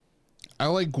I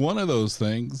like one of those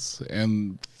things,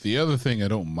 and the other thing I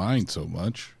don't mind so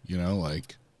much. Yeah,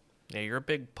 you're a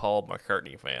big Paul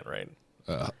McCartney fan, right?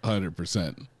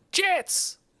 100%.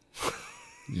 Jets!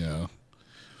 Yeah.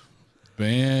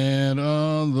 Band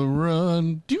on the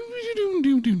run.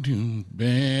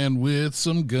 Band with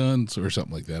some guns, or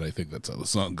something like that. I think that's how the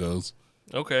song goes.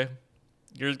 Okay.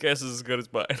 Your guess is as good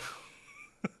as mine.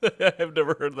 I've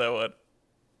never heard that one.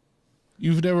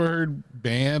 You've never heard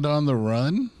Band on the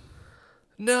Run?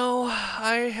 No,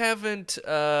 I haven't.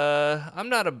 I'm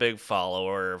not a big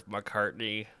follower of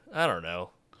McCartney. I don't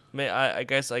know. I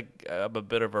guess I'm a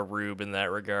bit of a rube in that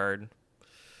regard.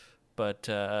 But,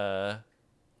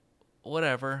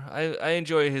 whatever. I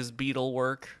enjoy his Beatle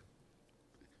work.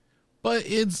 But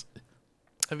it's...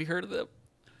 Have you heard of them?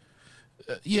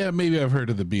 Yeah, maybe I've heard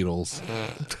of the Beatles.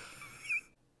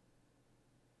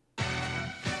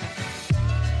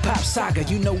 Pop Saga,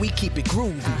 you know we keep it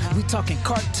groovy. We talking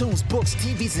cartoons, books,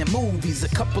 TVs, and movies. A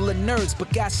couple of nerds,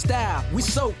 but got style. We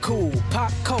so cool.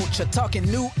 Pop culture, talking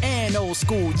new and old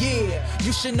school. Yeah,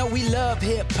 you should know we love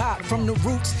hip hop. From the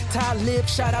roots, Ty Lib,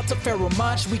 shout out to Pharoah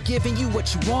Monch. We giving you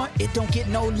what you want. It don't get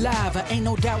no lava. Ain't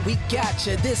no doubt we got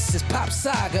you. This is Pop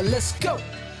Saga. Let's go.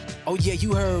 Oh yeah,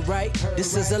 you heard right.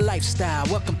 This is a lifestyle.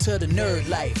 Welcome to the nerd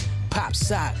life. Pop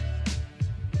Saga.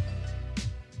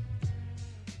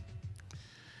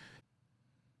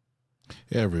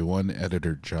 Hey everyone,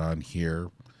 Editor John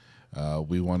here.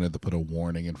 We wanted to put a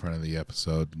warning in front of the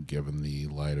episode given the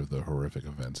light of the horrific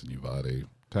events in Uvalde,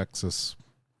 Texas.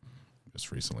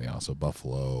 Just recently also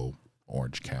Buffalo,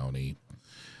 Orange County.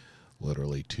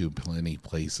 Literally too many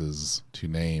places to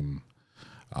name.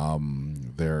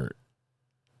 There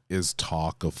is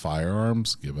talk of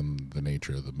firearms given the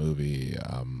nature of the movie.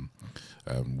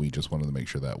 We just wanted to make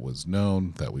sure that was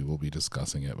known, that we will be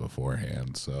discussing it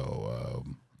beforehand. So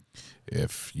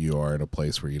if you are in a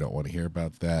place where you don't want to hear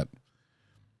about that,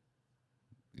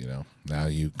 now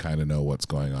you kind of know what's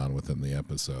going on within the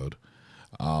episode.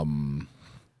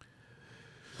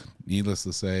 Needless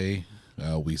to say,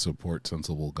 we support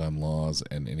sensible gun laws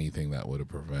and anything that would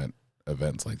prevent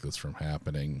events like this from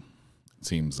happening. It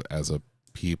seems as a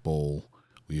people,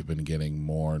 we've been getting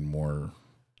more and more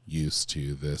used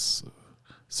to this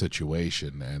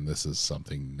situation, and this is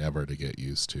something never to get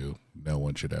used to. No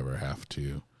one should ever have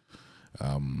to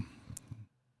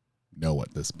know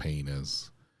what this pain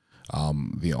is.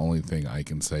 The only thing I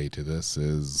can say to this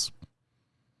is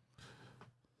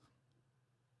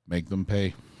make them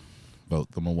pay.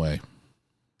 Vote them away.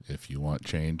 If you want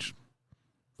change,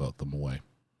 vote them away.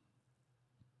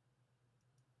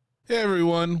 Hey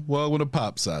everyone, welcome to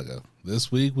Pop Saga.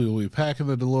 This week we will be packing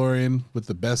the DeLorean with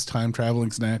the best time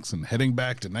traveling snacks and heading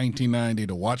back to 1990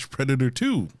 to watch Predator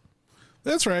 2.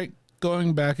 That's right,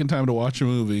 going back in time to watch a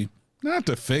movie. Not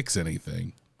to fix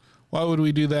anything. Why would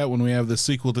we do that when we have the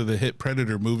sequel to the hit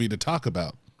Predator movie to talk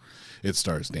about? It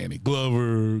stars Danny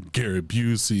Glover, Gary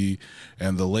Busey,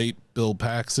 and the late Bill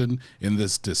Paxton in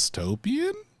this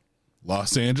dystopian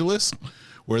Los Angeles,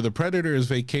 where the Predator is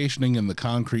vacationing in the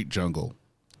concrete jungle.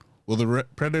 Will the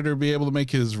Predator be able to make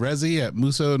his resi at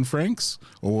Musso and Frank's,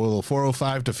 or will the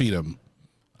 405 defeat him?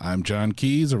 I'm John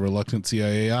Keyes, a reluctant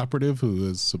CIA operative who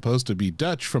is supposed to be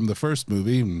Dutch from the first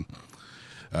movie, and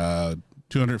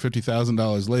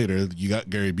 $250,000 later, you got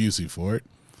Gary Busey for it.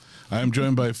 I am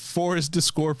joined by Forrest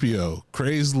DeScorpio,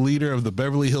 crazed leader of the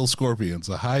Beverly Hills Scorpions,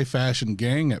 a high-fashion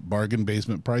gang at bargain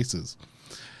basement prices.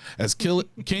 As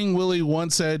King Willie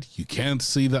once said, you can't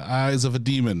see the eyes of a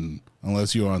demon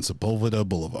unless you're on Sepulveda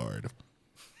Boulevard.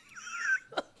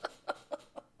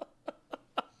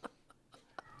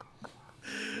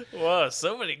 Wow,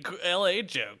 so many L.A.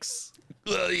 jokes.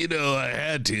 Well, I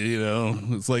had to,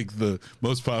 It's like the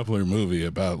most popular movie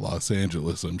about Los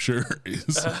Angeles, I'm sure,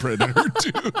 is Predator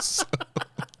 2. So.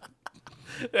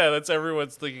 Yeah, that's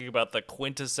everyone's thinking about the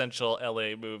quintessential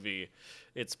L.A. movie.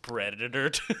 It's Predator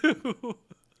 2.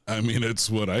 I mean, it's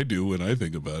what I do when I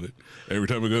think about it. Every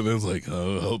time I go there, it's like,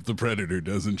 oh, I hope the Predator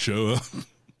doesn't show up.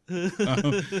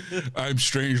 I'm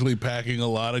strangely packing a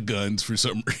lot of guns for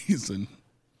some reason.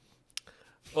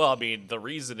 Well, I mean, the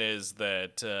reason is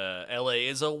that L.A.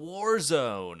 is a war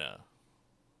zone.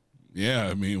 Yeah,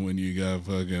 I mean, when you got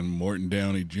fucking Morton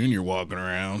Downey Jr. walking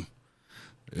around,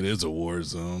 it is a war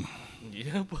zone.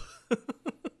 Yep.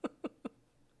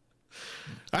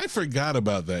 I forgot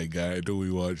about that guy until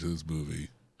we watched this movie.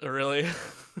 Really?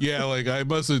 Yeah, like I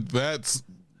must have, that's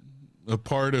a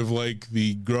part of like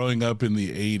the growing up in the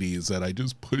 80s that I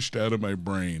just pushed out of my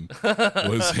brain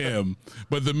was him.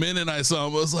 But the minute I saw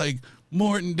him, I was like,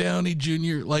 Morton Downey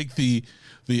Jr., like the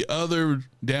other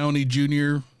Downey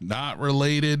Jr., not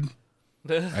related,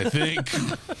 I think.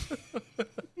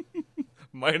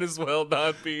 Might as well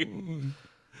not be.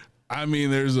 I mean,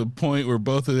 there's a point where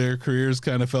both of their careers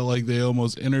kind of felt like they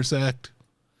almost intersect.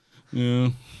 Yeah.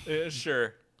 Yeah,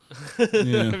 sure.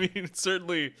 Yeah. I mean,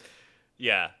 certainly,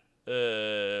 yeah.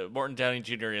 Morton Downey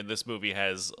Jr. in this movie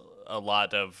has a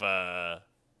lot of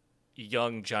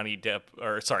young Johnny Depp.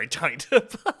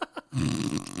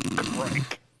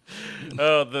 Crike.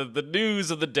 Oh, the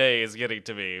news of the day is getting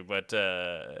to me, but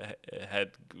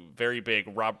had very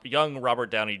big young Robert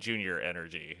Downey Jr.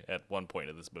 energy at one point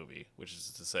in this movie, which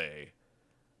is to say,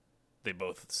 they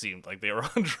both seemed like they were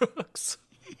on drugs.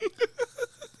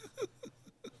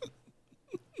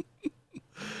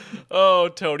 Oh,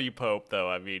 Tony Pope, though.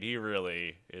 I mean, he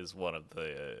really is one of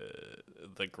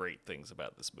the great things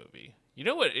about this movie. You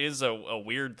know what is a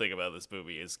weird thing about this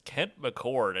movie is Kent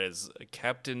McCord as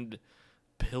Captain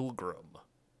Pilgrim.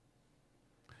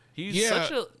 He's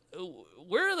such a...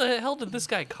 Where the hell did this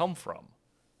guy come from?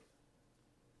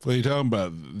 What are you talking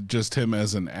about? Just him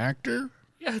as an actor?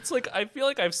 Yeah, it's like, I feel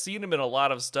like I've seen him in a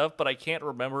lot of stuff, but I can't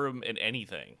remember him in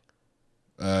anything.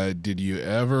 Did you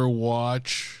ever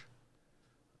watch...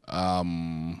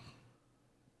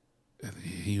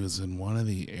 he was in one of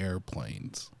the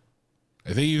Airplanes. I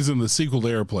think he was in the sequel to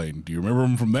Airplane. Do you remember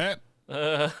him from that?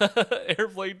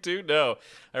 Airplane 2? No.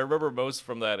 I remember most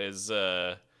from that is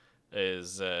William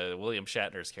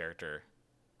Shatner's character.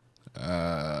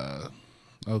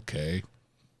 Okay.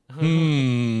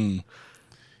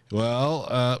 Well,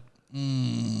 I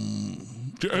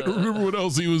don't remember what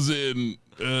else he was in.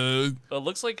 It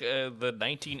looks like the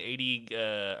 1980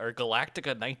 or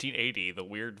Galactica 1980, the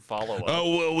weird follow-up.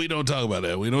 Oh, well, we don't talk about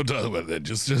that. We don't talk about that.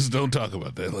 Just don't talk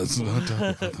about that. Let's not talk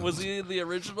about that. Was he in the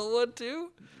original one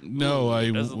too? No,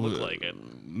 It doesn't look like it.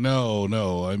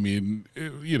 No. I mean,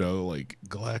 like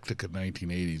Galactica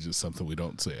 1980 is just something we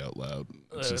don't say out loud.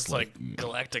 It's just like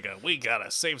Galactica, we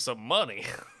gotta save some money.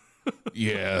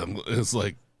 Yeah, it's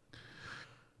like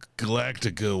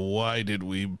Galactica, why did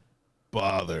we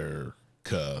bother?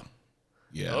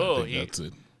 Yeah, I think that's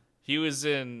it. He was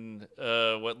in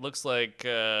what looks like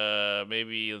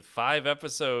maybe 5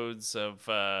 episodes of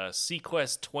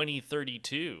Sequest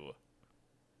 2032.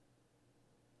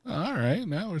 All right,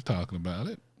 now we're talking about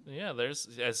it. Yeah, there's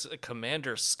as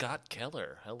Commander Scott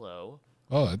Keller. Hello.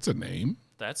 Oh, that's a name.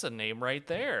 That's a name right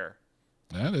there.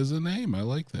 That is a name. I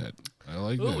like that. I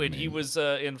like that. Oh, and name. he was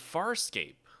in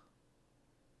Farscape.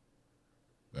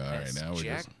 All right, now we're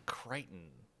Jack just... Crichton.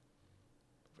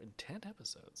 In 10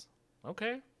 episodes.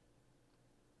 Okay.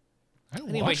 I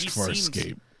Anyway, watched he Farscape.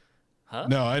 seems- Huh?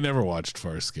 No, I never watched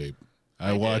Farscape.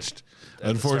 I watched,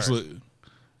 At the start. unfortunately,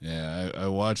 I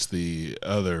watched the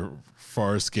other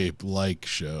Farscape-like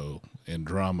show,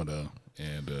 Andromeda,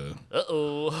 and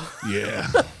Uh-oh. yeah.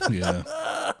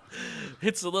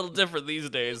 It's a little different these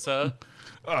days, huh?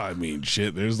 I mean,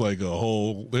 shit. There's a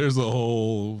whole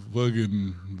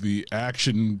fucking the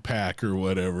action pack or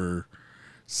whatever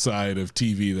side of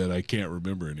TV that I can't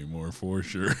remember anymore for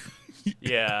sure.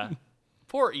 Yeah.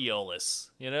 Poor Aeolus,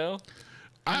 you know?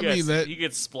 He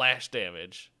gets splash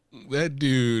damage. That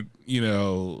dude,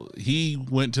 he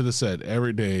went to the set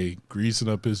every day, greasing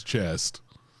up his chest,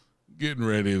 getting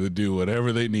ready to do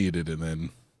whatever they needed, and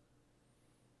then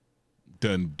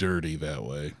done dirty that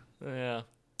way. Yeah.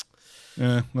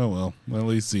 Oh well. At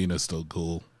least Xena's still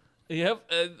cool. Yep,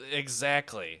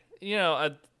 exactly.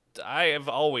 I have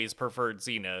always preferred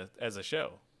Xena as a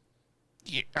show.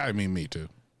 Yeah, I mean, me too.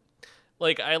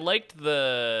 Like, I liked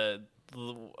the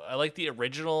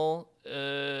original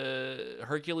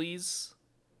Hercules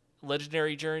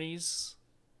Legendary Journeys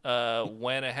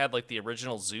when it had like the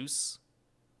original Zeus.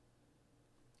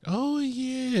 Oh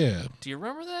yeah. Do you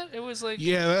remember that? It was like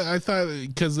I thought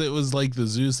because it was like the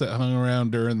Zeus that hung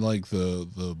around during like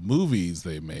the movies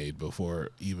they made before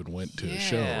it even went to a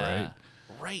show, right?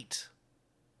 Right.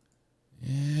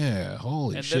 Yeah.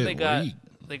 Holy And shit. then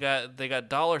they got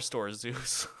Dollar Store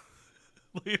Zeus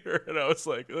later, and I was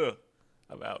like, ugh,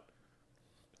 I'm out.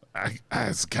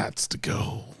 I've got to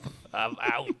go. I'm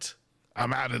out.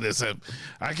 I'm out of this.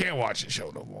 I can't watch the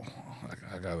show no more.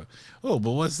 I gotta. Oh,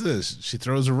 but what's this? She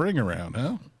throws a ring around,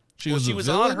 huh? She was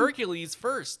on Hercules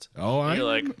first. Oh, and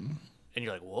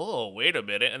you're like, whoa, wait a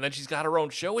minute, and then she's got her own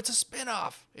show. It's a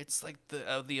spin-off. It's like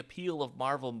the appeal of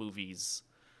Marvel movies,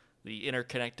 the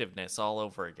interconnectedness all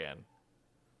over again.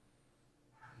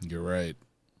 You're right.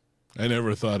 I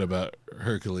never thought about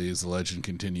Hercules, The Legend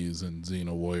Continues, and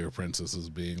Xena Warrior Princess as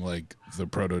being like the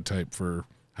prototype for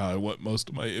how I want most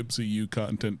of my MCU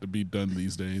content to be done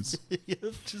these days.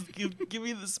 Just give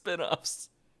me the spin-offs.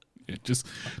 Just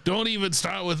don't even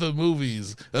start with the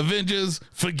movies. Avengers,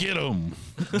 forget them.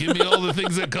 Give me all the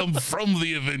things that come from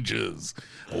the Avengers.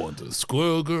 I want the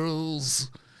Squirrel Girls.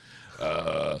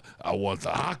 I want the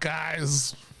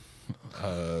Hawkeyes.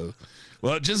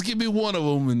 Well, just give me one of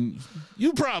them, and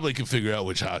you probably can figure out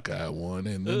which Hawkeye I want,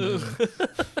 and then,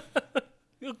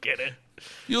 You'll get it.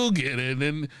 you'll get it.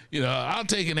 And I'll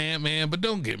take an Ant-Man, but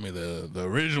don't give me the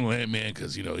original Ant-Man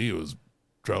because he was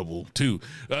trouble too.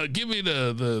 Give me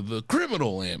the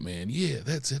criminal Ant-Man. Yeah,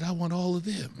 that's it. I want all of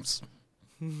them.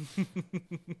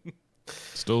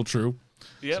 Still true.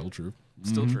 Yep. Still true.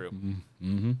 Still true.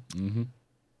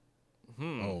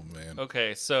 Oh man.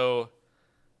 Okay, so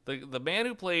the man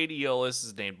who played Aeolus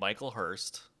is named Michael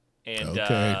Hurst, and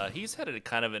Okay. he's had a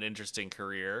kind of an interesting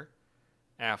career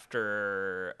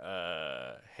after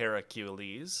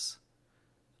Hercules.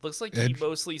 Looks like he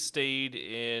mostly stayed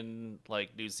in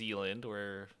like New Zealand,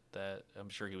 where that I'm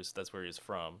sure that's where he was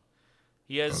from.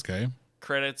 He has Okay.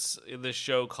 credits in this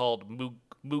show called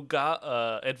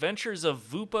Adventures of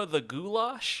Vupa the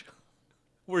Goulash,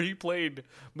 where he played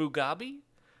Mugabe.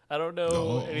 I don't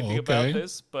know anything about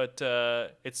this, but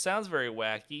it sounds very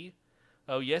wacky.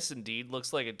 Oh, yes, indeed.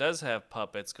 Looks like it does have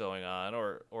puppets going on,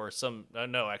 or some...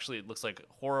 no, actually, it looks like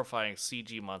horrifying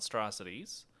CG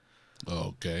monstrosities.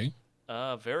 Okay.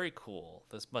 Very cool.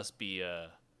 This must be a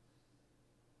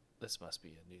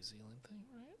New Zealand thing,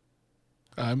 right?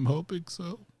 I'm hoping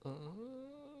so.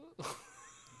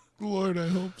 Lord, I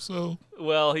hope so.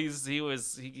 Well,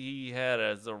 he had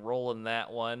a role in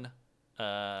that one.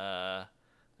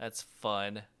 That's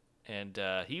fun. And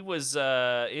he was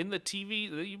in the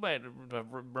TV. You might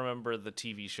remember the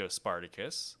TV show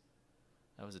Spartacus.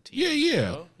 That was a TV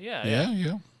show.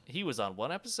 Yeah. He was on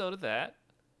one episode of that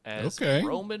as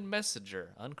Roman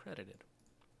Messenger, uncredited.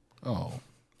 Oh,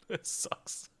 It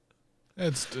sucks.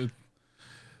 that's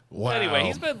wow.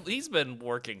 Anyway, he's been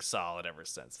working solid ever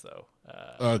since, though.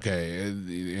 Okay,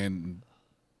 and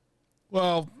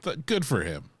well, good for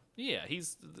him. Yeah,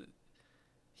 he's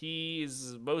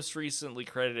most recently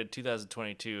credited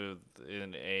 2022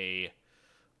 in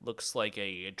looks like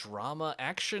a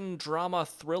action drama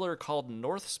thriller called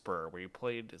North Spur, where he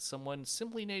played someone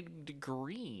simply named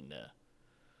Green.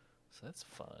 So that's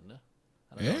fun.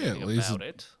 I don't know anything at least about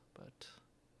it, but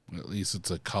at least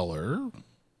it's a color.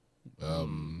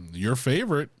 Your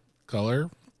favorite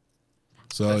color.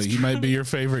 So he might be your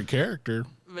favorite character.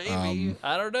 maybe.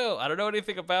 I don't know. I don't know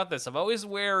anything about this. I'm always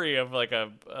wary of like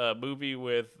a movie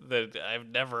that I've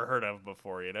never heard of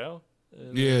before, you know?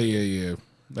 Yeah.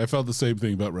 I felt the same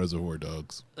thing about Reservoir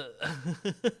Dogs.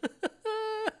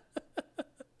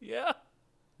 Yeah.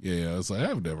 Yeah, I was like,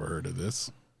 I've never heard of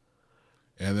this.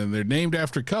 And then they're named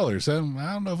after colors. I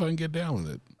don't know if I can get down with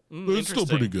it. But it's still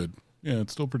pretty good. Yeah,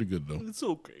 it's still pretty good, though. It's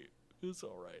okay. It's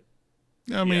all right.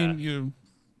 I mean,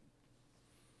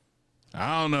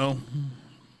 I don't know.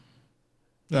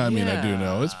 I mean, I do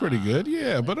know. It's pretty good.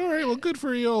 Yeah, but all right. Well, good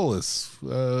for Aeolus.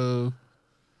 I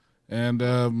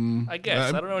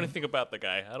guess. I don't know anything about the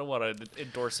guy. I don't want to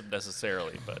endorse him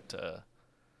necessarily, but...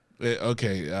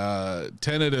 okay,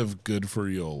 tentative good for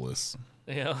Aeolus.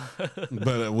 Yeah.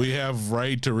 But we have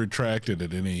right to retract it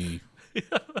at any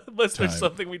Unless there's time.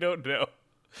 something we don't know.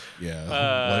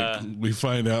 Yeah, like we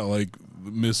find out like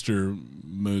Mr.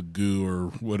 Magoo or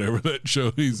whatever that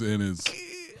show he's in is,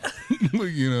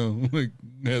 like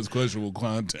has questionable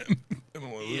content.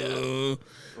 Yeah.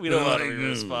 We don't want to be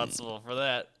responsible for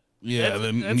that. Yeah,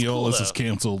 then that's Aeolus cool, is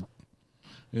canceled.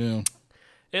 Yeah.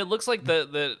 It looks like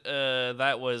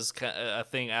that was a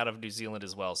thing out of New Zealand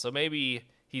as well. So maybe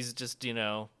he's just,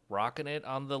 rocking it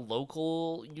on the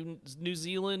local New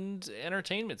Zealand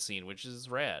entertainment scene, which is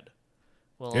rad.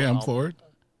 Well, Yeah, I'm for it.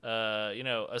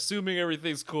 Assuming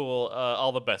everything's cool,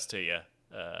 all the best to you,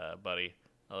 buddy.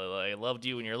 I loved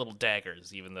you and your little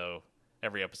daggers, even though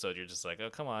every episode you're just like, oh,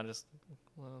 come on, just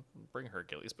bring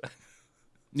Hercules back.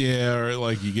 Yeah, or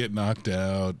like you get knocked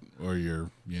out, or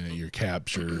you're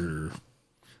captured, or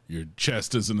your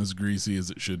chest isn't as greasy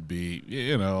as it should be.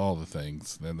 All the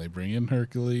things. Then they bring in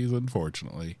Hercules,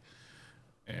 unfortunately,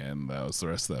 and that was the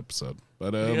rest of the episode.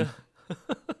 But Yeah.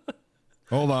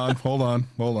 hold on.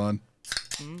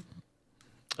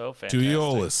 Oh, fantastic. To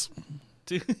Aeolus.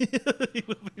 He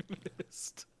will be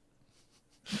missed.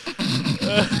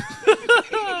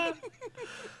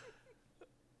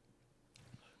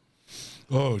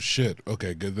 Oh shit.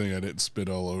 Okay, good thing I didn't spit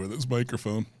all over this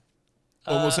microphone.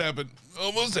 Almost happened.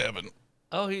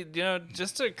 Oh,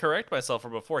 just to correct myself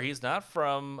from before, he's not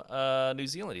from New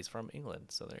Zealand. He's from England.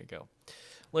 So there you go.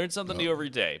 Learn something new every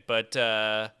day. But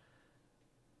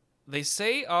they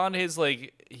say on his,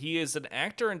 he is an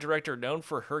actor and director known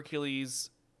for Hercules,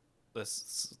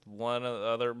 this one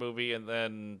other movie, and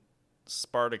then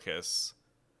Spartacus.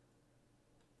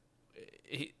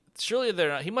 surely they're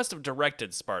not. He must have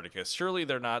directed Spartacus. Surely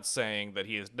they're not saying that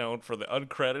he is known for the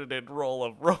uncredited role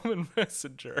of Roman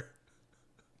Messenger.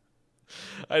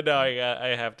 I know.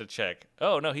 I have to check.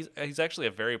 Oh no, he's actually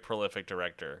a very prolific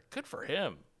director. Good for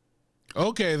him.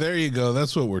 Okay, there you go.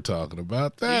 That's what we're talking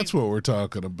about. That's what we're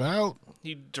talking about.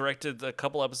 He directed a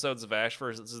couple episodes of Ash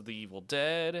vs. the Evil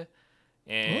Dead.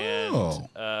 And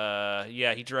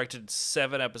yeah, he directed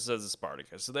 7 episodes of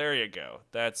Spartacus. So there you go.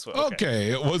 That's what.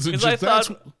 Okay, it wasn't 'Cause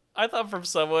just I thought from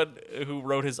someone who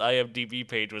wrote his IMDb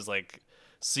page was like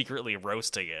secretly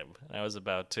roasting him. I was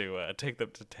about to take them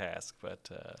to task,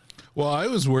 but Well, I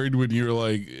was worried when you were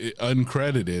like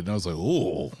uncredited, and I was like,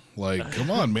 "Oh, like come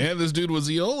on, man, this dude was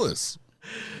Aeolus."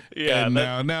 yeah, And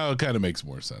that, now it kind of makes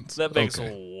more sense. that makes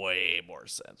Okay. way more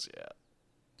sense. Yeah.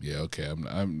 Yeah, okay.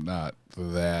 I'm not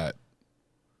that.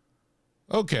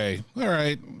 Okay, all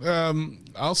right.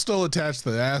 I'll still attach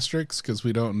the asterisks because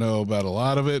we don't know about a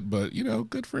lot of it, but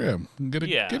good for him. Get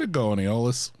it going,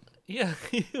 Aeolus. Yeah,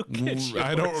 you get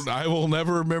yours. I will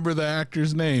never remember the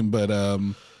actor's name, but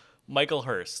Michael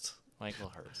Hurst.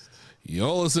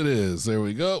 Aeolus it is. There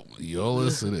we go.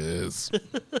 Aeolus it is.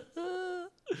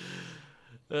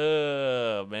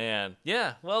 Oh man,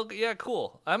 yeah. Well, yeah,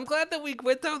 cool. I'm glad that we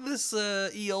went down this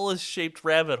Aeolus-shaped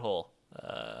rabbit hole.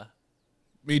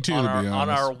 Me too. On to our, be honest. on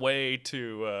our way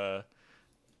to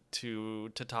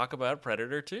talk about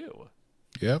Predator 2.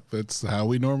 Yep, that's how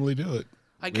we normally do it.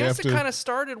 I We guess have it to- kind of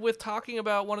started with talking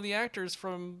about one of the actors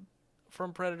from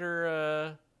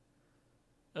Predator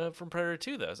from Predator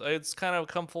 2 though. So it's kind of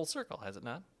come full circle, has it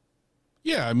not?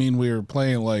 Yeah, I mean, we were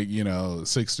playing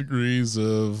 6 degrees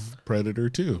of Predator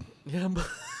 2. Yeah.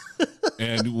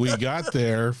 And we got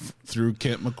there through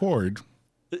Kent McCord,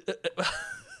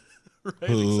 Right,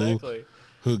 Who- exactly.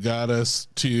 who got us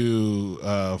to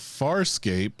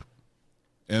Farscape,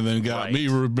 and then got me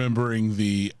Right. remembering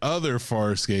the other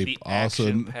Farscape The also.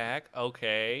 action pack.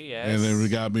 Okay, yes. And then we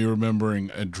got me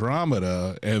remembering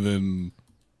Andromeda, and then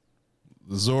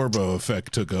the Zorbo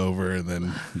effect took over, and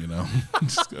then,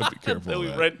 just gotta be careful then of we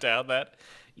that. went down that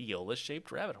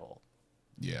Aeolus-shaped rabbit hole.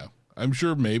 Yeah. I'm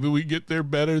sure maybe we get there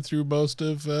better through most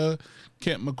of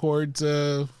Kent McCord's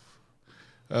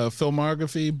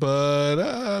filmography, but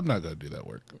I'm not going to do that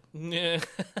work.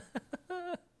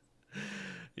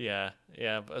 Yeah.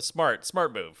 yeah. A smart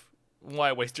move.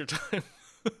 Why waste your time?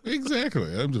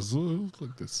 Exactly. I'm just,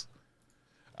 look at this.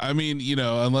 I mean,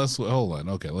 unless, hold on.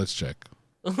 Okay, let's check.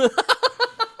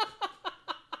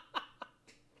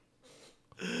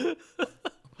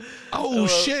 Oh,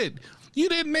 shit. You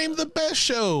didn't name the best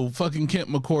show fucking Kent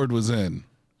McCord was in.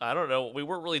 I don't know. We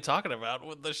weren't really talking about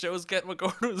what the shows Kent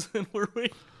McCord was in, were we?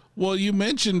 Well, you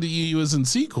mentioned he was in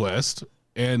Sequest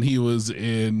and he was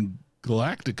in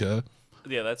Galactica,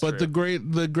 Yeah, that's but true.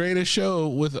 the greatest show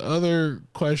with other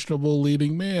questionable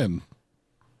leading man,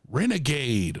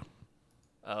 Renegade.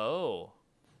 Oh,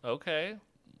 okay.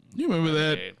 You remember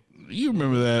Renegade. that? You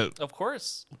remember that Of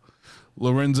course.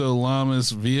 Lorenzo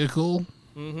Lamas vehicle?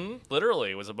 Mm-hmm.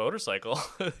 Literally, it was a motorcycle.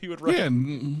 He would ride Yeah.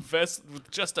 vest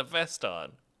with just a vest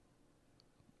on.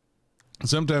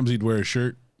 Sometimes he'd wear a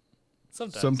shirt.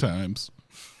 Sometimes. Sometimes.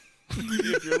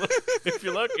 if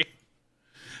you're lucky.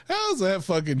 How does that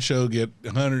fucking show get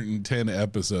 110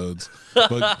 episodes?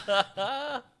 But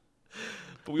But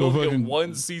we Well, only get fucking-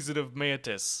 one season of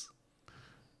Mantis.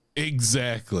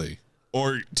 exactly.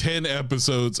 Or 10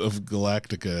 episodes of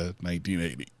Galactica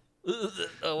 1980.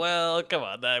 Oh, well, come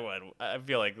on, that one. I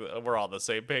feel like we're all on the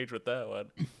same page with that one.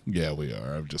 Yeah, we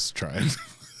are. I'm just trying.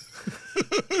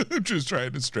 I'm just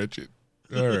trying to stretch it.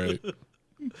 All right.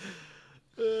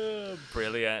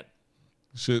 Brilliant.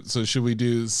 So should we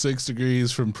do 6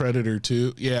 degrees from Predator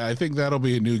 2? Yeah, I think that'll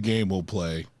be a new game we'll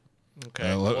play.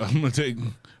 Okay. I'm gonna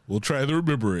we'll try to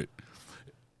remember it.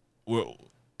 Well,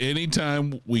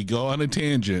 anytime we go on a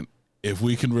tangent, if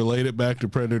we can relate it back to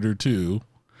Predator 2,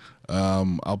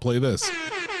 I'll play this.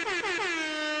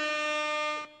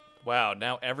 Wow,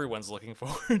 now everyone's looking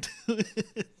forward to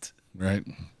it. Right.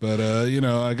 But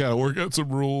I gotta work out some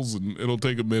rules and it'll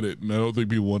take a minute, and I don't think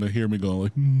people want to hear me going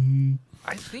like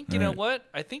I think, you know what?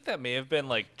 I think that may have been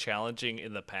like challenging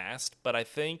in the past, but I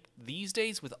think these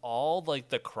days with all like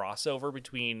the crossover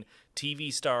between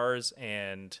TV stars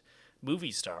and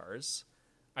movie stars,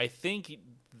 I think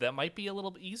that might be a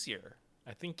little bit easier.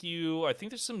 I think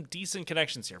there's some decent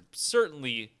connections here.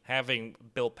 Certainly having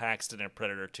Bill Paxton in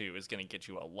Predator 2 is going to get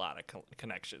you a lot of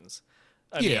connections.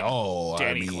 I mean,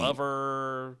 Danny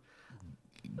Glover,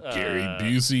 Gary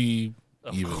Busey,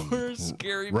 of course,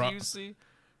 Gary Ro- Busey.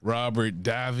 Robert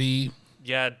Davi.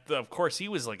 Yeah, of course, he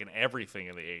was like in everything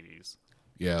in the 80s.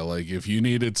 Yeah, like if you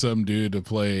needed some dude to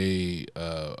play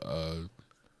a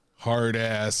hard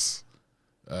ass,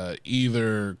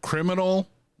 either criminal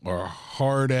or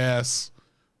hard ass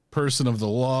person of the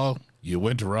law, you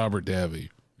went to Robert Davi.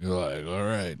 You're like, all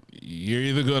right, you're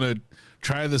either going to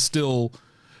try to steal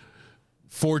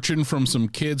fortune from some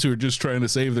kids who are just trying to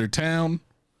save their town,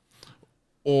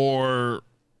 or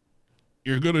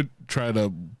you're going to try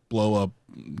to blow up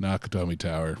Nakatomi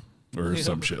Tower or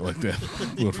some shit like that.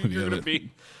 You're going to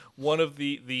be one of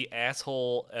the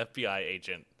asshole FBI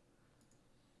agent.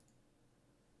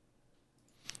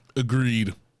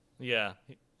 Agreed. Yeah.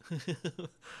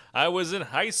 I was in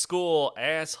high school,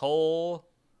 asshole.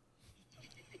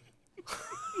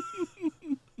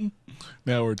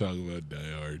 Now we're talking about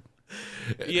Die Hard.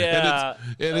 Yeah.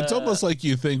 And it's almost like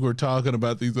you think we're talking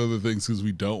about these other things because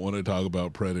we don't want to talk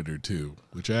about Predator 2,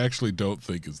 which I actually don't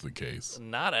think is the case.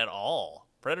 Not at all.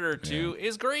 Predator 2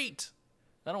 is great.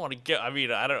 I don't want to get. I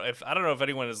mean, I don't know if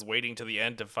anyone is waiting to the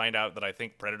end to find out that I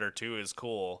think Predator 2 is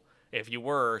cool. If you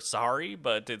were, sorry,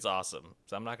 but it's awesome.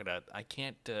 So I'm not gonna. I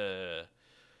can't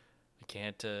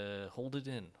hold it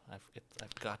in.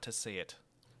 I've got to say it.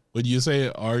 Would you say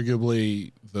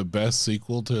arguably the best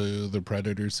sequel to the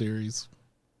Predator series?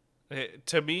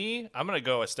 To me, I'm going to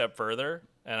go a step further,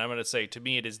 and I'm going to say, to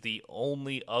me, it is the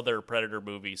only other Predator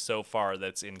movie so far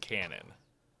that's in canon.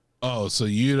 Oh, so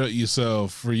so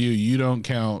for you don't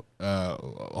count,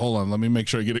 hold on, let me make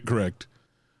sure I get it correct.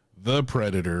 The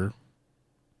Predator,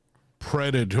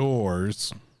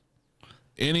 Predators,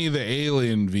 any of the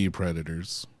Alien v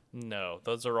Predators. No,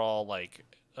 those are all like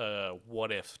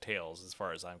what if tales as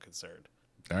far as I'm concerned.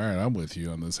 All right, I'm with you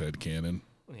on this headcanon.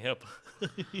 Yep.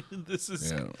 This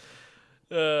is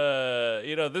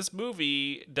this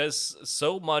movie does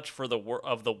so much for the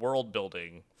world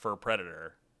building for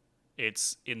Predator.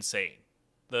 It's insane.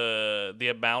 The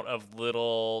amount of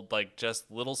little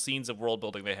scenes of world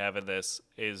building they have in this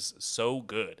is so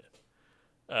good.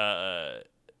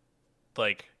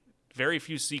 Very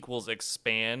few sequels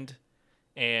expand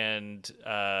and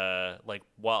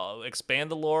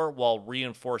expand the lore while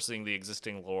reinforcing the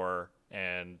existing lore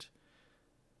and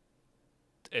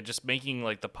just making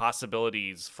the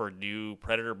possibilities for new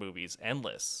Predator movies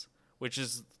endless, which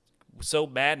is so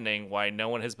maddening why no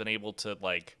one has been able to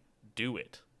do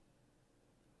it.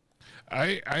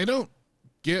 I don't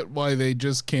get why they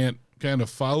just can't kind of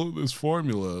follow this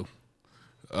formula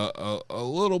a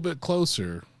little bit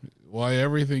closer. Why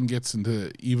everything gets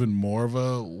into even more of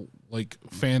a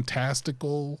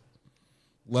fantastical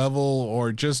level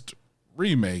or just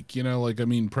remake,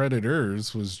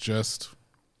 Predators was just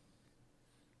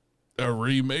a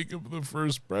remake of the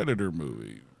first Predator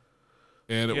movie,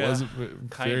 and it wasn't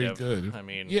very good.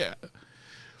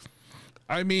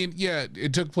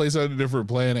 It took place on a different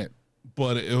planet,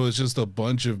 but it was just a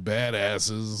bunch of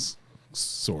badasses,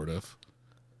 sort of,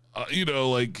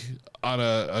 on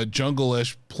a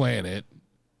jungle-ish planet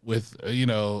with,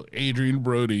 Adrian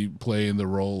Brody playing the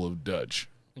role of Dutch.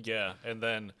 Yeah, and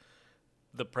then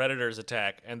the Predators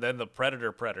attack, and then the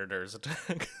Predators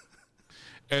attack.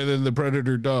 And then the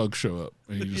Predator dogs show up,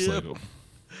 and you're just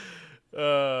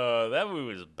that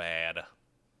movie was bad.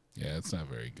 Yeah, it's not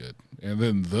very good. And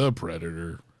then the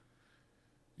Predator,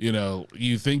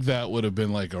 you think that would have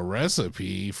been a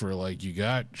recipe for you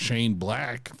got Shane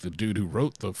Black, the dude who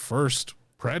wrote the first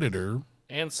Predator.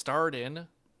 And starred in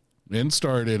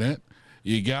it.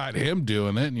 You got him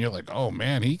doing it, and you're like, oh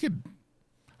man, I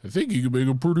think he could make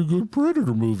a pretty good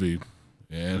Predator movie.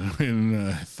 And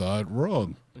I thought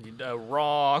wrong.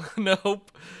 Wrong.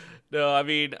 Nope. No,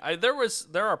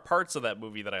 there are parts of that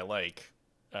movie that I like,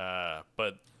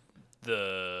 but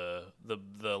the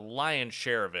lion's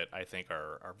share of it, I think,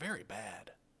 are very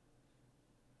bad.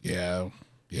 Yeah. No,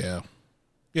 yeah.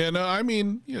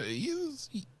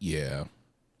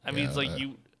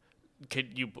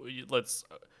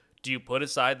 Do you put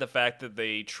aside the fact that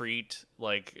they treat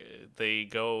they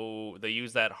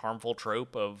use that harmful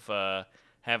trope of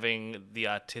having the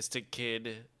autistic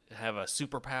kid have a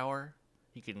superpower?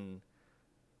 He can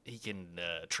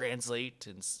translate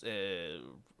in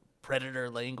Predator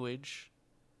language.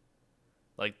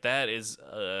 That is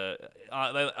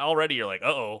already you're like,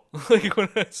 uh-oh. When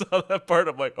I saw that part,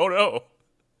 I'm like, oh no,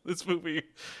 this movie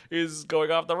is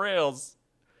going off the rails.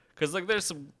 Because there's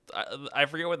some, I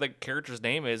forget what the character's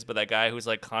name is, but that guy who's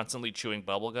constantly chewing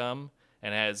bubblegum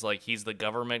and has he's the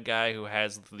government guy who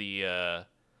has the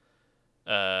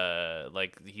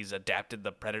he's adapted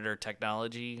the Predator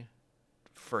technology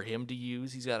for him to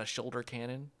use. He's got a shoulder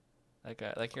cannon.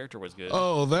 That character was good.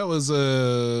 Oh, that was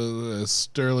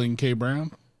Sterling K.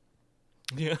 Brown.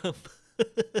 Yeah.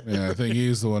 Yeah, I think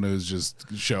he's the one who's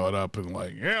just showing up and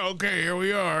okay, here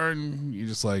we are, and you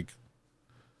just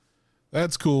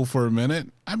That's cool for a minute.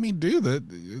 I mean, dude,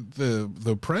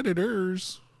 the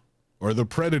predators or the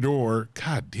predator,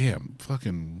 god damn,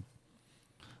 fucking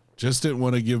just didn't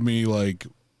want to give me like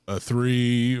a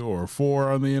 3 or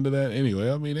 4 on the end of that.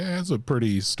 Anyway, I mean, it has a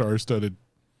pretty star-studded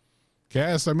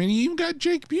cast. I mean, you even got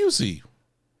Jake Busey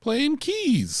playing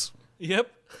keys.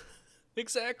 Yep.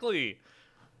 Exactly.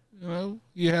 You know,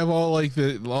 you have all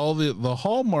the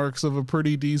hallmarks of a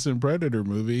pretty decent Predator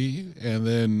movie, and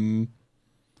then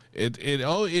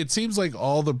it seems like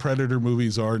all the Predator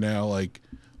movies are now like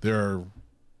there are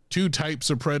 2 types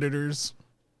of predators.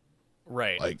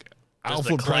 Right. Like there's alpha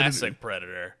the classic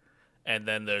predator, and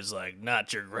then there's like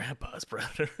not your grandpa's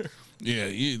predator. Yeah,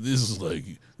 this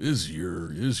is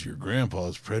your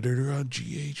grandpa's predator on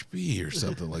GHB or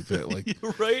something like that. Like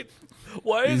right?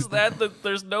 Why is that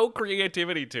there's no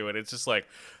creativity to it? It's just like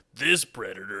this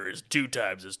predator is 2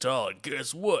 times as tall, and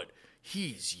guess what?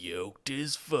 He's yoked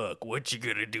as fuck. What you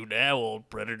gonna do now, old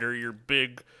predator? Your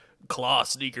big claw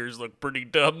sneakers look pretty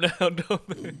dumb now, don't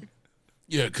they?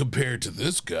 Yeah, compared to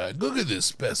this guy, look at this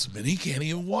specimen. He can't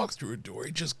even walk through a door.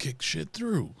 He just kicks shit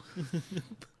through.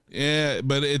 Yeah,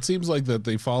 but it seems like that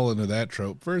they fall into that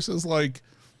trope versus like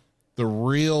the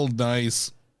real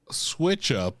nice switch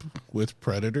up with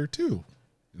Predator 2.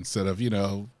 Instead of,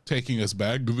 taking us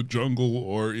back to the jungle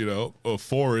or, a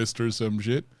forest or some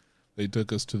shit, they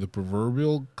took us to the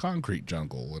proverbial concrete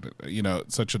jungle. And,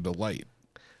 it's such a delight.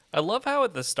 I love how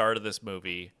at the start of this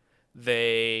movie,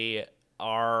 they're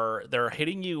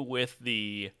hitting you with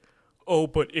the, oh,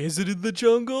 but is it in the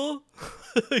jungle?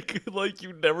 like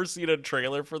you've never seen a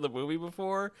trailer for the movie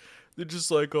before. They're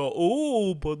just like,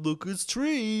 oh, but look, it's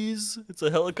trees. It's a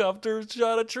helicopter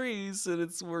shot of trees, and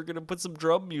we're gonna put some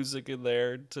drum music in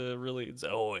there to really.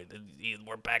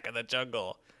 We're back in the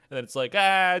jungle, and then it's like,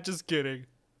 just kidding.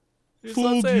 It's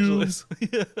Fooled Los Angeles.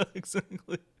 Yeah,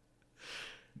 exactly.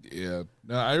 Yeah,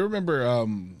 no, I remember.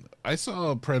 I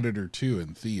saw Predator 2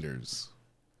 in theaters,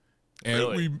 and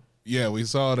really? we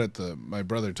saw it at my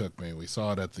brother took me. We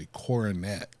saw it at the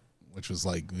Coronet, which was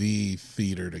like the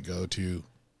theater to go to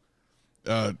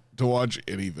watch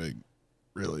anything,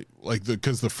 really. Like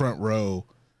because the front row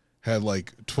had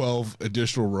like 12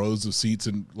 additional rows of seats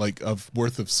and like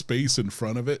worth of space in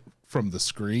front of it from the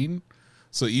screen.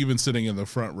 So even sitting in the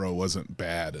front row wasn't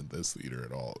bad in this theater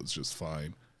at all. It was just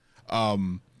fine.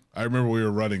 I remember we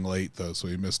were running late though, so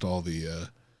we missed all the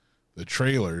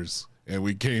trailers. And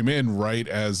we came in right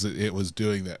as it was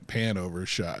doing that pan over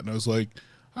shot. And I was like,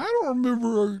 I don't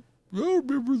remember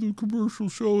the commercial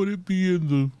showing it be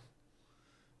in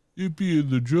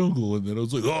the jungle. And then I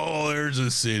was like, oh, there's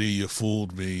a city. You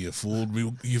fooled me. You fooled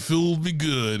me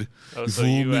good. Oh, so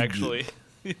you actually,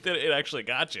 it actually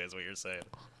got you is what you're saying.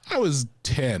 I was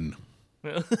 10.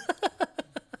 Was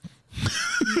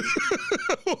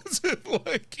it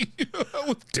like, I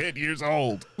was 10 years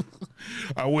old.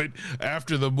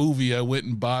 After the movie, I went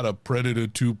and bought a Predator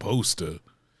 2 poster,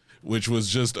 which was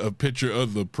just a picture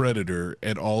of the Predator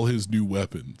and all his new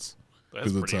weapons.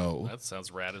 That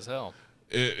sounds rad as hell.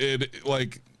 It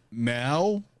like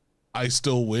now, I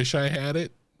still wish I had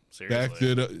it. Seriously? Back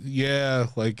then, yeah,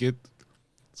 like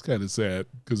it's kind of sad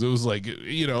because it was like,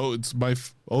 it's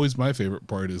always my favorite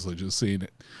part is like just seeing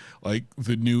it, like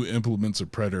the new implements a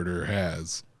Predator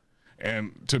has.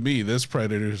 And to me, this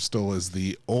Predator still is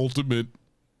the ultimate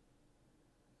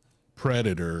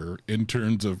Predator in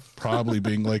terms of probably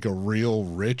being like a real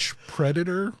rich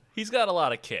Predator. He's got a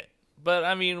lot of kit, but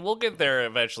I mean, we'll get there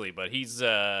eventually. But he's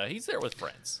there with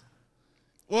friends.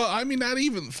 Well, I mean, not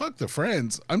even fuck the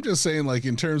friends. I'm just saying, like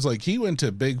in terms like he went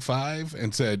to Big Five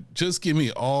and said, just give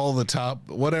me all the top,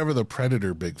 whatever the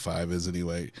Predator Big Five is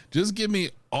anyway. Just give me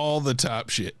all the top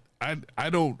shit. I've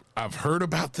heard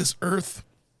about this Earth.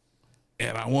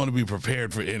 And I want to be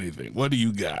prepared for anything. What do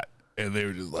you got? And they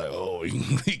were just like, oh,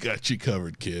 he got you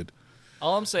covered, kid.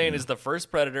 All I'm saying is the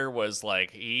first Predator was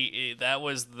like, they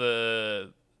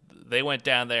went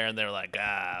down there and they're like,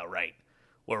 right,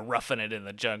 we're roughing it in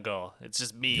the jungle. It's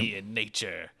just me and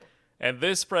nature. And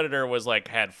this Predator was like,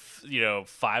 had, 5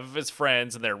 of his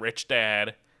friends and their rich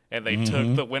dad, and they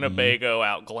took the Winnebago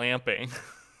out glamping.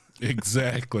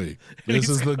 Exactly. This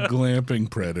is the glamping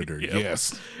Predator. Yep.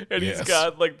 Yes. And he's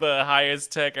got like the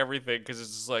highest tech everything because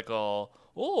it's just like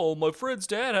my friend's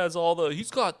dad has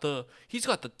he's got the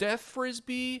death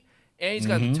frisbee, and he's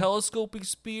got the telescoping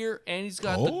spear, and he's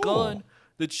got the gun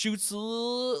that shoots a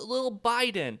little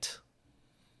bident.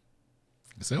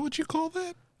 Is that what you call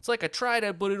that? It's like a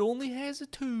trident, but it only has a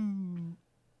 2.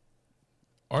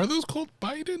 Are those called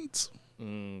bidents?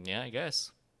 Yeah, I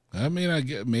guess. I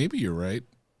mean, maybe you're right.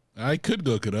 I could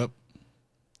look it up,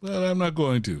 but I'm not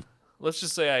going to. Let's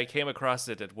just say I came across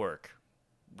it at work.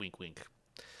 Wink, wink.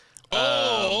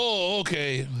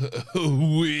 Okay.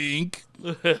 Wink.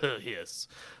 Yes.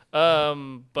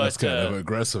 But That's kind of an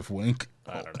aggressive wink.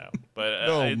 I don't know. But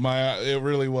No, it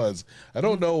really was. I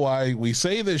don't know why we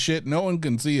say this shit. No one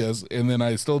can see us, and then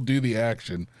I still do the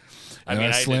action. I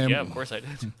mean, I did. Yeah, of course I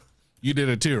did. You did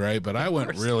it too, right? But I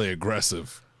went really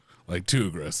aggressive, like too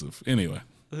aggressive. Anyway,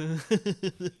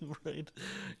 right?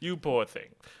 You poor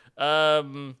thing.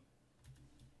 But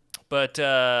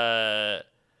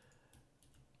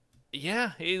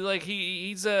yeah,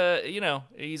 he's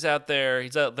he's out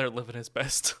there living his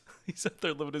best. He's out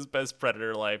there living his best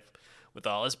predator life with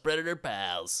all his predator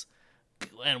pals.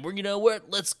 And you know what?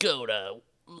 Let's go to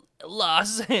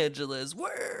Los Angeles.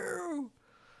 Woo!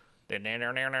 I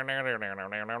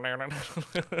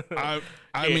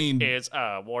mean, it's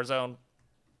a war zone.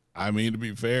 I mean, to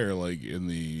be fair, like in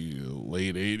the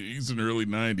late 80s and early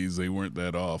 90s, they weren't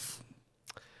that off.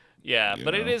 Yeah,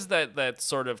 but it is that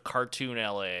sort of cartoon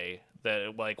LA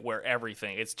that like where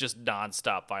everything, it's just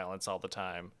nonstop violence all the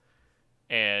time.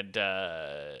 And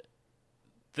the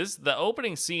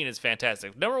opening scene is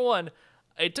fantastic. Number one,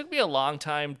 it took me a long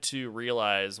time to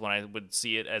realize when I would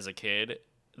see it as a kid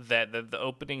that the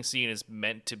opening scene is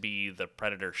meant to be the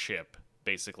Predator ship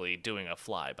basically doing a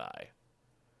flyby.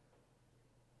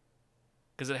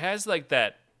 Because it has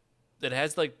that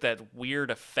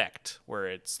weird effect where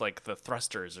it's like the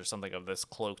thrusters or something of this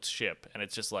cloaked ship, and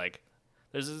it's just like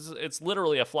it's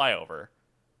literally a flyover,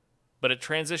 but it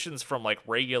transitions from like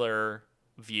regular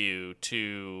view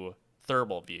to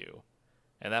thermal view,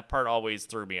 and that part always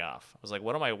threw me off. I was like,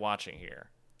 what am I watching here?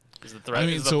 Is the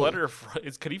Predator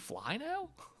could he fly now?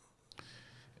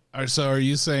 So are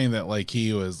you saying that like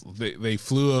they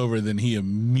flew over, then he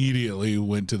immediately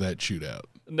went to that shootout?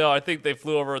 No, I think they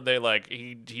flew over and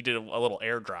he did a little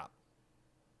airdrop.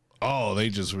 Oh, they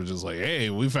just were just like, hey,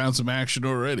 we found some action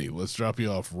already. Let's drop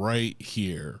you off right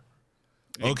here.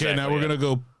 Okay, now we're going to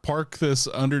go park this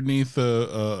underneath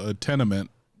a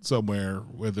tenement somewhere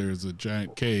where there's a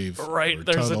giant cave. Right,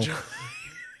 there's a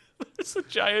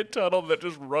giant tunnel that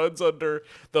just runs under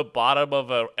the bottom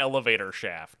of an elevator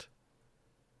shaft.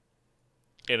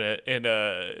 In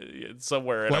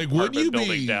somewhere in an apartment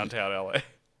building downtown LA.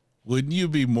 Wouldn't you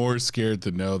be more scared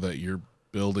to know that your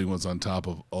building was on top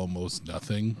of almost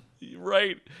nothing?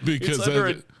 Right. Because it's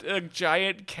under a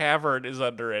giant cavern is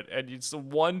under it, and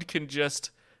one can just,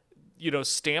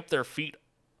 stamp their feet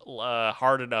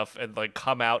hard enough and like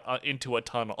come out into a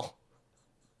tunnel.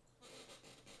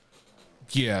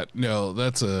 Yeah, no,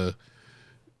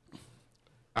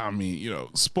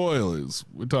 spoilers.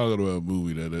 We're talking about a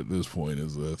movie that at this point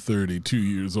is 32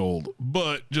 years old,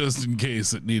 but just in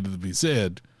case it needed to be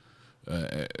said,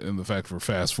 and the fact we're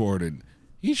fast forwarding,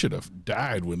 he should have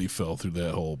died when he fell through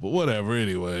that hole, but whatever,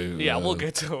 anyway. Yeah, we'll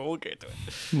get to it.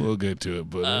 We'll get to it,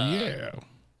 but yeah.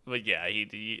 But yeah,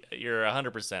 you're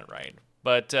 100% right.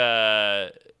 But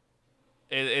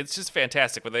it's just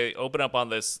fantastic when they open up on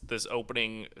this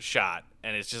opening shot,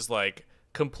 and it's just like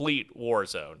complete war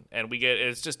zone, and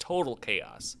it's just total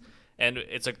chaos, and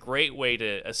it's a great way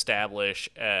to establish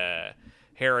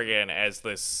Harrigan as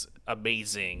this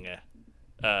amazing,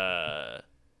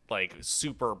 like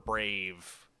super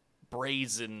brave,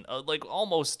 brazen, like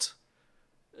almost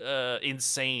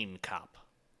insane cop.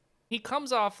 He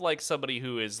comes off like somebody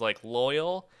who is like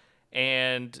loyal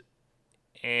and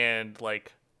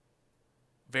like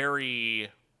very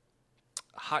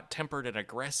hot-tempered and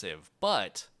aggressive,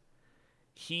 but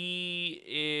he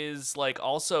is like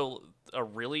also a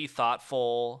really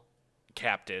thoughtful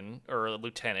captain or a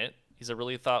lieutenant. He's a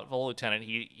really thoughtful lieutenant.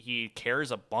 He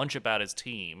cares a bunch about his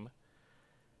team,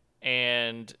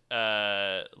 and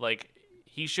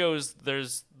he shows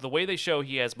there's the way they show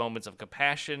he has moments of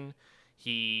compassion.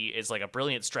 He is like a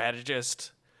brilliant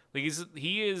strategist. Like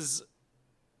he is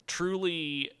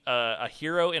truly a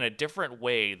hero in a different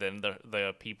way than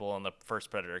the people in the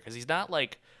first Predator, because he's not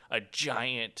like a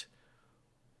giant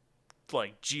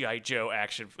like G.I. Joe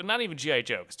action, not even G.I.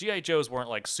 Joe, because G.I. Joes weren't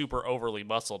like super overly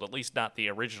muscled, at least not the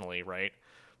originally, right?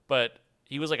 But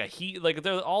he was like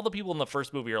all the people in the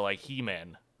first movie are like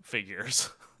He-Man figures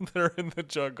that are in the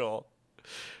jungle.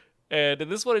 And in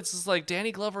this one, it's just like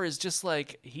Danny Glover is just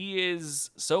like, he's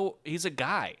a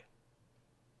guy.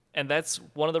 And that's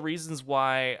one of the reasons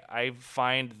why I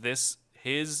find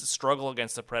his struggle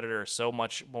against the Predator so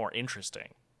much more interesting.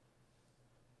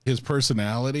 His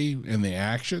personality and the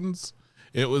actions,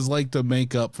 it was like to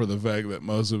make up for the fact that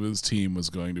most of his team was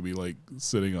going to be like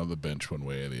sitting on the bench one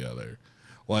way or the other.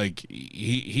 Like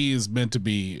he is meant to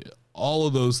be all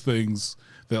of those things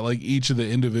that like each of the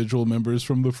individual members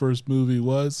from the first movie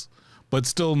was, but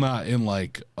still not in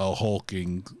like a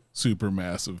hulking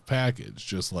supermassive package,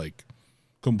 just like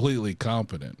completely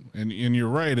competent. And you're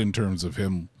right in terms of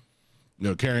him,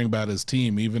 caring about his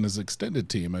team, even his extended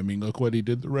team. I mean, look what he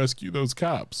did to rescue those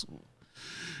cops,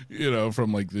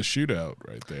 from like the shootout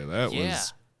right there. That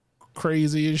was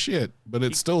crazy as shit, but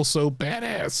it's still so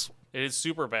badass. It is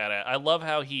super badass. I love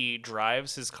how he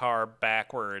drives his car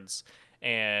backwards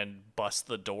and busts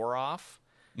the door off.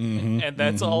 And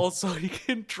that's all so he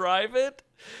can drive it.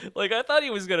 Like, I thought he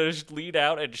was going to lean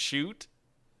out and shoot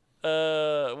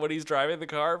when he's driving the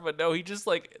car, but no, he just,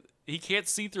 he can't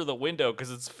see through the window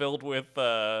because it's filled with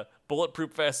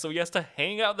bulletproof vests, so he has to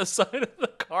hang out the side of the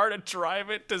car to drive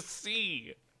it to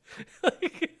see.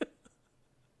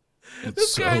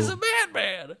 This guy's a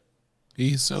madman.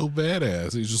 He's so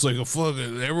badass. He's just like a fuck.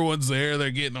 Everyone's there.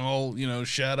 They're getting all,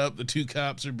 shot up. The two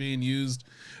cops are being used.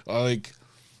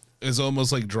 It's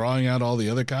almost like drawing out all the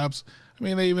other cops. I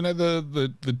mean, they even had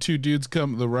the two dudes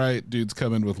the riot dudes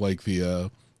come in with like the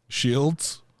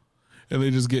shields, and they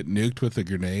just get nuked with a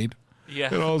grenade.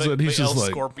 Yeah, and all of a sudden he's just El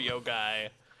like Scorpio guy.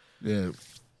 Yeah,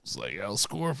 it's like El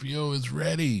Scorpio is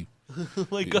ready. Oh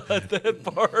my god, that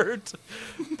part.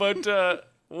 But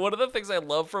one of the things I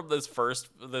love from this first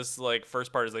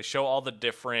part is they show all the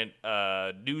different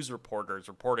news reporters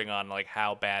reporting on like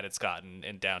how bad it's gotten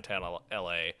in downtown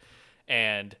LA.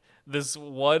 And there's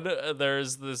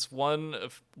this one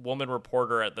woman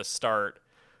reporter at the start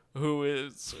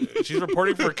she's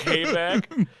reporting for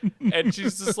KMAC, and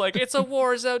she's just like, it's a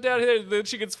war zone down here. And then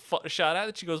she gets shot at,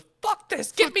 and she goes, fuck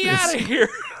this, get me out of here.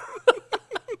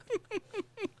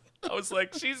 I was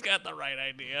like, she's got the right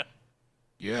idea.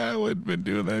 Yeah, I wouldn't have been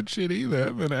doing that shit either.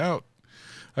 I've been out.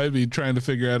 I'd be trying to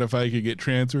figure out if I could get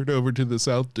transferred over to the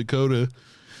South Dakota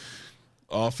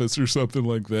office or something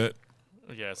like that.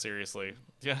 Yeah, seriously.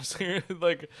 Yeah,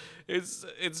 like it's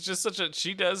just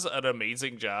she does an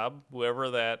amazing job, whoever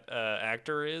that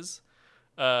actor is.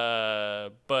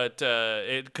 But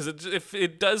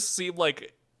it does seem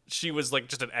like she was like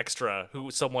just an extra who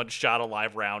someone shot a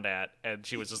live round at, and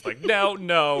she was just like,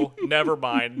 no, never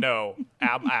mind, no,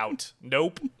 I'm out.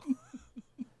 Nope.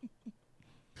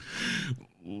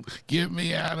 Get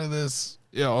me out of this.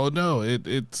 Yeah. Oh no.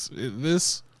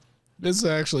 This is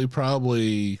actually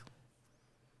probably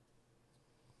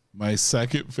my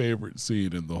second favorite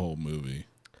scene in the whole movie.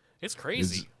 It's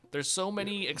crazy. There's so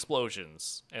many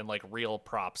explosions and like real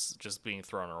props just being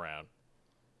thrown around.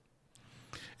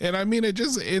 And I mean, it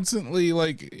just instantly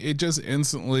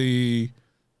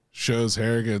shows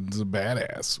Harrigan's a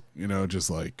badass, just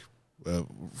like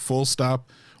full stop,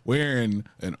 wearing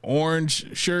an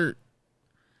orange shirt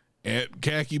and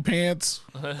khaki pants.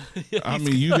 I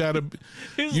mean, you gotta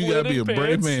be a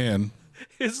brave man.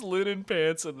 His linen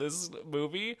pants in this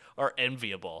movie are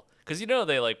enviable because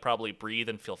they like probably breathe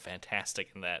and feel fantastic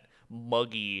in that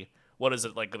muggy. What is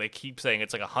it like? They keep saying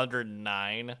it's like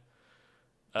 109.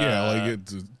 Yeah, like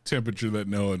it's a temperature that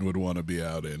no one would want to be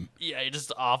out in. Yeah, it's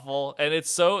just awful, and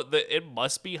it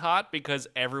must be hot because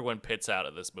everyone pits out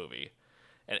of this movie,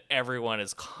 and everyone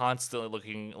is constantly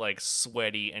looking like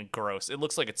sweaty and gross. It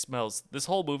looks like it smells. This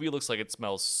whole movie looks like it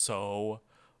smells so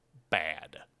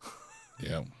bad.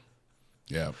 Yeah.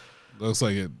 Yeah, looks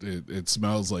like it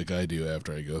smells like I do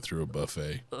after I go through a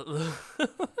buffet.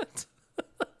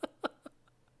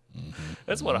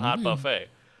 That's what a hot buffet.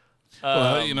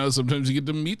 Well, sometimes you get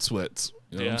the meat sweats.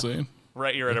 You know what I'm saying?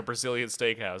 Right, you're at a Brazilian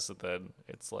steakhouse, and then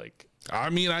it's like... I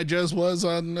mean, I just was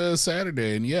on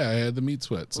Saturday, and I had the meat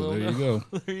sweat, so there you go.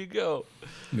 There you go.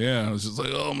 Yeah, I was just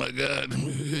like, oh my God.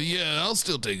 Yeah, I'll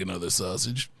still take another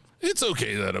sausage. It's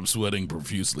okay that I'm sweating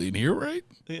profusely in here, right?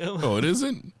 Yeah. Oh, it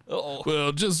isn't? Uh-oh. Well,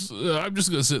 I'm just going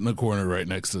to sit in the corner right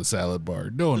next to the salad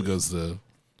bar. No one goes to the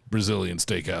Brazilian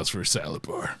steakhouse for a salad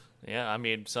bar. Yeah, I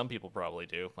mean, some people probably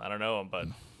do. I don't know them, but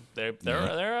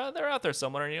they're out there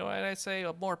somewhere, and I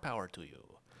say more power to you.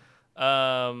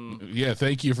 Yeah,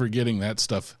 thank you for getting that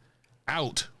stuff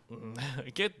out.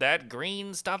 Get that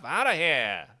green stuff out of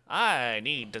here. I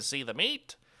need to see the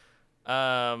meat.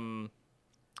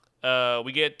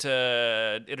 We get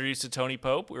introduced to Tony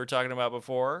Pope, we were talking about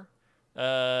before,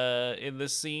 in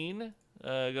this scene.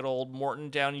 Good old Morton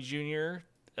Downey Jr.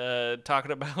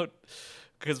 Talking about,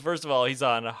 because first of all, he's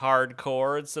on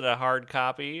hardcore instead of hard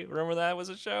copy. Remember that was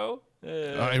a show?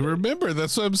 I remember.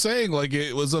 That's what I'm saying. Like,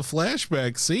 it was a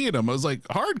flashback seeing him. I was like,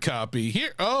 hard copy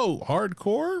here. Oh,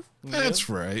 hardcore? That's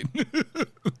right.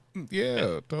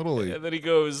 Yeah, totally. And then he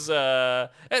goes, and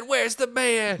where's the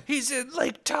mayor? He's in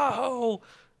Lake Tahoe.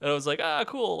 And I was like,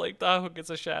 cool. Lake Tahoe gets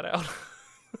a shout out.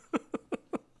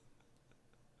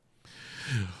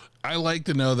 I like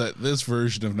to know that this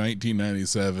version of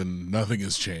 1997, nothing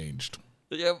has changed.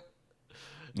 Yep.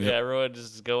 Yeah, everyone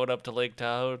just going up to Lake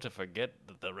Tahoe to forget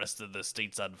that the rest of the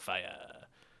state's on fire.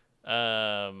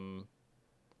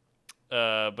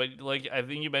 But like I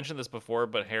think you mentioned this before,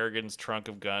 but Harrigan's trunk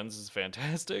of guns is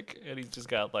fantastic, and he's just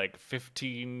got like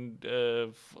 15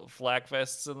 flak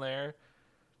vests in there.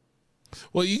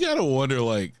 Well, you got to wonder,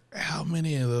 like, how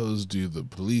many of those do the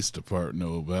police department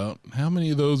know about? How many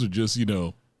of those are just,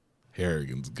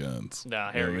 Harrigan's guns? Nah, You know what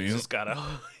I Harrigan's mean? just got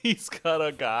he's got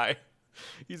a guy.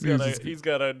 He's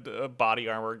got a body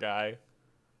armor guy.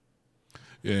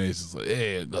 Yeah, he's just like,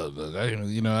 hey, look,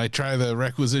 I try to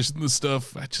requisition the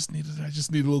stuff. I just need a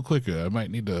little quicker. I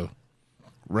might need to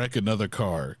wreck another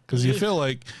car because you feel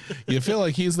like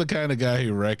he's the kind of guy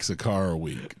who wrecks a car a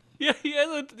week. Yeah, he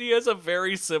has a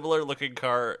very similar looking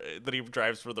car that he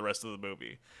drives for the rest of the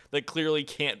movie. That clearly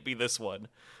can't be this one,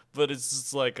 but it's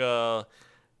just like jeez,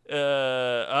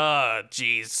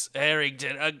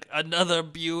 Harrington, another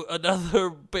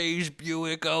beige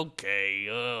Buick. Okay,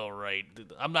 all right.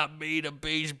 I'm not made of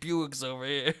beige Buicks over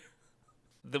here.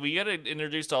 Then we get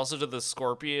introduced also to the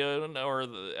Scorpion or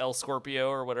the El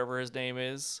Scorpio or whatever his name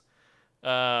is.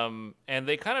 And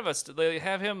they kind of they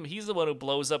have him. He's the one who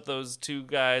blows up those two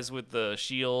guys with the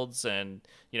shields, and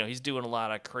he's doing a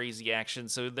lot of crazy action.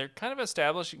 So they're kind of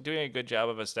doing a good job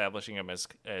of establishing him as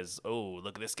oh,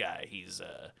 look at this guy. He's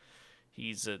a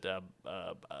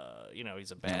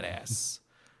badass.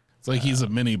 It's like he's a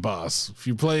mini boss. If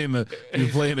you're playing a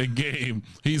game,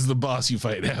 he's the boss you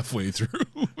fight halfway through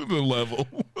the level.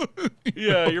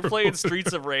 Yeah, you're playing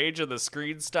Streets of Rage and the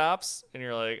screen stops, and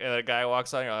you're like, and a guy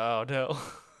walks on, you're like, oh no.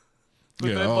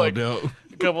 But then, no.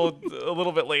 a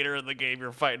little bit later in the game,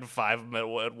 you're fighting 5 of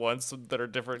them at once that are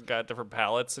got different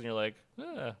palettes, and you're like,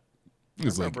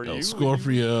 It's like remember El you.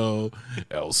 Scorpio,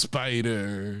 El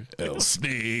Spider, El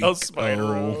Snake. El Spider.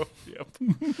 Oh. Yep.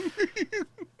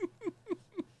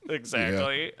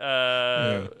 Exactly.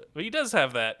 But he does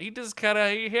have that. He just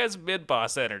he has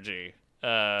mid-boss energy.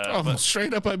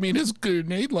 Straight up, I mean, his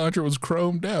grenade launcher was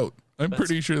chromed out. I'm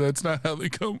pretty sure that's not how they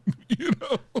come,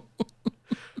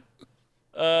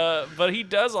 But he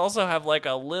does also have like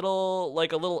a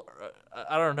little,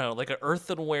 I don't know, like an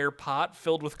earthenware pot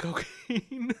filled with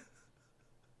cocaine.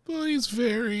 Well, he's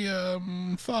very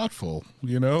thoughtful,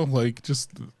 like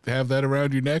just have that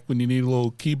around your neck when you need a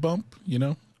little key bump,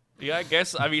 Yeah, I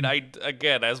guess. I mean,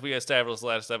 again, as we established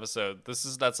last episode, this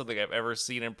is not something I've ever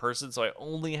seen in person, so I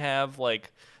only have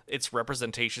like its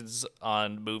representations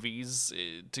on movies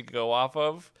to go off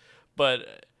of.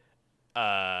 But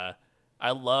I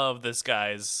love this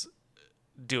guy's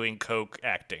doing coke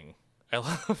acting. I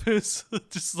love his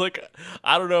just like,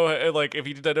 I don't know, like if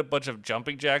he did a bunch of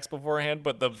jumping jacks beforehand,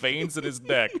 but the veins in his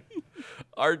neck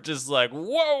are just like,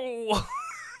 whoa.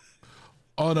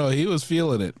 Oh no, he was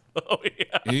feeling it. Oh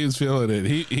yeah, he was feeling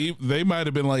it. They might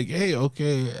have been like, "Hey,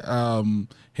 okay,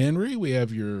 Henry, we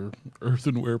have your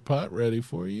earthenware pot ready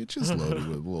for you. Just loaded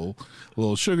with a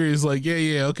little sugar." He's like,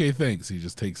 "Yeah, okay, thanks." He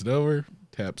just takes it over,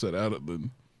 taps it out at the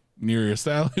nearest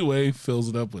alleyway, fills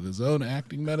it up with his own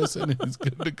acting medicine, and he's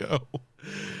good to go.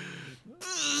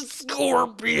 The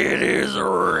Scorpion is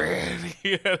ready.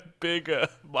 He had big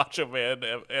Macho Man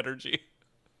energy.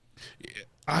 Yeah.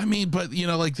 I mean, but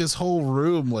like this whole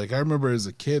room, like I remember as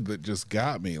a kid that just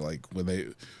got me, like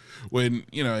when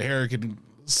Harrigan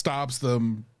stops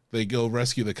them, they go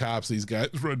rescue the cops, these guys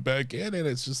run back in, and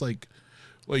it's just like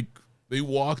they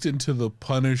walked into the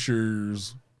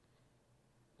Punisher's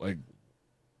like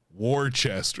war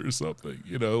chest or something,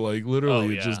 like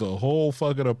literally it's just a whole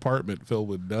fucking apartment filled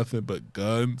with nothing but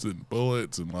guns and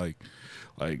bullets and like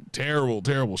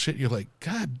terrible shit. You're like,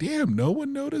 God damn, no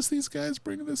one noticed these guys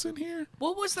bringing this in here?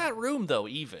 What was that room though?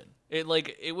 Even it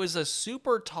was a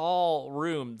super tall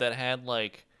room that had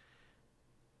like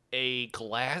a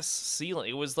glass ceiling.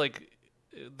 It was like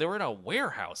they were in a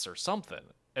warehouse or something.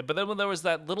 But then when there was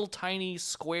that little tiny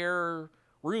square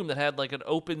room that had like an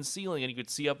open ceiling and you could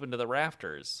see up into the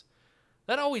rafters,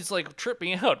 that always like tripped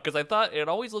me out because I thought it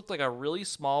always looked like a really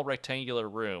small rectangular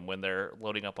room when they're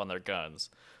loading up on their guns.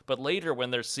 But later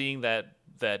when they're seeing that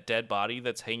dead body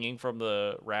that's hanging from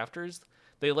the rafters,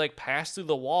 they like pass through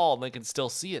the wall and they can still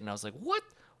see it. And I was like,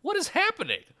 what is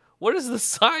happening? What is the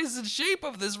size and shape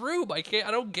of this room? I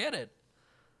don't get it.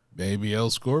 Maybe El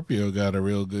Scorpio got a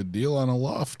real good deal on a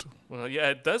loft. Well, yeah,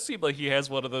 it does seem like he has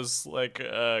one of those like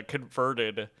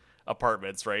converted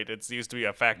apartments, right? It used to be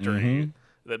a factory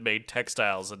that made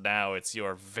textiles, and now it's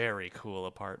your very cool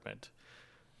apartment.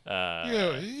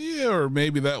 Yeah, or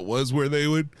maybe that was where they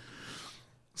would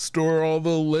store all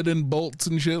the linen bolts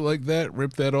and shit like that,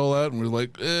 rip that all out, and we're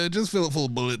like, just fill it full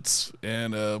of bullets,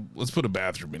 and let's put a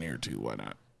bathroom in here too, why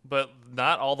not? but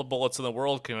not all the bullets in the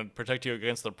world can protect you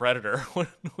against the Predator.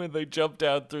 When they jump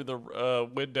down through the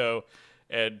window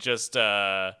and just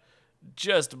murder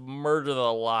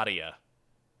the lot of you.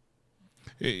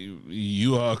 Hey,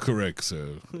 you are correct, sir.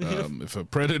 If a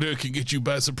predator can get you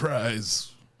by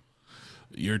surprise,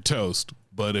 you're toast.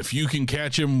 But if you can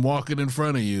catch him walking in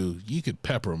front of you, you could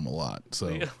pepper him a lot. So,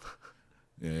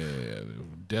 yeah,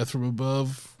 death from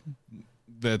above,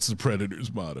 that's the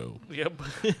Predator's motto. Yep.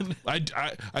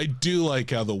 I do like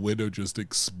how the window just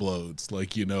explodes.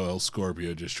 Like, El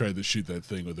Scorpio just tried to shoot that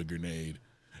thing with a grenade,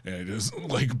 and it just,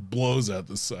 like, blows out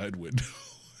the side window.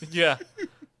 Yeah.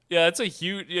 Yeah, it's a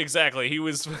huge... Exactly.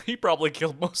 He probably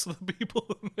killed most of the people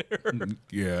in there.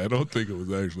 Yeah, I don't think it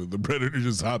was actually. The Predator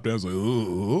just hopped down and was like,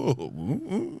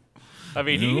 oh. I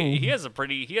mean, he has a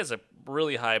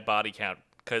really high body count,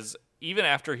 because even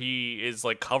after he is,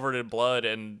 like, covered in blood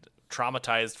and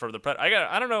traumatized from the Predator...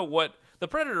 I don't know what... The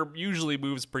Predator usually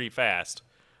moves pretty fast,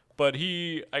 but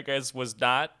he, I guess, was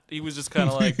not. He was just kind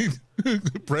of like...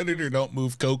 The Predator don't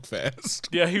move coke fast.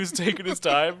 Yeah, he was taking his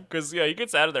time, because, he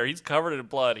gets out of there. He's covered in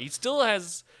blood. He still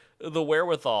has the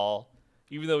wherewithal,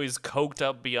 even though he's coked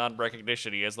up beyond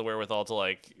recognition, he has the wherewithal to,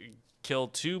 like, kill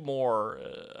 2 more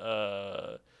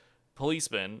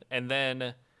policemen and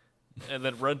then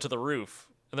run to the roof.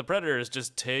 And the Predator is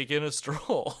just taking a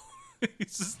stroll.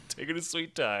 He's just taking a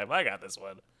sweet time. I got this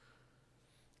one.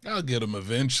 I'll get him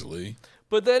eventually.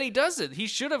 But then he doesn't. He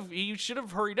should have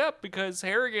hurried up, because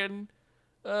Harrigan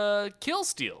kill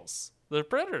steals the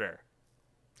Predator.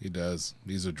 He does.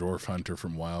 He's a dwarf hunter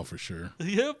from WoW for sure.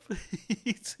 Yep.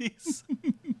 he's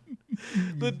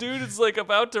the dude is, like,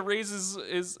 about to raise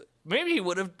his maybe he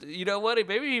would have, you know what?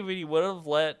 Maybe he would have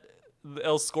let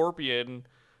El Scorpion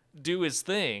do his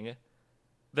thing.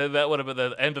 Then that would have been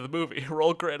the end of the movie.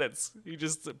 Roll credits. He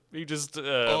just lights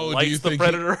the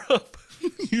Predator up.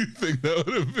 You think that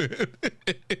would have been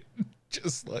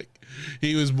just like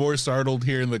he was more startled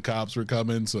hearing the cops were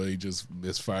coming, so he just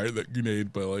misfired that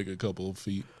grenade by like a couple of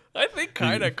feet? I think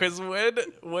kind of, because when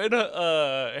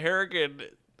Harrigan,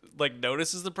 like,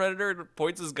 notices the Predator and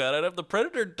points his gun at him, the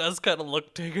Predator does kind of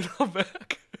look taken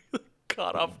aback,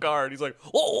 caught off guard. He's like,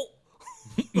 "Oh!"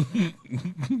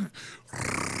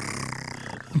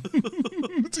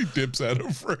 He dips out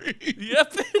of frame.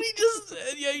 Yep, and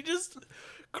he just.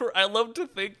 I love to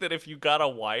think that if you got a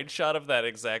wide shot of that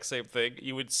exact same thing,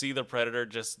 you would see the Predator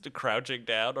just crouching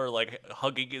down or, like,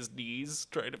 hugging his knees,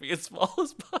 trying to be as small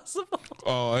as possible.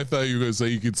 Oh, I thought you were gonna say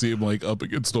you could see him, like, up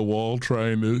against a wall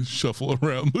trying to shuffle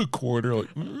around the corner. Like,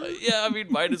 yeah, I mean,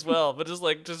 might as well, but just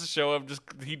to show him,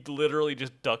 he literally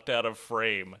just ducked out of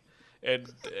frame.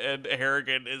 And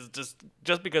Harrigan is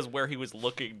just because where he was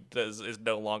looking is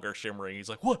no longer shimmering. He's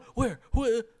like, "What? Where?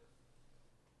 What?"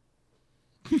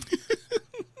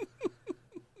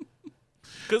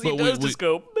 Because he does just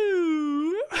go,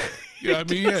 "Boo." Yeah, I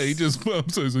mean, he just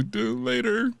bumps. So he's like, "Do it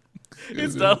later."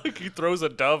 It's not like he throws a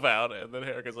dove out and then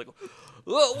Harrigan's like,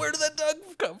 "Oh, where did that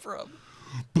dove come from?"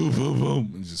 Boom, boom,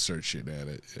 boom, and just start shooting at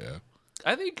it. Yeah.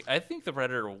 I think the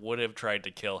Predator would have tried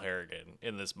to kill Harrigan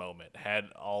in this moment had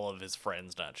all of his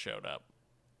friends not showed up.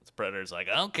 The Predator's like,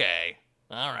 "Okay,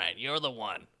 all right, you're the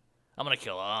one. I'm gonna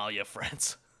kill all your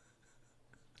friends."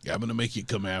 Yeah, I'm gonna make you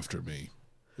come after me.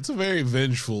 It's a very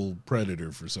vengeful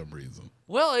Predator for some reason.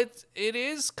 Well, it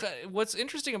is. What's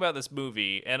interesting about this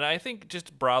movie, and I think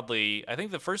just broadly, I think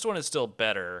the first one is still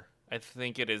better. I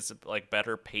think it is, like,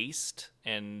 better paced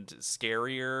and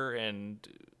scarier, and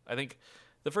I think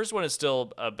the first one is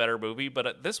still a better movie,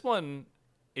 but this one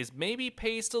is maybe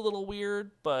paced a little weird,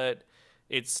 but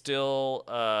it's still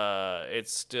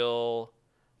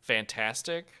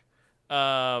fantastic.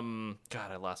 God,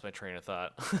 I lost my train of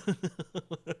thought.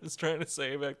 What I was trying to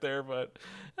say back there, but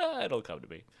it'll come to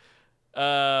me.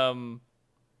 I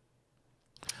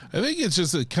think it's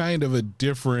just a kind of a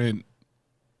different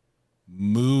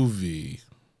movie,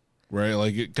 right?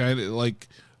 Like, it kind of like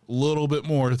a little bit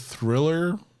more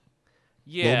thriller.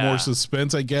 Yeah. A little more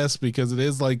suspense, I guess, because it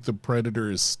is like the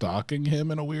Predator is stalking him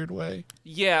in a weird way.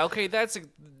 Yeah, okay, that's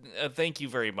thank you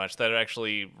very much. That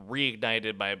actually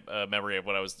reignited my memory of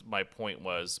what my point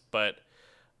was. But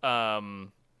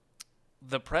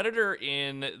the Predator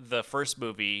in the first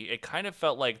movie, it kind of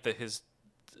felt like his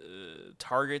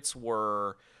targets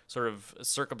were sort of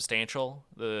circumstantial.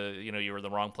 You were in the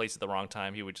wrong place at the wrong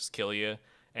time, he would just kill you.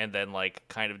 And then, like,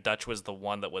 kind of Dutch was the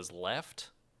one that was left.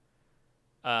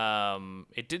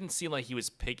 It didn't seem like he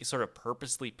was sort of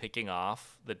purposely picking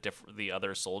off the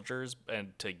other soldiers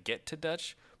and to get to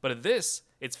Dutch. But in this,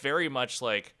 it's very much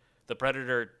like the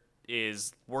Predator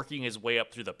is working his way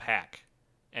up through the pack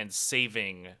and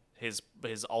saving his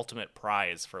ultimate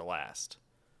prize for last.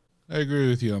 I agree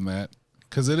with you on that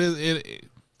because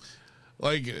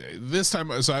like this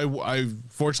time. So I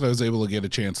fortunately I was able to get a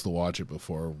chance to watch it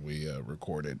before we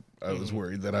recorded. I was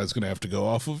worried that I was going to have to go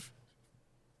off of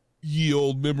ye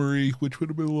old memory, which would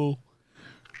have been a little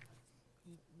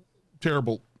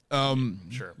terrible.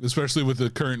 Sure. Especially with the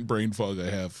current brain fog I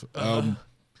have.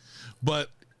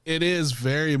 But it is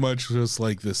very much just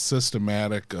like this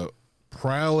systematic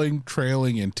prowling,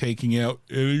 trailing, and taking out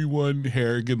anyone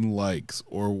Harrigan likes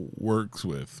or works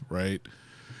with, right?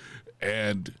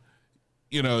 And,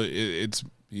 you know, it's,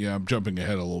 yeah, I'm jumping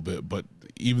ahead a little bit, but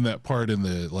even that part in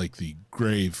the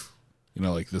grave, you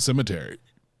know, like the cemetery.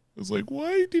 It's like,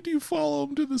 why did you follow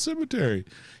him to the cemetery?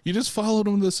 You just followed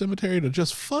him to the cemetery to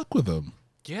just fuck with him.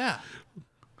 Yeah.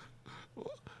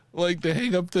 Like to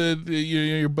hang up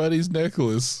your buddy's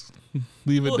necklace,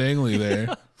 leave it dangling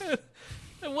there.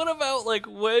 And what about like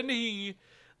when he,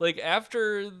 like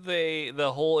after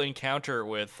the whole encounter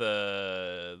with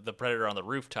the predator on the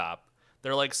rooftop,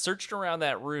 they're like searching around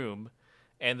that room,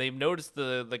 and they've noticed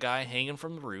the guy hanging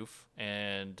from the roof,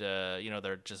 and you know,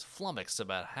 they're just flummoxed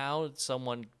about how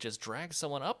someone just drags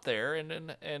someone up there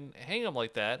and hang him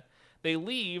like that. They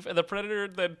leave, and the predator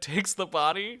then takes the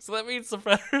body. So that means the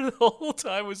predator the whole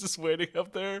time was just waiting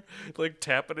up there, like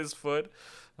tapping his foot.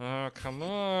 Oh, come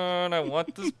on. I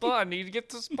want this body. I need to get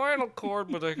the spinal cord,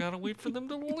 but I gotta wait for them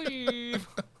to leave.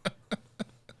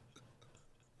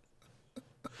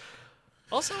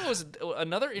 Also, was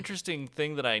another interesting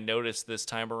thing that I noticed this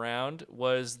time around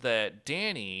was that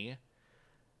Danny,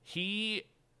 he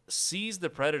sees the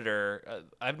predator.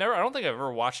 I don't think I've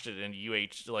ever watched it in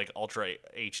like Ultra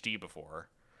HD before,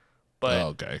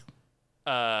 but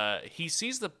Okay. he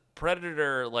sees the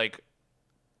predator like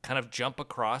kind of jump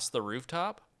across the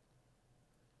rooftop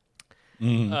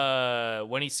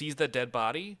when he sees the dead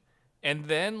body, and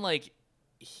then like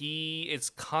he is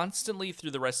constantly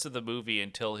through the rest of the movie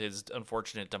until his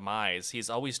unfortunate demise. He's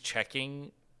always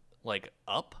checking like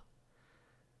up.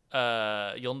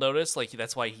 You'll notice like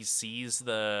that's why he sees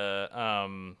the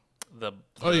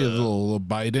little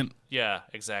Biden. yeah,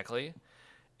 exactly.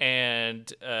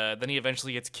 And then he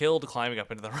eventually gets killed climbing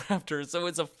up into the rafters. So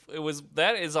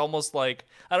that is almost like,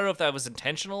 I don't know if that was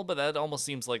intentional, but that almost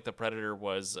seems like the predator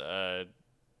was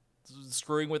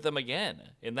screwing with them again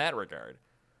in that regard.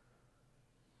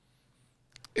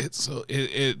 It's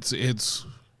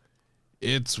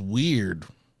weird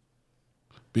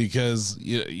because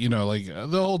you know, like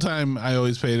the whole time I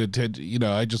always paid attention. You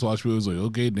know, I just watched movies like,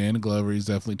 okay, Dan Glover, he's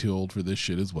definitely too old for this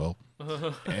shit as well.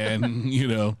 And you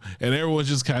know, and everyone's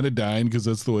just kind of dying because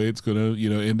that's the way it's gonna, you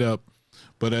know, end up.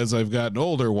 But as I've gotten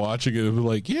older, watching it, I'm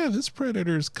like, yeah, this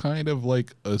predator's kind of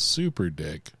like a super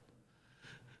dick.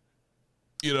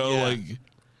 You know, Yeah.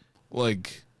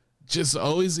 like just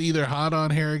always either hot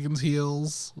on Harrigan's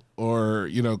heels or,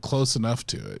 you know, close enough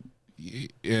to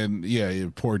it. And yeah,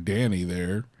 poor Danny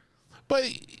there. But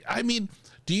I mean,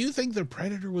 do you think the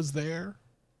predator was there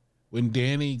when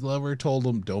Danny Glover told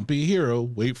him, "Don't be a hero,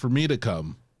 wait for me to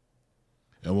come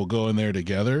and we'll go in there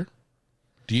together"?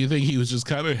 Do you think he was just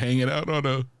kind of hanging out on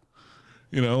a,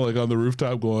 you know, like on the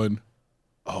rooftop going,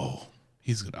 "Oh,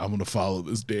 I'm going to follow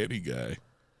this Danny guy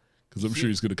because I'm sure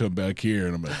he's going to come back here,"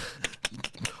 and I'm like,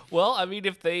 Well, I mean,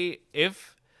 yeah,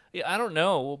 I don't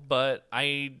know, but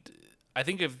I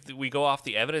think if we go off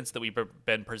the evidence that we've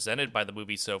been presented by the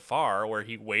movie so far, where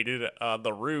he waited on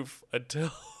the roof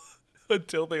until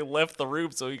until they left the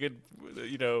room so he could,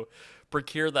 you know,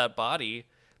 procure that body,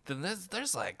 then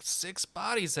there's like 6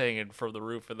 bodies hanging from the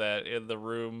roof of that in the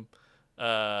room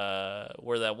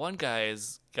where that one guy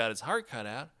has got his heart cut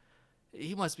out.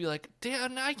 He must be like,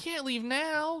 damn, I can't leave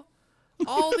now.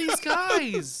 All these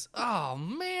guys. Oh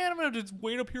man, I'm gonna have to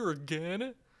wait up here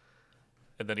again.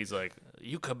 And then he's like,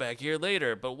 you come back here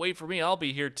later, but wait for me, I'll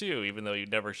be here too, even though you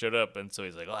never showed up. And so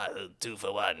he's like, oh, 2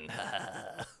 for 1.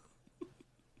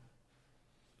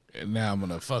 and now I'm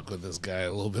going to fuck with this guy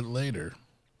a little bit later.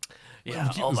 Yeah,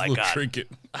 Get oh this my little god.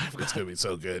 trinket. It's going to be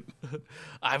so good.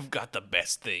 I've got the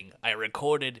best thing. I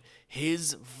recorded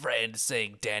his friend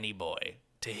saying Danny Boy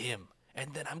to him,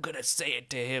 and then I'm gonna say it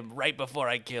to him right before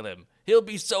I kill him. He'll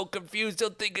be so confused, he'll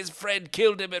think his friend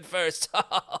killed him at first.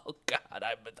 Oh god,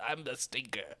 I'm the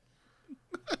stinker.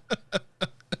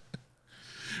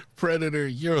 Predator,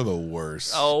 you're the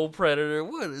worst. Oh, Predator,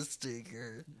 what a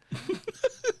stinker.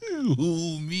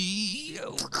 Ooh, me.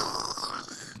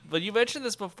 But you mentioned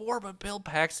this before, but Bill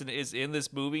Paxton is in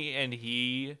this movie, and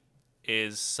he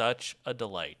is such a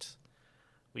delight.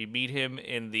 We meet him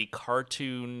in the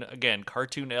cartoon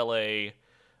LA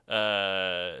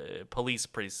police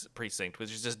precinct,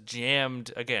 which is just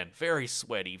jammed, again, very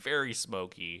sweaty, very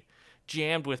smoky,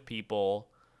 jammed with people,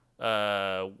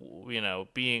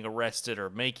 being arrested or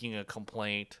making a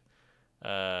complaint.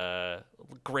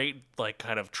 Great, like,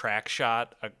 kind of track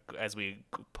shot as we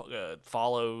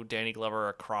follow Danny Glover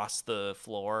across the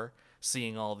floor,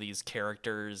 seeing all these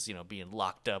characters, being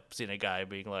locked up, seeing a guy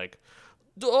being like,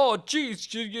 "Oh,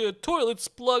 jeez, your toilet's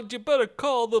plugged. You better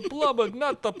call the plumber,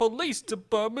 not the police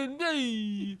department."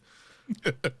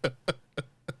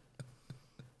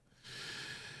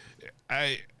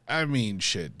 Hey. I mean,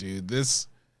 shit, dude. This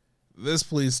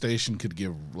police station could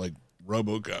give like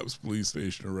RoboCop's police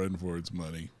station a run for its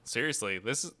money. Seriously,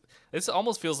 this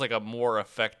almost feels like a more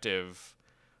effective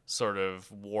sort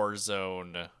of war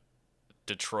zone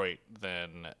Detroit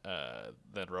than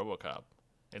RoboCop.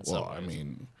 In some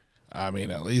ways. I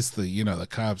mean, at least the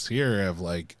cops here have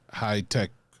like high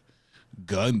tech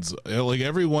guns. Like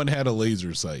everyone had a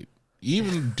laser sight.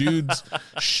 Even dude's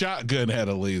shotgun had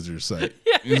a laser sight.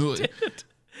 Yeah, it did.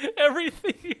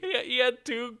 Everything. He had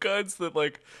two guns that,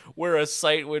 like, where a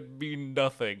sight would mean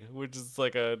nothing, which is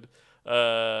like a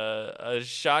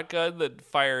shotgun that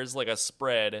fires like a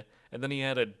spread, and then he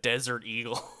had a Desert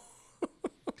Eagle.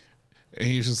 And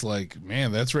he's just like,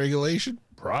 man, that's regulation?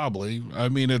 Probably. I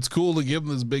mean, it's cool to give him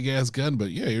this big ass gun, but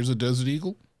yeah, here's a Desert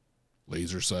Eagle.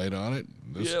 Laser sight on it.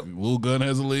 This little gun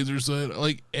has a laser sight.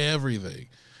 Like everything.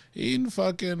 Even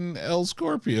fucking El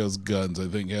Scorpio's guns, I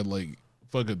think, had like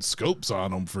fucking scopes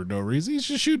on them for no reason. He's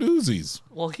just shooting Uzis.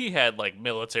 Well, he had like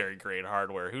military grade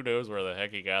hardware. Who knows where the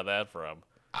heck he got that from?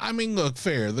 I mean, look,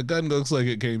 fair. The gun looks like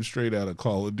it came straight out of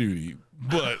Call of Duty,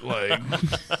 but like,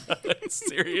 it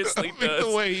seriously does.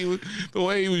 The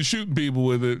way he was shooting people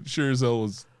with it, sure as hell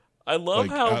was. I love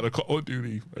like, how out of Call of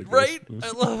Duty, right.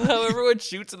 I love how everyone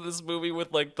shoots in this movie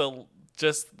with like the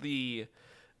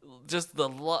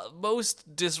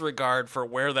most disregard for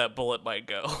where that bullet might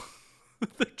go.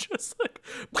 They're just like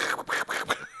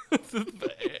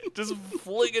just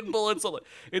flinging bullets on it.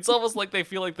 It's almost like they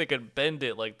feel like they can bend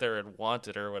it, like they're in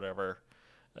Wanted or whatever.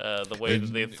 The way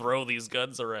that they throw these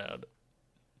guns around.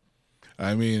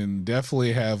 I mean,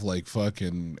 definitely have like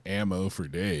fucking ammo for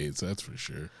days. That's for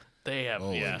sure. They have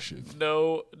shit.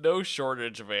 no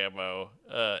shortage of ammo.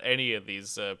 Any of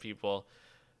these people.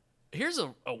 Here's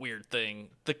a weird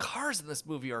thing. The cars in this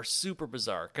movie are super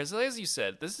bizarre because, as you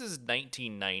said, this is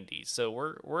 1990, so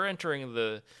we're entering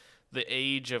the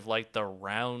age of like the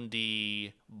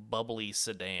roundy, bubbly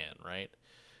sedan, right?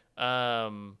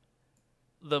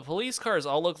 The police cars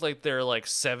all look like they're like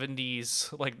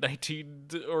 70s, like 19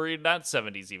 or not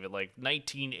 70s even, like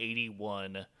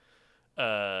 1981.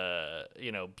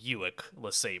 Buick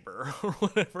LeSabre or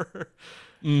whatever.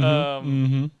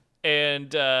 And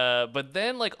but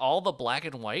then like all the black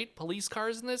and white police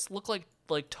cars in this look like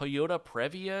Toyota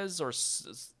Previas or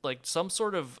like some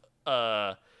sort of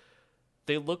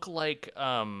they look like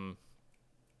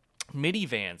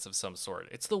minivans of some sort.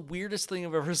 It's the weirdest thing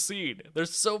I've ever seen.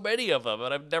 There's so many of them,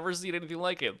 and I've never seen anything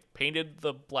like it. Painted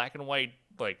the black and white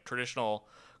like traditional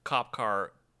cop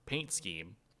car paint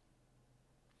scheme.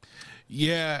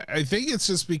 Yeah, I think it's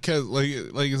just because like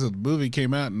I said, the movie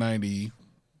came out in 90,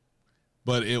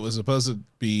 but it was supposed to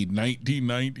be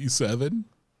 1997.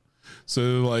 So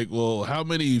like, well, how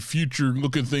many future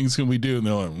looking things can we do? And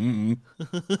they're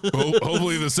like,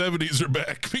 hopefully the 70s are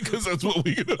back because that's what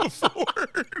we can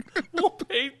afford. We'll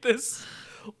paint this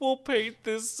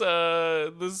this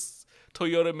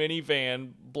Toyota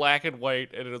minivan black and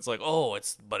white, and it's like, oh,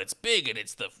 it's big and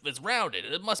it's rounded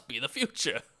and it must be the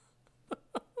future.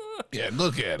 Yeah,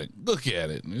 look at it.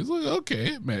 And it's like,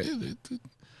 okay, man,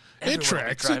 it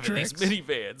tracks. These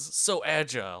minivans, so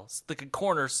agile, they can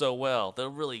corner so well. They'll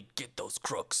really get those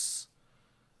crooks.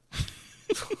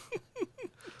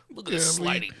 Look at this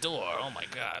sliding door. Oh my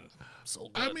god, so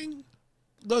good. I mean,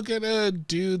 look at a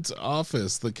dude's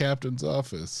office, the captain's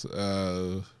office.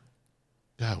 God,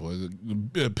 was it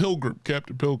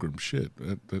Captain Pilgrim? Shit,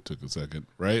 that took a second,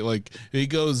 right? Like he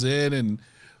goes in and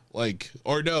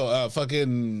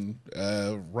fucking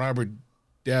Robert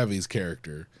Davi's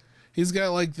character. He's got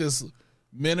like this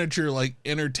miniature like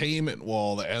entertainment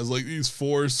wall that has like these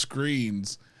 4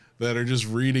 screens that are just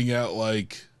reading out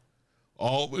like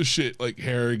all the shit like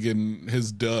Harrigan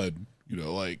has done.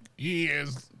 Like he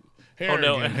is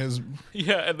Harrigan has.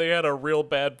 Yeah, and they had a real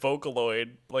bad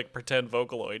Vocaloid, like pretend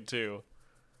Vocaloid too.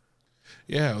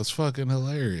 Yeah, it was fucking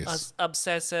hilarious.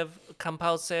 Obsessive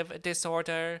compulsive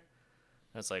disorder.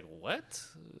 I was like, what?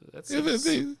 That's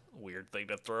a weird thing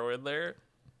to throw in there.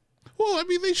 Well, I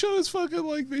mean, they show this one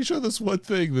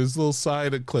thing, this little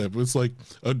side clip. It's like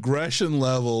aggression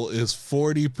level is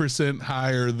 40%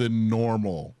 higher than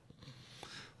normal.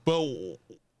 But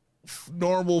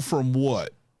normal from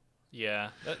what? Yeah,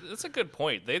 that's a good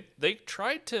point. They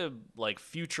tried to like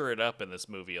future it up in this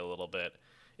movie a little bit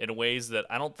in ways that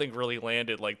I don't think really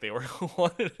landed like they were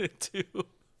wanted it to.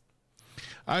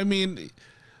 I mean,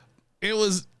 it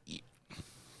was,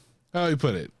 how do I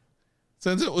put it?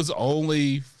 Since it was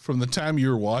only from the time you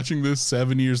were watching this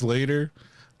 7 years later,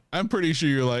 I'm pretty sure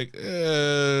you're like,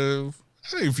 I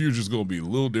think future's going to be a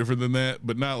little different than that,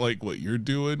 but not like what you're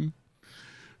doing.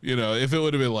 You know, if it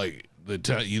would have been like the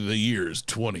year's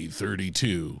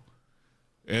 2032,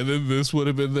 and then this would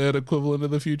have been that equivalent of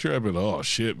the future, I've been, oh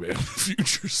shit, man, the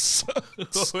future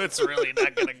sucks. It's really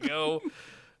not gonna go.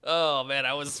 Oh man,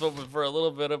 I was hoping for a little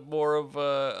bit of more of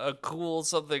a cool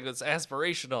something that's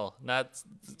aspirational, not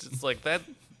just like that.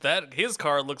 That his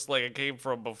car looks like it came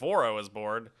from before I was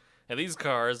born, and these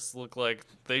cars look like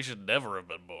they should never have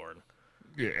been born.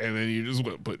 Yeah, and then you just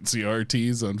put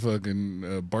CRTs on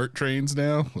fucking BART trains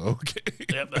now. Okay.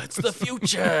 Yep, that's the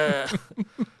future.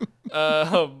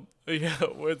 Yeah,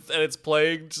 and it's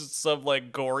playing just some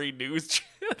like gory news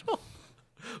channel.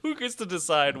 Who gets to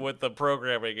decide what the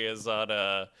programming is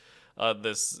on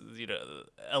this, you know,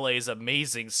 LA's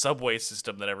amazing subway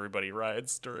system that everybody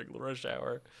rides during rush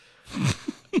hour?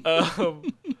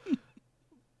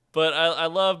 But I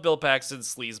love Bill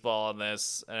Paxton's sleazeball on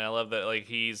this, and I love that like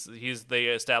they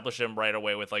establish him right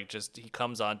away with like just he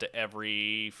comes on to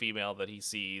every female that he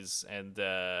sees, and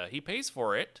he pays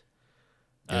for it.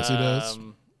 Yes, he does.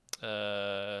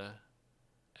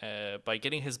 By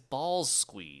getting his balls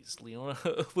squeezed, Leona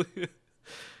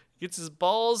gets his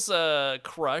balls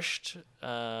crushed.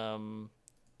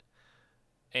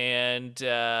 And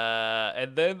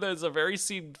then there's a very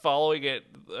scene following it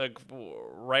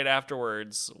right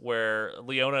afterwards where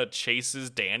Leona chases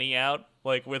Danny out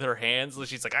like with her hands, and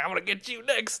she's like, "I'm gonna get you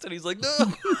next," and he's like,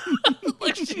 "No!"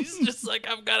 Like she's just like,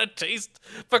 "I've got a taste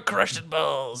for crushing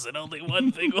balls, and only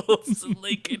one thing will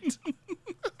slake it."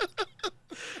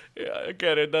 Yeah,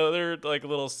 again, another like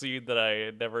little scene that I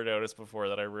had never noticed before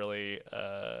that I really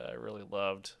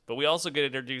loved. But we also get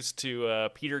introduced to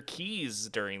Peter Keyes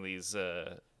during these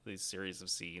series of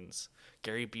scenes.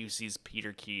 Gary Busey's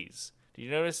Peter Keyes. Did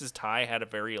you notice his tie had a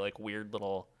very like weird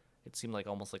little? It seemed like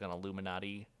almost like an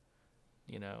Illuminati,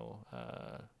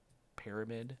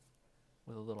 pyramid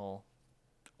with a little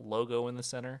logo in the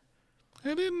center.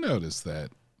 I didn't notice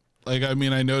that. Like, I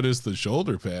mean, I noticed the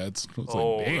shoulder pads. I was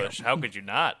like, damn. How could you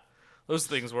not? Those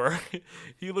things were.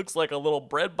 He looks like a little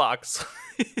bread box.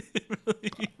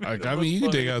 Like, I mean, you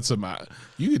can take out some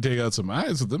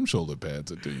eyes with them shoulder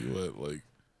pads. I tell you what, like,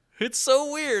 it's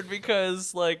so weird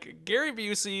because like Gary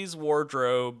Busey's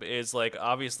wardrobe is like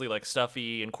obviously like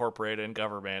stuffy and corporate and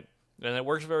government, and it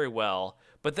works very well.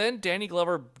 But then Danny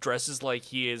Glover dresses like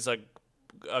he is a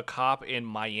cop in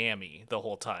Miami the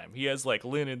whole time. He has like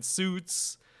linen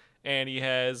suits. And he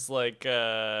has like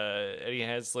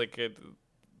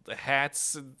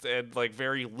hats and like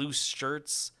very loose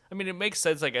shirts. I mean, it makes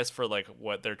sense, I guess, for like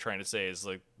what they're trying to say is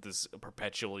like this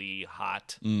perpetually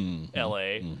hot LA.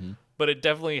 Mm-hmm. But it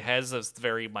definitely has this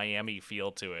very Miami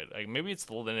feel to it. Like maybe it's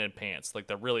the linen pants, like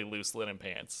the really loose linen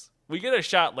pants. We get a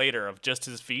shot later of just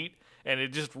his feet, and it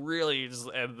just really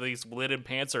and these linen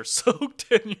pants are soaked,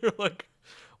 and you're like,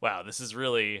 wow, this is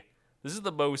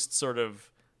the most sort of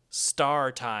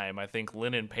star time I think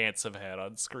linen pants have had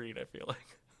on screen. I feel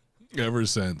like ever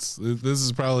since this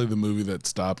is probably the movie that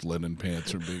stopped linen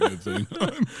pants from being a thing.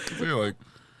 I feel like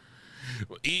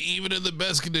even in the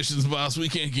best conditions, boss, we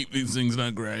can't keep these things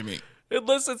not grimy.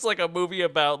 Unless it's like a movie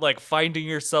about like finding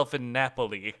yourself in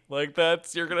Napoli, like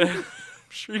that's I'm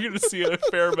sure you're gonna see a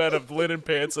fair amount of linen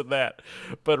pants in that.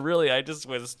 But really, I just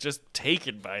was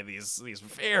taken by these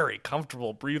very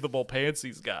comfortable, breathable pants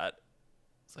he's got.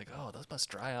 It's like, oh, those must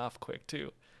dry off quick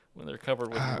too when they're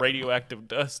covered with radioactive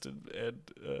dust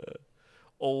and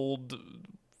old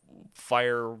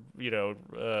fire,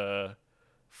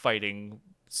 fighting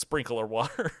sprinkler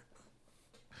water.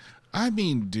 I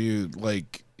mean, dude,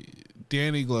 like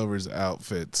Danny Glover's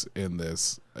outfits in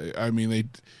this. I mean,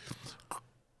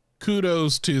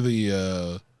 kudos to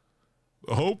the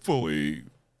hopefully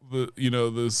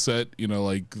the set,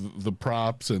 like the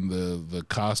props and the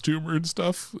costumer and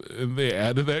stuff, and they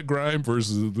added that grime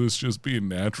versus this just being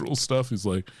natural stuff. He's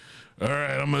like, all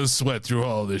right, I'm gonna sweat through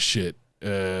all this shit.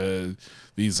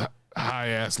 These high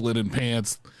ass linen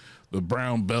pants, the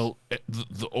brown belt,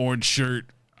 the orange shirt.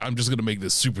 I'm just gonna make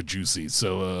this super juicy.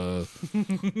 So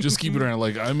just keep it around.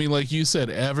 Like, I mean, like you said,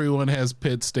 everyone has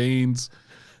pit stains.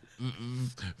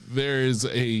 There is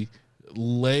a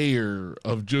layer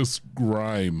of just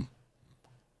grime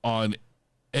on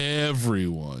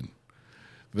everyone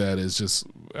that is just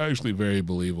actually very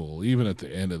believable, even at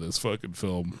the end of this fucking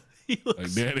film. He Like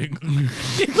looks, Danny,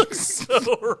 he looks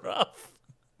so rough.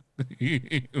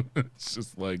 it's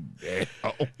just like, damn.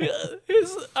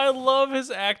 I love his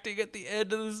acting at the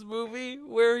end of this movie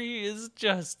where he is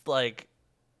just like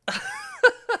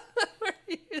where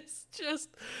he is just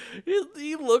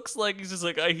he looks like he's just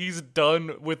like he's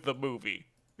done with the movie.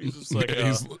 He's just like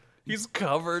Yeah, he's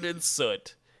covered in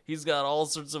soot. He's got all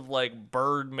sorts of like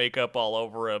bird makeup all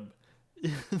over him.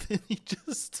 And then he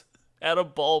just Adam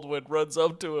Baldwin runs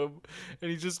up to him and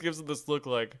he just gives him this look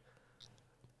like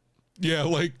yeah,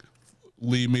 like,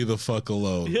 leave me the fuck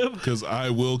alone, Yep. because I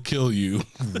will kill you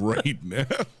right now.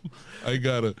 I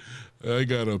got a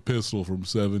pistol from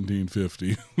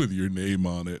 1750 with your name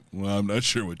on it. Well, I'm not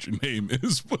sure what your name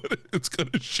is, but it's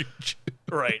gonna shoot you.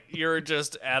 right, you're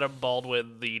just Adam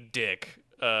Baldwin the dick.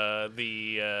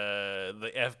 The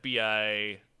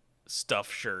FBI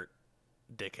stuff shirt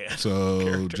dickhead. So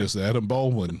character. just Adam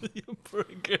Baldwin. I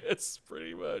guess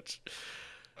pretty much.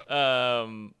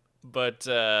 But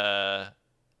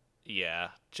yeah,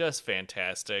 just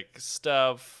fantastic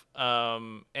stuff.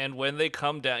 And when they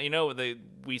come down,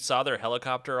 we saw their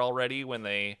helicopter already when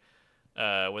they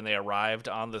arrived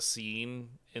on the scene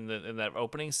in that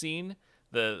opening scene,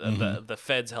 the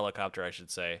Fed's helicopter, I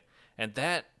should say, and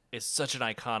that is such an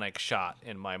iconic shot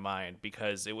in my mind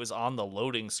because it was on the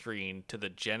loading screen to the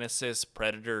Genesis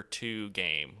Predator 2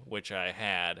 game, which I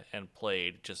had and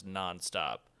played just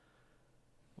nonstop.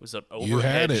 It was an overhead. You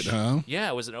had it, huh? Yeah,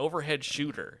 it was an overhead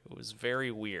shooter. It was very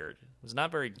weird. It was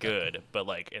not very good, but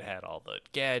like it had all the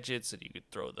gadgets and you could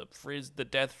throw the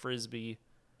death frisbee.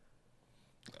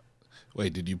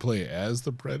 Wait, did you play as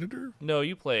the Predator? No,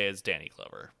 you play as Danny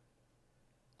Glover.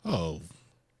 Oh,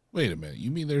 wait a minute.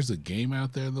 You mean there's a game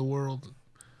out there in the world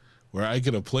where I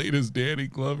could have played as Danny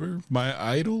Glover, my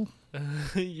idol?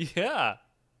 Yeah.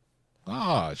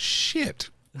 Ah, shit.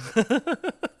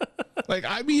 Like,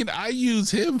 I mean, I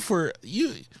use him for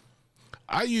you.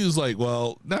 I use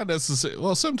not necessarily.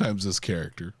 Well, sometimes this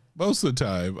character. Most of the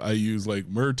time, I use like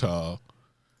Murtaugh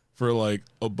for like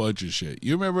a bunch of shit.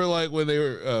 You remember like when they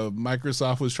were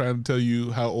Microsoft was trying to tell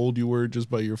you how old you were just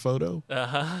by your photo?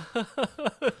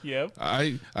 Yep.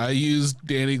 I used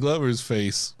Danny Glover's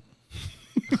face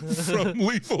from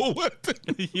Lethal Weapon,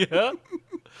 Yeah.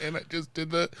 and I just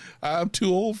did the. I'm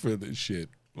too old for this shit.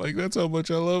 Like, that's how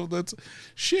much I love. That's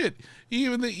shit.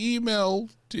 Even the email,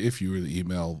 if you were the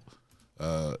email,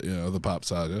 the Pop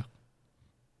Saga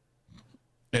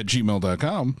at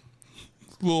gmail.com,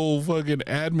 little fucking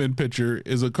admin picture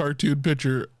is a cartoon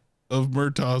picture of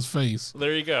Murtaugh's face.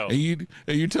 There you go. And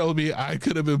you telling me I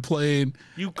could have been playing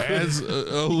You could- as a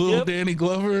little Yep. Danny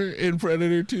Glover in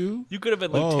Predator 2? You could have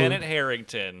been Oh. Lieutenant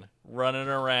Harrington running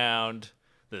around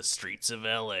the streets of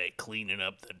LA cleaning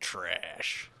up the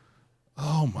trash.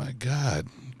 Oh my God.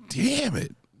 Damn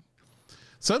it.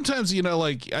 Sometimes,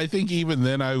 I think even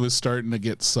then I was starting to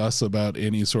get sus about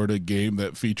any sort of game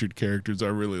that featured characters I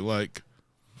really like.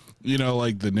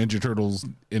 Like the Ninja Turtles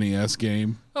NES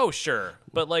game. Oh, sure.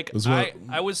 But like Was what-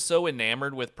 I was so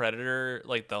enamored with Predator,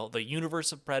 like the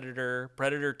universe of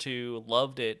Predator 2,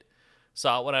 loved it.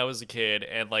 Saw it when I was a kid,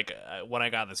 and like when I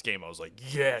got this game I was like,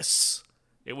 "Yes."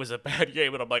 It was a bad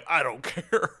game and I'm like, "I don't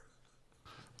care."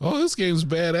 Oh, this game's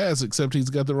badass, except he's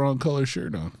got the wrong color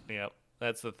shirt on. Yep.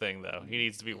 That's the thing though. He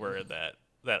needs to be wearing that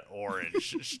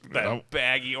orange, that Nope.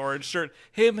 baggy orange shirt.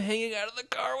 Him hanging out of the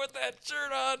car with that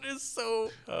shirt on is so.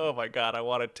 Oh my God! I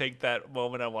want to take that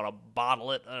moment. I want to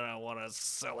bottle it, and I want to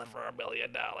sell it for $1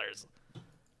 million.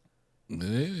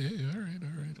 Hey, all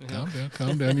right.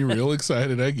 Calm down. You're real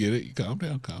excited. I get it. Calm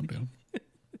down. Calm down.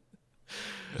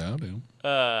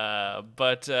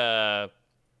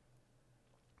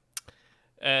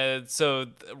 So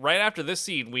right after this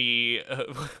scene, we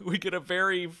get a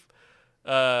very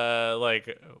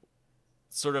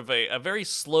sort of a very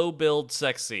slow build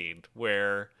sex scene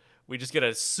where we just get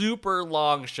a super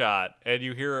long shot and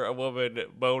you hear a woman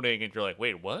moaning and you're like,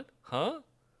 "Wait, what? Huh?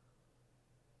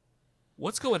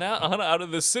 What's going on out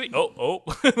of this city?" Oh.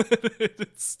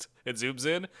 It zooms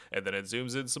in and then it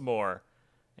zooms in some more.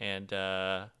 And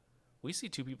we see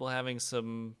two people having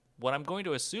some, what I'm going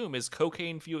to assume is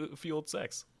cocaine fueled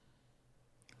sex.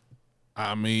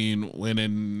 I mean, when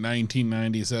in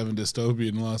 1997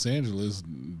 dystopian Los Angeles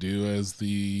do as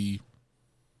the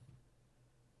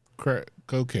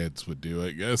cokeheads would do,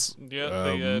 I guess.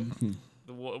 Yeah,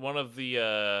 one of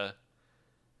the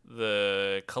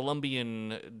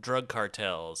Colombian drug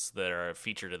cartels that are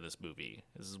featured in this movie.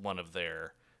 This is one of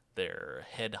their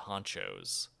head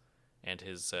honchos, and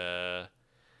his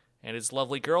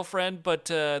lovely girlfriend, but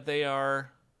they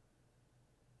are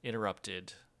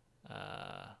interrupted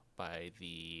by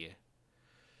the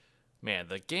Man,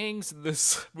 the gangs in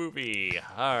this movie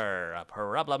are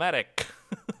problematic.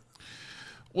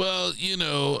 Well,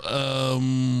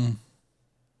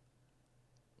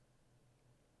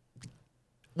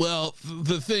 well,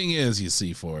 the thing is, you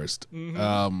see, Forrest,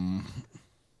 well,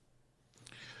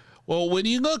 when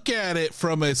you look at it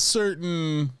from a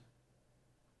certain,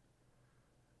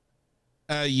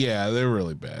 yeah, they're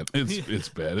really bad. It's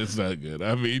bad. It's not good.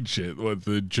 I mean, shit, what,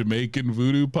 the Jamaican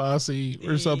voodoo posse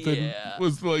or something Yeah.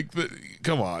 was like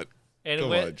come on. And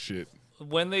Come on, shit.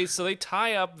 when they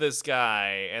tie up this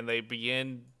guy and they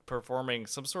begin performing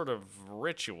some sort of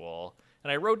ritual,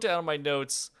 and I wrote down in my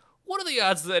notes, what are the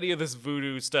odds that any of this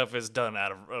voodoo stuff is done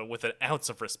out of with an ounce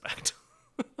of respect?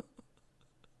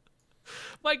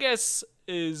 My guess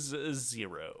is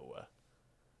 0.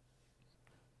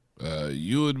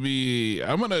 You would be,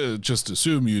 I'm going to just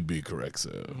assume you'd be correct,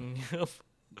 sir.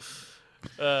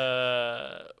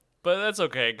 But that's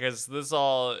okay, because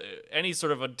any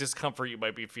sort of a discomfort you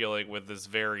might be feeling with this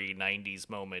very 90s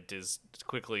moment is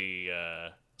quickly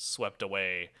swept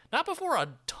away. Not before a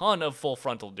ton of full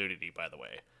frontal nudity, by the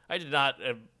way. I did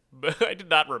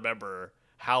not remember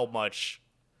how much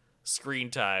screen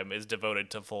time is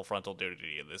devoted to full frontal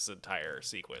nudity in this entire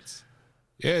sequence.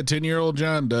 Yeah, 10-year-old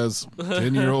John does.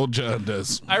 10-year-old John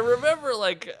does. I remember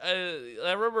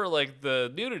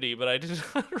the nudity, but I did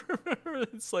not remember.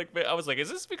 It's like, I was like, is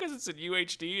this because it's in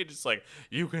UHD? And it's like,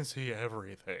 you can see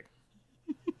everything.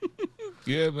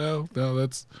 Yeah, no,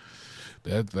 that's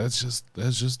just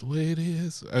the way it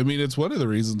is. I mean, it's one of the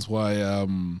reasons why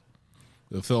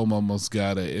the film almost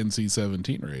got an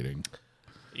NC-17 rating.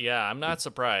 Yeah, I'm not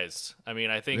surprised. I mean,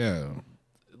 I think Yeah.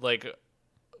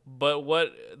 But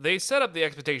what they set up the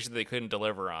expectation they couldn't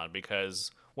deliver on, because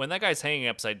when that guy's hanging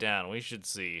upside down, we should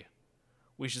see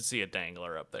a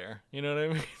dangler up there. You know what I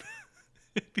mean?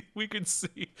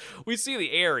 we see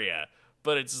the area,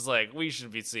 but it's just like we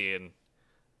should be seeing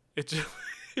it.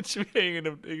 It should be hanging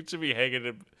him. It should be hanging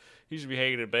him. He should be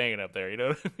hanging and banging up there. You know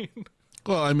what I mean?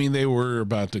 Well, I mean, they were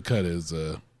about to cut his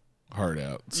heart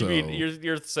out. So You mean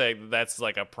you're saying that's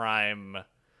like a prime.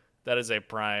 That is a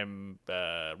prime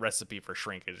recipe for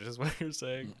shrinkage, is what you're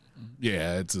saying.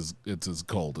 yeah, it's as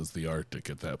cold as the Arctic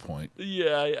at that point.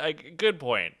 Yeah, good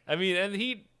point. I mean, and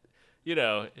he,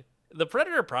 the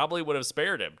Predator probably would have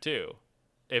spared him too,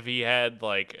 if he had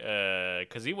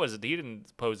because he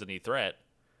didn't pose any threat.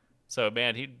 So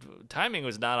man, timing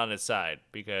was not on his side,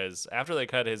 because after they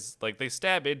cut they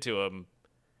stab into him,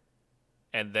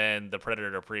 and then the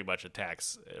Predator pretty much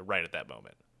attacks right at that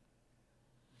moment.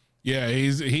 Yeah,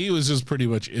 he was just pretty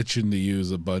much itching to use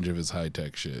a bunch of his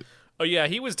high-tech shit. Oh yeah,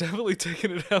 he was definitely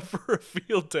taking it out for a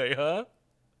field day, huh?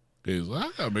 He's like,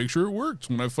 I gotta make sure it works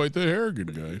when I fight that Harrigan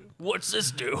guy. What's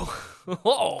this do?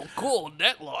 Oh, cool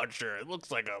net launcher. It looks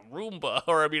like a Roomba.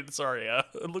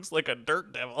 It looks like a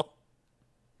dirt devil.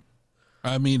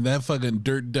 I mean, that fucking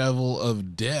dirt devil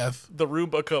of death. The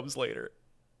Roomba comes later.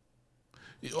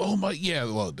 Oh my, yeah,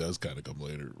 well, it does kind of come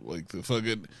later. Like the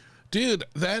fucking, dude,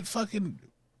 that fucking,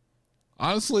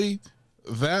 honestly,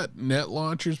 that net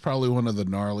launcher is probably one of the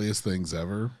gnarliest things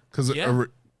ever. Because it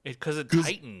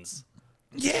tightens.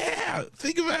 Yeah,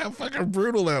 think of how fucking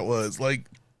brutal that was. Like,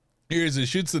 here's it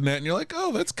shoots the net, and you're like,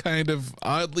 oh, that's kind of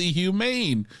oddly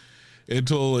humane.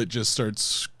 Until it just starts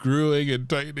screwing and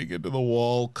tightening into the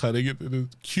wall, cutting it, and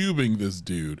cubing this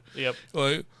dude. Yep.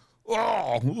 Like,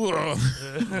 oh.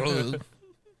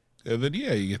 And then,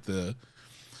 yeah, you get the...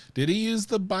 Did he use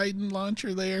the Biden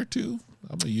launcher there, too?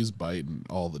 I'm going to use Biden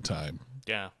all the time.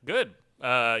 Yeah, good.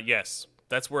 Yes.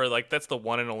 That's that's the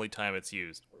one and only time it's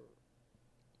used.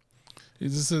 He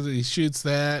just says he shoots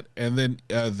that, and then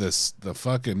the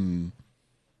fucking...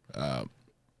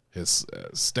 his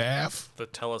staff. The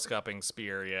telescoping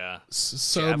spear, yeah.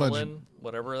 So Javelin, much...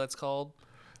 whatever that's called.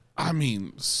 I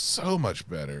mean, so much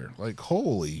better. Like,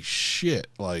 holy shit.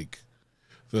 Like...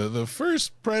 The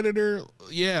first Predator,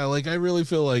 yeah, like I really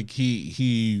feel like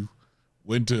he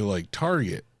went to like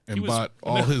Target and bought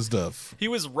all his stuff. He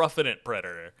was roughing it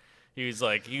Predator. He was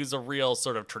a real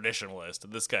sort of traditionalist,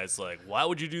 and this guy's like, why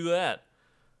would you do that?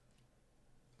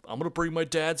 I'm gonna bring my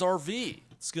dad's RV.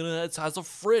 It has a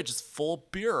fridge. It's full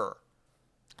of beer.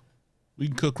 We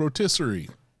can cook rotisserie.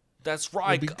 That's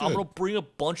right. I'm good. gonna bring a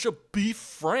bunch of beef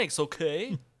franks.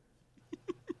 Okay.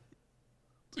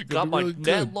 It's Got my really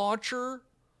net good. launcher.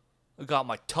 I got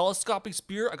my telescoping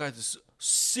spear. I got this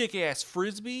sick ass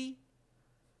frisbee.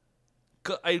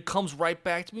 It comes right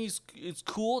back to me. It's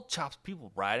cool. Chops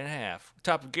people right in half.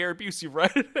 Chops Gary Busey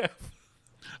right in half.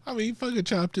 I mean, he fucking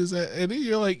chopped his ass, and then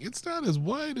you're like, it's not as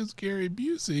wide as Gary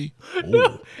Busey.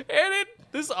 And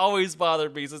this always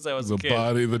bothered me since I was The a kid.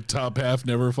 body, the top half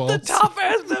never falls. The top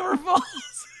half never falls.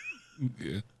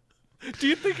 Yeah. Do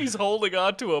you think he's holding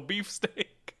on to a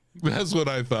beefsteak? That's what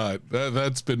I thought.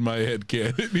 That's been my head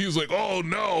canon. He was like, "Oh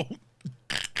no!"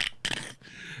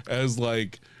 As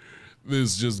like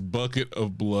this just bucket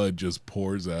of blood just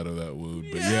pours out of that wound.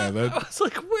 But yeah, I that was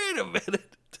like, wait a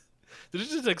minute. Did it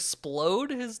just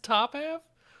explode his top half?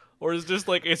 Or is just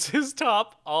like, is his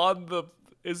top on the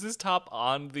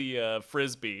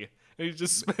frisbee? And he's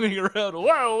just spinning around.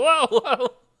 Whoa, whoa, whoa.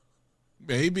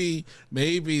 maybe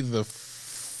the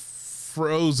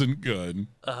frozen gun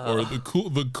or the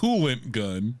coolant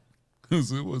gun,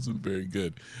 because it wasn't very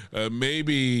good.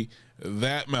 Maybe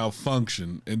that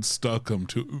malfunctioned and stuck him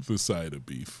to the side of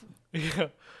beef. Yeah.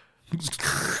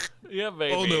 Yeah,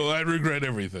 maybe. Oh no, I regret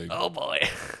everything. Oh boy.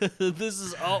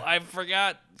 I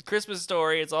forgot Christmas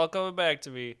Story. It's all coming back to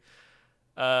me.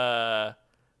 But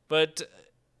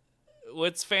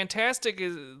what's fantastic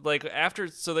is like they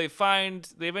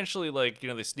eventually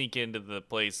they sneak into the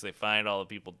place, they find all the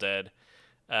people dead.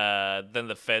 Then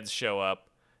the feds show up.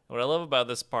 And what I love about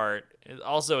this part is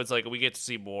also it's like we get to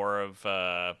see more of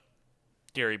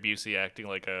Gary Busey acting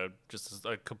like just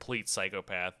a complete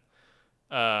psychopath.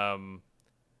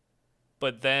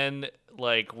 But then,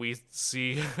 like, we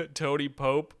see Tony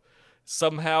Pope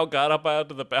somehow got up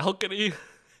onto the balcony,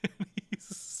 and he's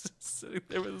just sitting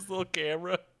there with his little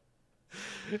camera.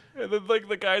 And then, like,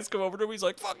 the guys come over to him, he's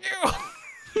like, "Fuck you!"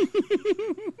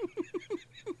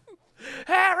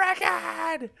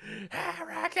 Hurricane!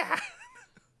 Hurricane!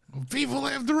 People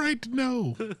have the right to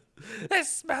know.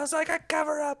 This smells like a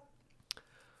cover-up!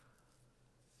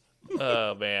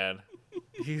 Oh, man.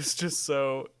 He's just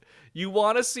so... You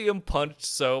want to see him punched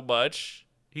so much.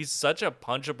 He's such a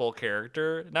punchable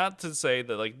character. Not to say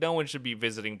that like no one should be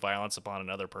visiting violence upon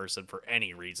another person for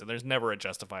any reason. There's never a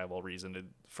justifiable reason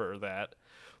for that.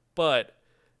 But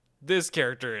this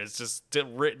character is just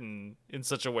written in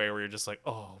such a way where you're just like,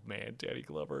 oh man, Danny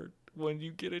Glover, when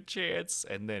you get a chance.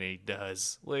 And then he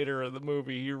does. Later in the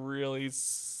movie, he really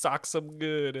socks him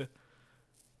good.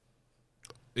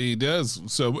 He does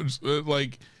so much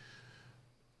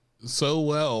so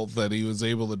well that he was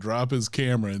able to drop his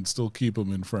camera and still keep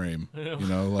him in frame. You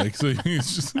know, like so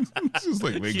he's just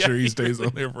like make sure he stays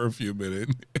on there for a few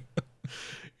minutes.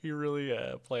 He really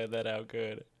planned that out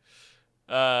good.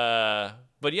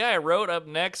 But yeah, I wrote up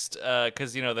next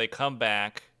because they come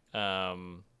back. They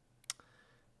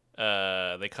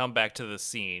come back to the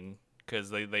scene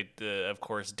because they of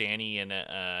course Danny and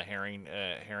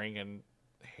Harrigan.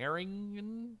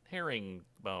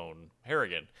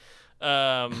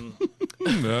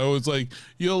 No, it's like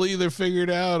you'll either figure it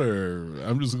out or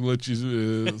I'm just gonna let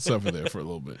you suffer there for a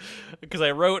little bit. Because I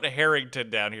wrote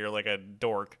Harrington down here like a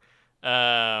dork,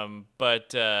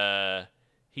 but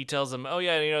he tells him, "Oh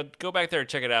yeah, go back there and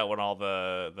check it out when all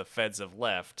the feds have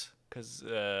left, because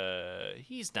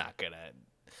he's not gonna.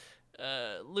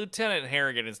 Lieutenant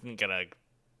Harrigan isn't gonna."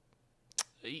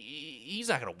 He's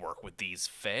not going to work with these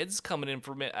feds coming in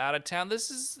from out of town.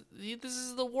 This is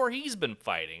the war he's been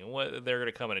fighting. They're going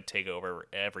to come in and take over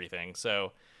everything.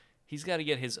 So he's got to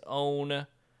get his own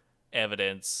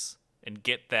evidence and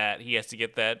get that. He has to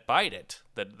get that bite it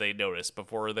that they noticed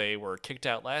before they were kicked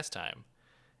out last time.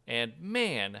 And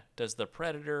man, does the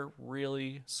Predator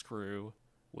really screw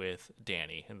with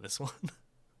Danny in this one.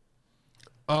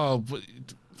 Oh, but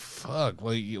fuck!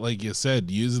 Like you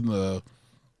said, using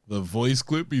the voice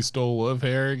clip he stole of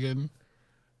Harrigan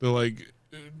to like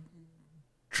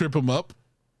trip him up.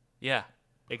 Yeah,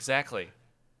 exactly.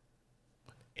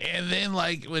 And then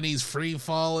like when he's free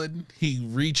falling, he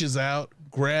reaches out,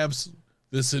 grabs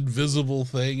this invisible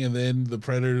thing, and then the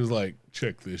Predator's like,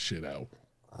 check this shit out.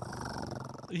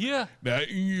 Yeah. Now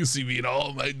you see me in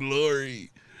all my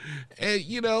glory.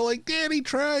 And like Danny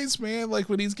tries, man. Like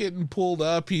when he's getting pulled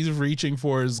up, he's reaching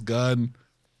for his gun.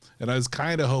 And I was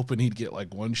kind of hoping he'd get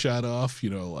like one shot off,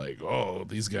 like, oh,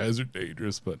 these guys are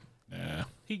dangerous, but nah.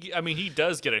 He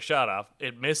does get a shot off.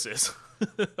 It misses.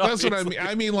 That's what I mean.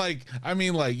 I mean,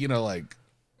 like,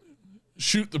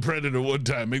 shoot the Predator one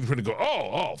time, make the Predator go,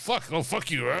 oh,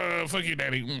 fuck you,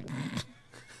 Danny.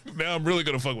 Now I'm really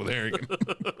gonna fuck with Harrigan.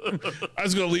 I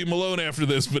was gonna leave him alone after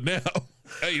this, but now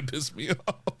you pissed me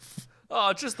off.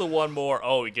 Oh, just the one more.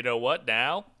 Oh, you know what?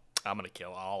 Now I'm gonna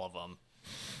kill all of them.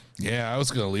 Yeah, I was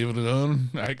going to leave it alone.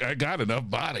 I got enough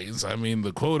bodies. I mean,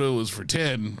 the quota was for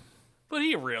 10. But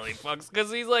he really fucks,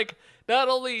 because he's like, not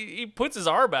only he puts his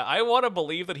arm out. I want to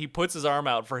believe that he puts his arm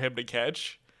out for him to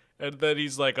catch. And then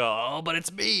he's like, oh, but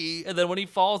it's me. And then when he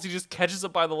falls, he just catches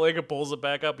it by the leg and pulls it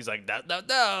back up. He's like,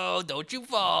 no, don't you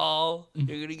fall.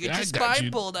 You're going to get your spine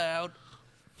pulled out.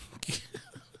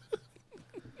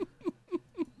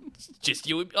 Just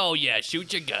you. Oh yeah,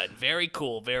 shoot your gun. Very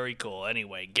cool. Very cool.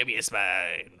 Anyway, give me a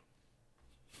spine.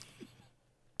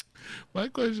 My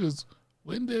question is,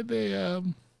 when did they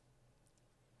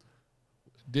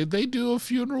do a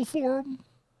funeral for him?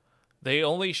 They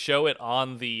only show it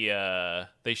on the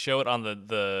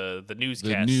the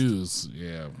newscast. The news,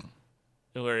 yeah.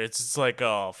 Where it's just like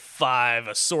 5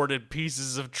 assorted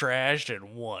pieces of trash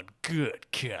and 1 good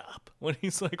cop. When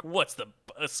he's like, "What's the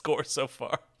score so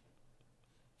far?"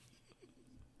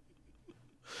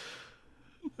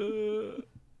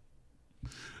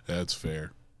 That's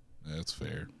fair. That's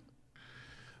fair.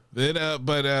 Then,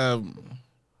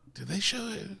 did they show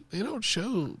it? They don't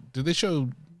show. Did they show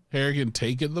Harrigan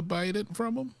taking the bite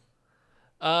from him?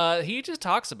 He just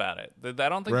talks about it. I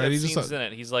don't think Right, that he just scene's in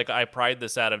it. He's like, "I pried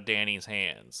this out of Danny's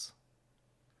hands."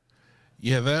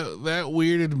 Yeah, that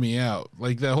weirded me out.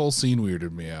 Like that whole scene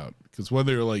weirded me out because when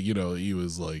they were like, he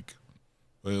was like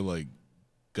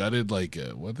gutted like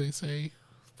a what they say?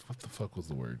 What the fuck was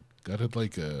the word? Gutted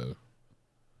like a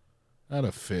not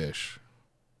a fish.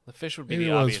 The fish would be Maybe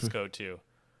the it was obvious for- go-to.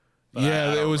 But Yeah,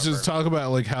 I it don't was just remember. talk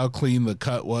about like how clean the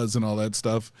cut was and all that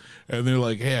stuff. And they're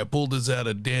like, "Hey, I pulled this out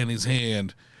of Danny's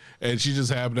hand." And she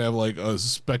just happened to have like a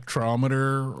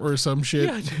spectrometer or some shit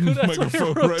Yeah, dude, that's what I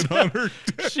microphone wrote right on her.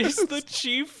 She's the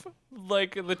chief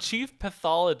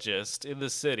pathologist in the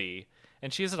city,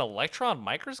 and she has an electron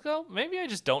microscope. Maybe I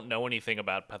just don't know anything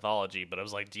about pathology, but I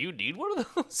was like, "Do you need one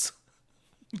of those?"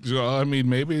 So, I mean,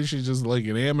 maybe she's just like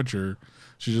an amateur.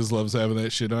 She just loves having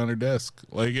that shit on her desk.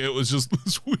 Like it was just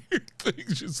this weird thing.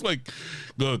 Just like,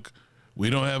 look,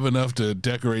 we don't have enough to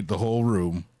decorate the whole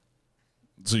room.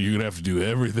 So you're gonna have to do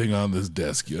everything on this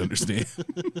desk, you understand?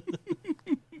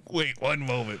 Wait one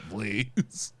moment,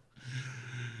 please.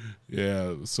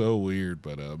 Yeah, so weird,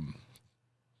 but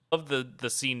Love the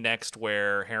scene next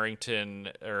where Harrington.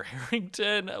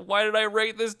 Why did I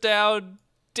write this down?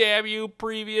 Damn you,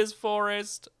 previous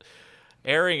Forrest.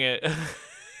 Harrigan.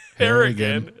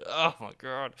 Oh my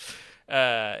god.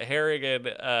 Harrigan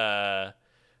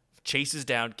chases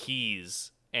down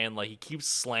Keys, and like he keeps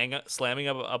slamming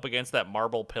up against that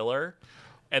marble pillar,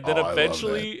 and then Oh, I love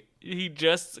eventually he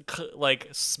just like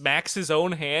smacks his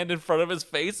own hand in front of his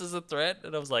face as a threat.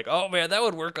 And I was like, oh man, that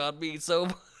would work on me so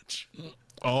much.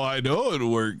 oh, I know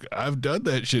it'll work. I've done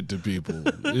that shit to people.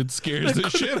 It scares the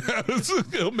shit out of us.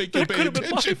 It'll make you That pay could've been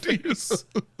my attention to face. yourself.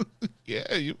 Yeah,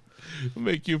 it'll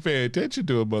make you pay attention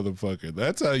to a motherfucker.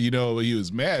 That's how you know he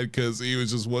was mad, because he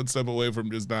was just one step away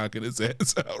from just knocking his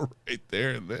ass out right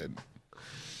there and then.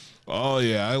 Oh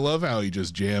yeah, I love how he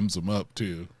just jams him up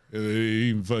too. And then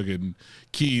he fucking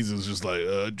Keys is just like,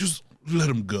 just let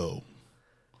him go.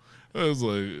 I was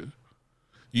like,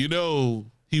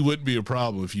 he wouldn't be a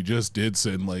problem if you just did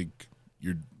send like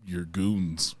your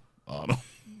goons on him.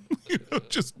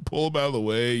 Just pull him out of the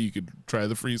way. You could try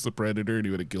to freeze the predator, and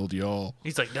he would have killed you all.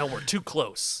 He's like, no, we're too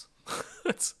close.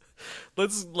 let's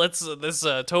this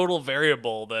total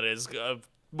variable that is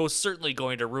most certainly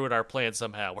going to ruin our plan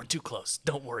somehow. We're too close.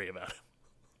 Don't worry about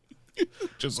it.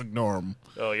 Just ignore him.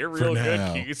 Oh, you're For real good,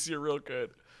 now. Keys. You're real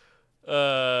good.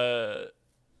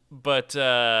 But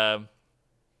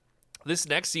this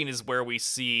next scene is where we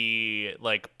see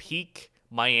like peak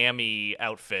Miami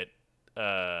outfit.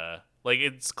 Like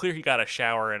it's clear he got a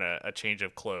shower and a change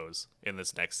of clothes in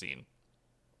this next scene.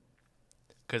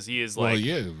 Because he is like, Well,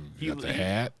 yeah, you got the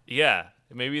hat. yeah,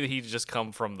 maybe he just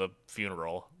come from the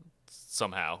funeral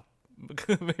somehow.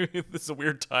 Maybe this is a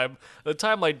weird time. The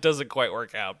timeline doesn't quite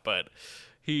work out, but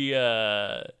he,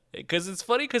 because it's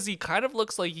funny because he kind of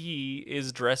looks like he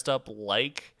is dressed up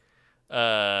like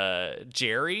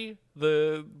Jerry,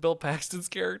 the Bill Paxton's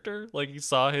character. Like he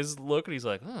saw his look and he's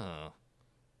like, oh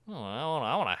I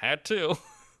want a hat too.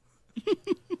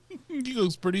 He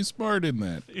looks pretty smart in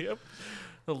that. Yep.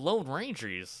 The Lone Ranger,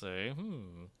 you say?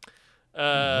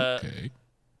 Okay.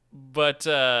 But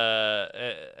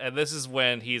and this is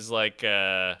when he's like,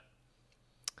 I'll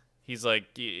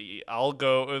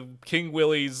go. King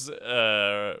Willie's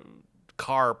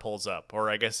car pulls up, or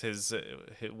I guess his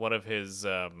one of his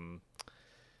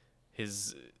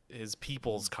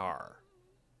people's car.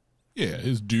 Yeah,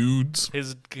 his dudes.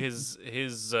 His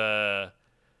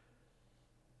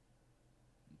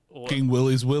King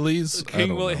Willie's Willies. I King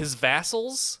don't Willie, know. his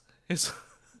vassals, his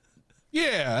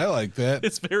Yeah, I like that.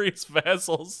 his various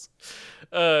vassals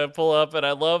pull up, and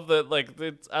I love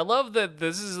that. I love that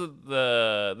this is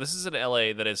an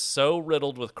LA that is so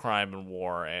riddled with crime and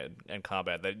war and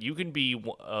combat that you can be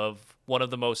one of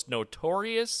the most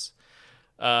notorious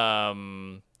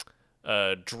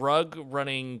drug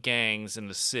running gangs in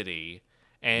the city,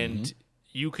 and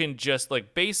you can just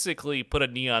like basically put a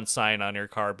neon sign on your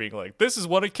car being like, this is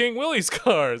one of King Willie's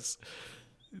cars.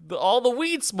 All the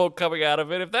weed smoke coming out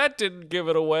of it, if that didn't give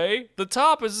it away, the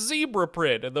top is zebra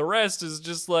print and the rest is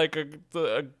just like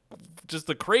just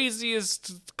the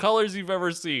craziest colors you've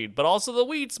ever seen, but also the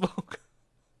weed smoke.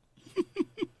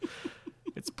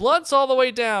 It's blunts all the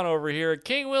way down over here at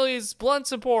King Willie's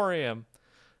Blunts Emporium.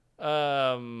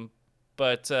 But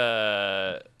that's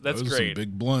Those great. Some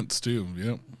big blunts too.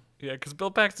 Yep. Yeah, because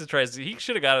Bill Paxton he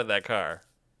should have got in that car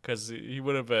because he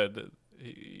would have been.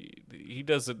 He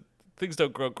doesn't. Things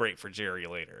don't grow great for Jerry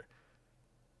later.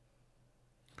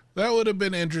 That would have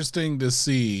been interesting to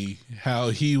see how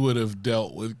he would have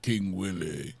dealt with King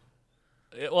Willie.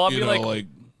 Well, I mean, like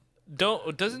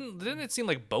didn't it seem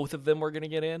like both of them were gonna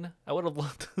get in? I would have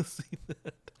loved to see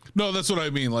that. no, that's what I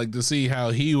mean. Like to see how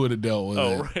he would have dealt with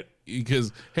it. Right.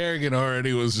 Because Harrigan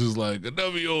already was just like,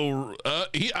 enough of your.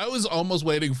 I was almost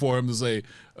waiting for him to say,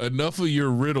 enough of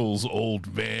your riddles,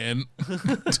 old man.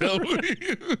 Tell me.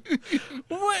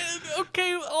 What?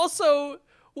 Okay. Also,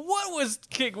 what was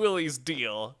King Willie's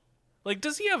deal? Like,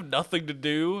 does he have nothing to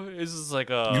do? Is this like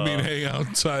a? You mean hang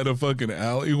outside a fucking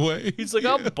alleyway? He's like,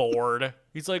 I'm bored.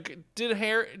 He's like,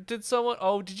 did someone?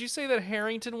 Oh, did you say that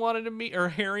Harrington wanted to meet or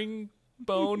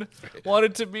Herringbone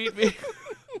wanted to meet me?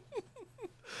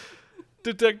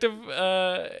 Detective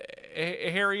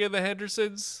Harry and the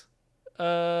Hendersons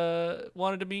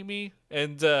wanted to meet me,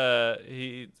 and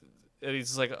he's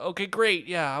just like, okay, great,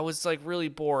 yeah, I was like really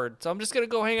bored, so I'm just gonna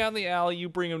go hang out in the alley. You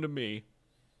bring him to me.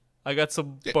 I got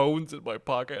some bones in my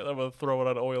pocket. I'm gonna throw it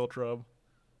on an oil drum.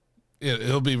 Yeah,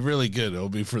 it'll be really good. It'll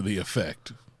be for the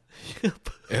effect.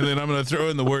 And then I'm going to throw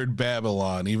in the word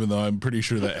Babylon, even though I'm pretty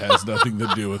sure that has nothing to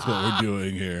do with what we're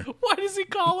doing here. Why does he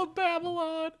call him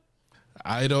Babylon?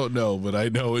 I don't know, but I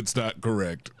know it's not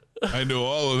correct. I know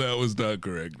all of that was not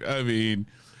correct. I mean,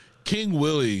 King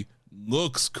Willie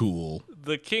looks cool.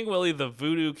 The King Willie, the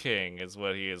Voodoo King, is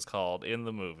what he is called in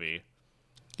the movie.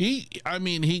 He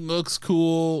looks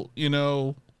cool, you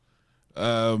know.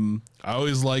 I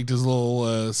always liked his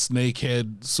little snake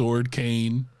head sword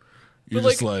cane. You're But,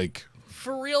 just like,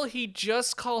 For real, he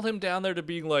just called him down there to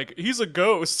being like, he's a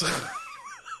ghost.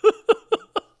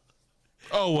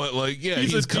 oh, what? Like, yeah,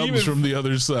 He's he a comes demon. from the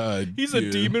other side. He's a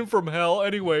Yeah. demon from hell.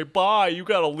 Anyway, bye. You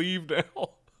gotta leave now.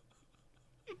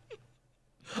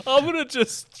 I'm gonna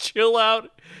just chill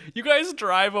out. You guys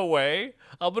drive away.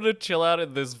 I'm gonna chill out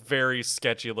in this very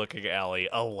sketchy looking alley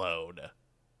alone.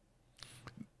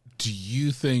 Do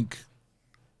you think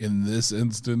in this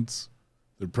instance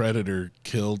the Predator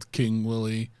killed King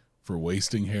Willie for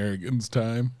wasting Harrigan's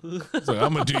time? So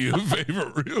I'm gonna do you a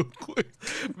favor real quick.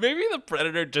 Maybe the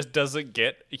Predator just doesn't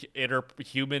get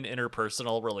human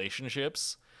interpersonal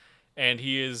relationships, and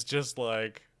he's just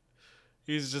like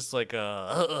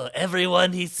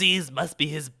Everyone he sees must be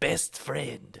his best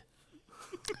friend.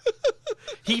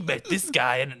 He met this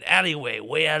guy in an alleyway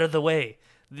way out of the way.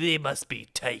 They must be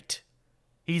tight.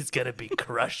 He's gonna be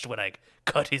crushed when I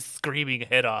cut his screaming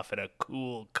head off in a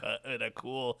cool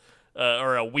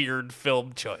or a weird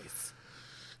film choice.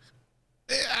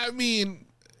 I mean,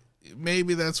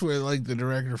 maybe that's where like the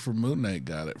director for Moon Knight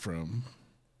got it from.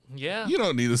 yeah. You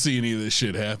don't need to see any of this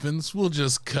shit happens. We'll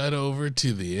just cut over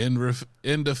to the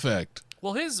end effect.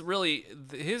 Well, his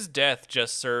death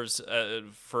just serves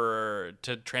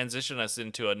to transition us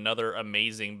into another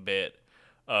amazing bit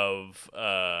of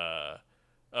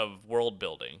world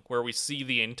building, where we see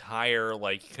the entire,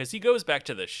 like, because he goes back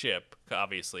to the ship,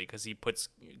 obviously, because he puts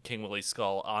King Willie's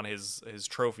skull on his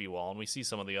trophy wall, and we see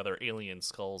some of the other alien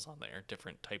skulls on there,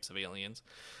 different types of aliens.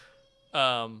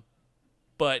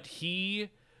 But he,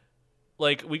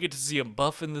 like, we get to see him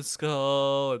buffing the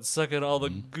skull and sucking all the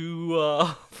goo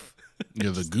off.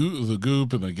 Yeah, the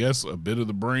goop, and I guess a bit of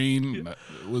the brain. I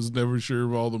was never sure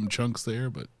of all them chunks there,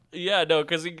 but Yeah, no,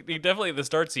 because he definitely at the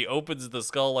starts he opens the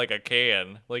skull like a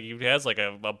can, like he has like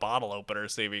a bottle opener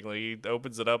seemingly. He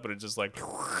opens it up and it's just like.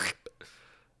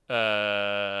 But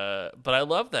I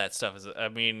love that stuff. As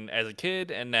a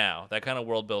kid and now, that kind of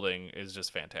world building is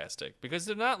just fantastic because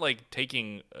they're not like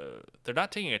taking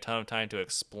a ton of time to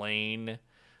explain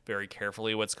very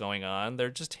carefully what's going on. They're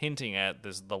just hinting at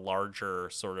the larger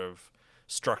sort of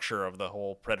structure of the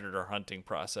whole predator hunting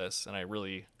process, and I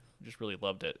just really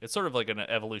loved it. It's sort of like an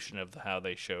evolution of how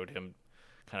they showed him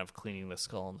kind of cleaning the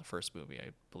skull in the first movie.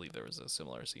 I believe there was a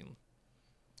similar scene.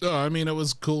 oh, I mean, it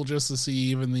was cool just to see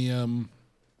even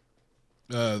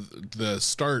the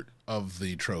start of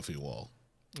the trophy wall,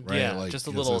 right? Yeah, like just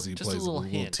a as little he just a plays little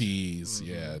hint. tease,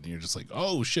 yeah, and you're just like,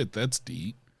 oh shit, that's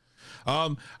deep.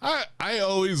 I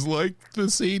always liked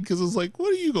the scene because it's like,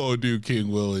 what are you gonna do,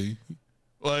 King Willie?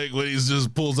 Like when he's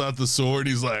just pulls out the sword,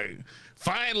 he's like,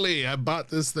 finally, I bought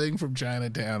this thing from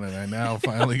Chinatown and I now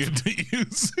finally get to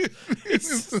use it.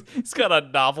 He's got a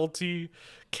novelty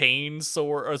cane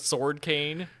sword, a sword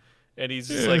cane, and he's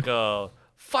just like,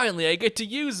 finally, I get to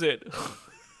use it.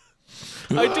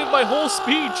 I did my whole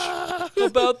speech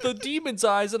about the demon's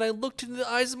eyes, and I looked in the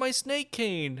eyes of my snake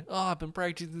cane. Oh, I've been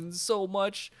practicing so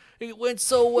much. It went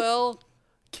so well.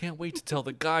 Can't wait to tell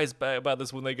the guys about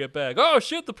this when they get back. Oh,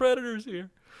 shit, the Predator's here.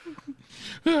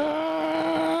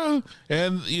 And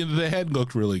the head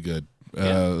looked really good.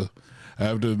 I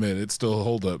have to admit, it still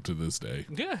holds up to this day.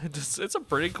 Yeah, it's a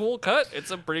pretty cool cut. It's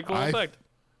a pretty cool effect.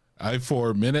 I, for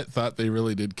a minute, thought they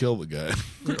really did kill the guy.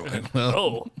 Like, well,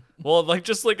 Oh. Well, like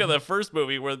just like in the first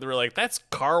movie where they were like, that's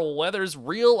Carl Weathers'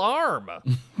 real arm.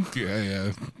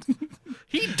 yeah.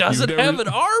 He doesn't never- have an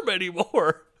arm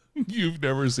anymore. You've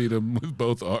never seen him with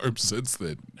both arms since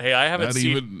then. Hey, I haven't Not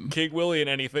seen even- King Willie in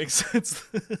anything since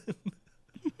then.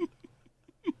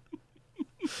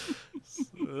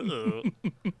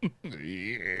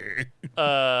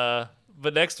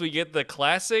 But next we get the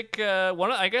classic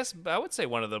I guess I would say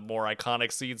one of the more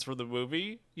iconic scenes from the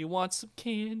movie. You want some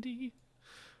candy?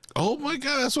 Oh my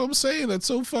god, that's what I'm saying. That's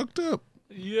so fucked up.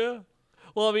 Yeah.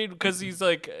 Well, I mean, because he's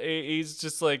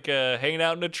just like hanging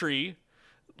out in a tree,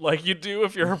 like you do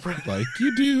if you're a predator. Like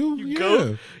you do. You yeah.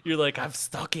 go, you're like, I'm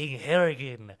Stalking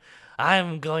Harrigan.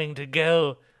 I'm going to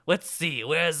go. Let's see.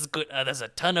 Where's good? There's a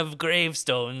ton of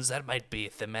gravestones. That might be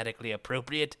thematically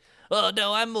appropriate. Oh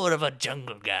no, I'm more of a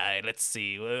jungle guy. Let's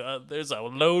see. there's a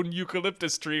lone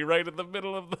eucalyptus tree right in the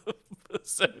middle of the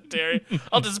cemetery.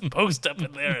 I'll just post up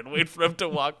in there and wait for him to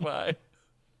walk by.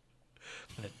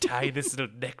 I'm gonna tie this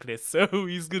little necklace. Oh,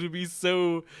 he's gonna be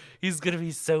so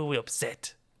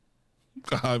upset.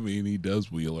 I mean, he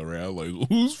does wheel around like,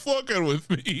 who's fucking with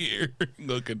me here?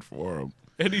 Looking for him.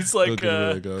 And he's like, Looking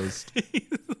for the ghost.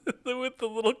 with the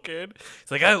little kid.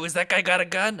 It's like, oh, is that guy got a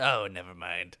gun? Oh, never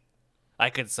mind. I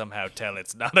can somehow tell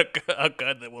it's not a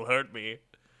gun that will hurt me.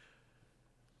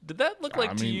 Did that look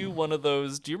like to mean- you one of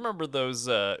those? Do you remember those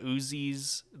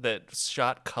Uzis that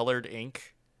shot colored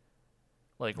ink?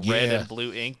 Like red Yeah. and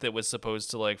blue ink that was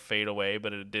supposed to like fade away,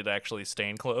 but it did actually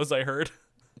stain clothes, I heard.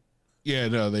 Yeah,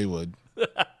 no, they would.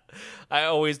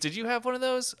 Did you have one of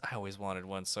those? I always wanted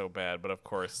one so bad, but of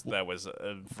course that was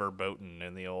verboten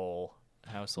in the old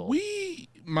household.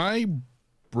 My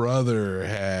brother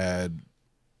had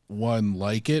one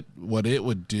like it. What it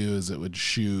would do is it would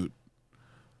shoot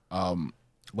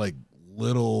like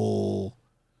little,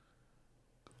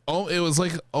 it was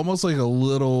like almost like a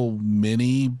little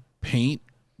mini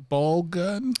paintball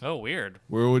gun Oh, weird.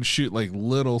 where it would shoot like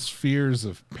little spheres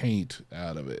of paint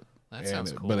out of it. That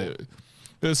sounds cool. But it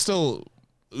was still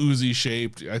Uzi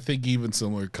shaped. I think even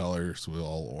similar colors with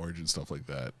all orange and stuff like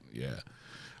that. Yeah.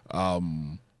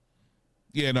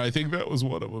 Yeah, no, I think that was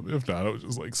one of them. If not, it was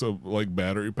just like some like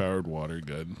battery powered water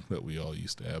gun that we all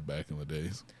used to have back in the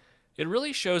days. It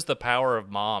really shows the power of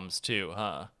moms too,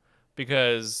 huh?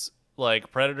 Because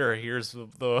like Predator hears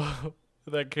the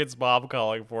that kid's mom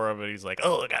calling for him, and he's like,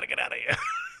 "Oh, I gotta get out of here."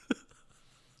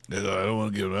 I don't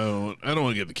want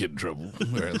to get the kid in trouble.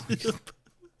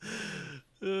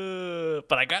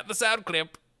 But I got the sound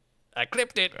clip. I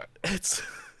clipped it. It's.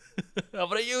 I'm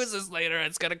gonna use this later.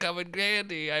 It's gonna come in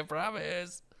handy. I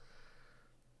promise.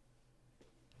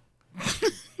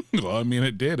 Well, I mean,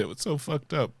 it did. It was so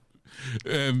fucked up.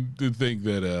 And to think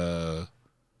that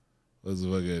was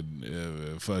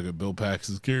fucking Bill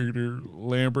Paxton's character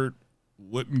Lambert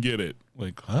wouldn't get it.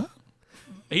 Like, huh?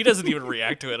 He doesn't even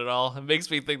react to it at all. It makes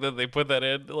me think that they put that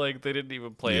in. Like they didn't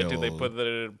even play it. Did they Yeah, put that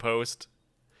in post?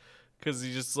 Because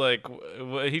he just like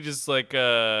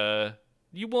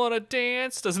you want to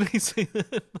dance? Doesn't he say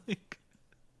that? Like,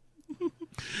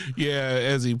 Yeah,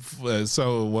 as he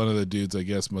so one of the dudes, I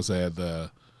guess, must have had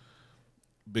the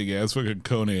big ass fucking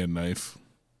Conan knife,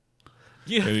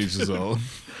 yeah. and he's just all.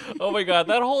 Oh my god,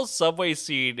 that whole subway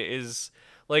scene is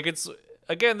like it's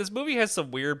again, this movie has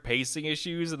some weird pacing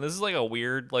issues, and this is like a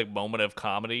weird like moment of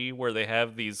comedy where they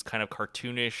have these kind of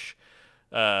cartoonish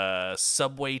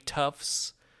subway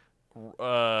toughs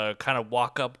kind of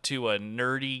walk up to a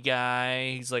nerdy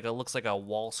guy. He's like looks like a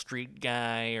Wall Street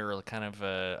guy or kind of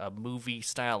a movie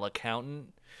style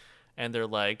accountant. And they're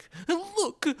like,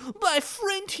 "Look, my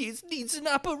friend here needs an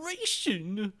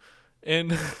operation."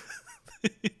 And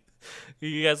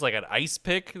he has like an ice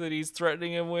pick that he's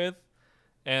threatening him with.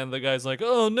 And the guy's like,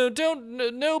 "Oh, no,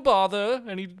 no bother."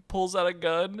 And he pulls out a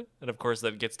gun. And of course,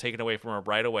 that gets taken away from him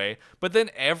right away. But then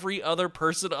every other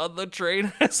person on the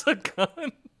train has a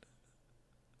gun.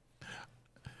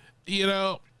 You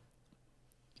know,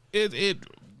 it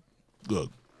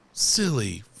look,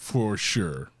 silly for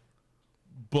sure.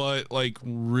 But like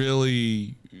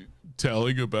really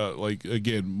telling about like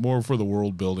again more for the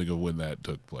world building of when that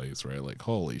took place, right? Like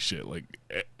holy shit, like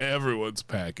everyone's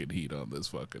packing heat on this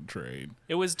fucking train.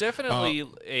 It was definitely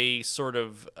a sort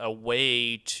of a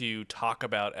way to talk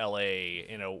about LA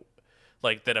in a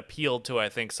like that appealed to I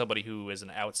think somebody who is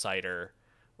an outsider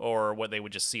or what they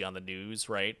would just see on the news,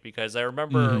 right? Because I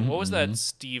remember what was that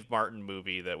Steve Martin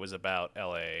movie that was about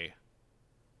LA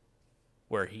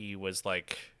where he was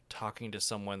like talking to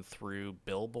someone through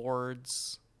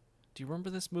billboards. Do you remember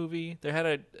this movie? It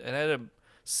had a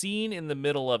scene in the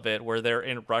middle of it where they're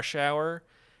in rush hour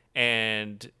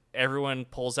and everyone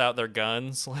pulls out their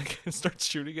guns like and starts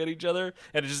shooting at each other,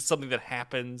 and it's just something that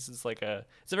happens. It's a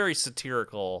very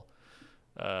satirical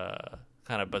kind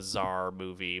of bizarre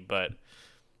movie, but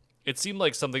it seemed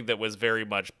like something that was very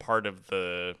much part of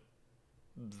the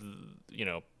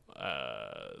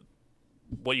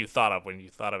what you thought of when you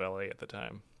thought of LA at the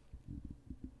time.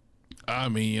 I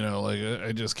mean, you know, like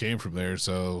I just came from there,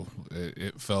 so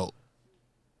it felt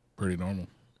pretty normal.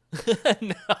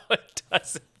 No, it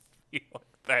doesn't feel like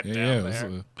that down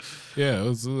there. It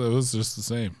was just the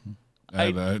same.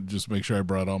 I just make sure I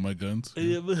brought all my guns.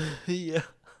 Yeah.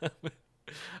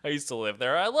 I used to live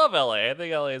there. I love LA. I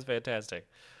think LA is fantastic.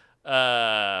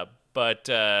 But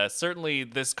certainly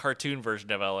this cartoon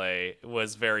version of LA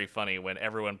was very funny when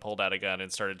everyone pulled out a gun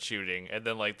and started shooting, and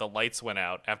then like the lights went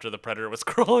out after the Predator was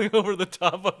crawling over the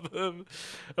top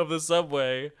of the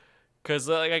subway, because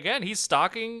like again he's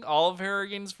stalking all of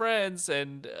Harrigan's friends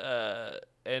and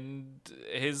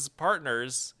his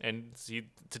partners, and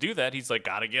to do that he's like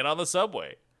gotta get on the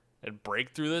subway and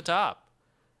break through the top,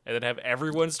 and then have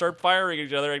everyone start firing at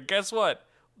each other, and guess what?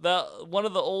 An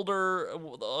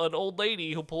old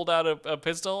lady who pulled out a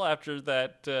pistol after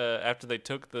they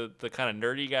took the kind of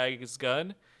nerdy guy's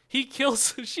gun, she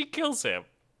kills him.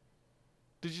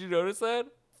 Did you notice that?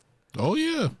 Oh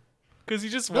yeah, because he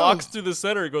just walks through the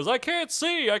center and goes, I can't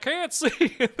see, and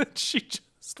then she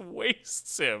just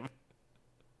wastes him.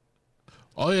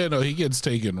 Oh yeah, no, he gets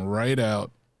taken right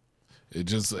out. It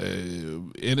just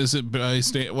innocent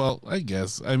bystander. Well, I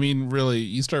guess. I mean, really,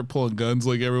 you start pulling guns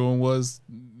like everyone was,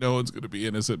 no one's going to be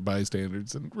innocent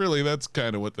bystanders, and really, that's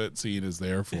kind of what that scene is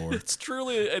there for.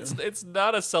 It's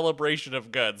not a celebration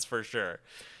of guns for sure.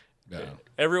 No.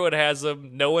 Everyone has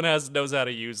them. No one knows how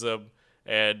to use them,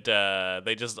 and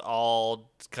they just all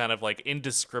kind of like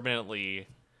indiscriminately.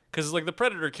 Because like the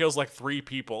Predator kills like 3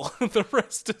 people, the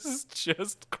rest is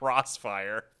just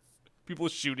crossfire, people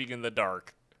shooting in the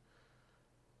dark.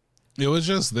 It was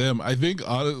just them. I think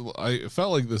I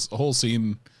felt like this whole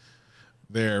scene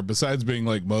there, besides being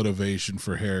like motivation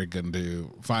for Harrigan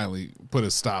to finally put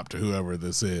a stop to whoever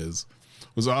this is,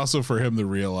 was also for him to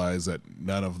realize that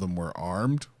none of them were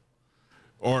armed,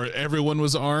 or everyone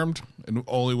was armed and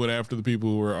only went after the people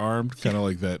who were armed. Kind of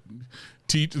like that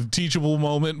teachable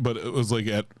moment, but it was like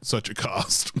at such a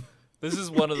cost. This is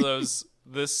one of those.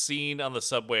 This scene on the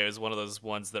subway is one of those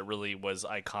ones that really was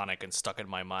iconic and stuck in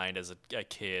my mind as a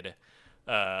kid,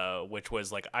 which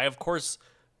was like, I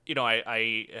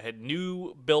had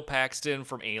knew Bill Paxton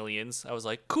from Aliens. I was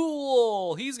like,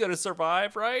 cool, he's gonna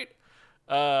survive, right?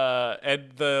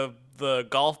 And the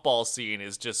golf ball scene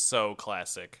is just so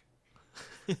classic.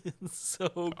 So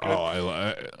good.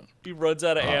 Oh, He runs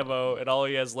out of ammo, and all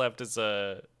he has left is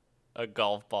a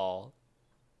golf ball.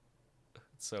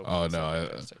 So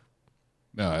fantastic.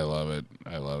 No, I love it.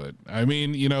 I love it. I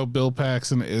mean, you know, Bill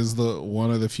Paxton is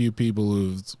one of the few people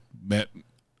who's met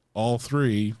all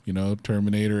 3, you know,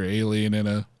 Terminator, Alien, and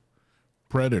a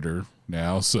Predator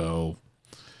now. So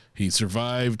he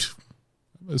survived.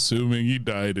 I'm assuming he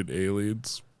died in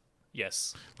Aliens.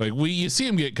 Yes. Like you see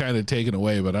him get kind of taken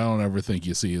away, but I don't ever think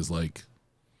you see his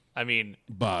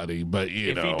body. But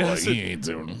you know, he ain't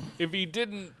doing. If he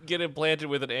didn't get implanted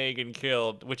with an egg and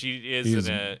killed, which he is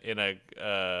in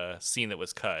a scene that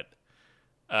was cut,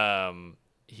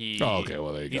 he's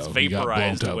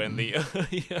vaporized when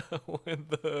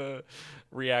the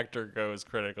reactor goes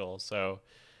critical. So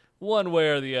one way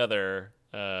or the other,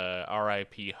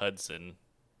 R.I.P. Hudson.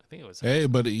 I think it was Hudson. Hey,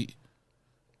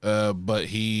 but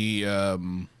he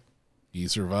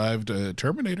survived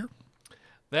Terminator.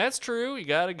 That's true. You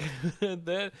gotta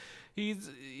that.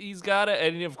 He's got it,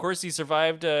 and of course he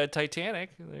survived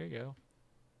Titanic. There you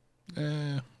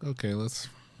go. Okay, let's.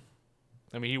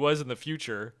 I mean, he was in the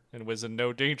future and was in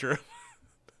no danger.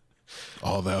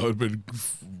 Oh, that would have been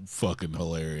fucking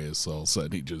hilarious. All of a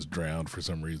sudden, he just drowned for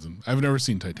some reason. I've never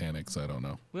seen Titanic, so I don't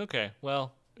know. Okay,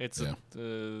 well, it's I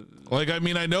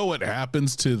mean, I know what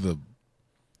happens to the.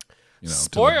 You know,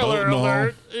 spoiler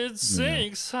alert! It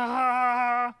sinks.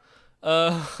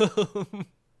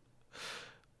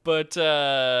 But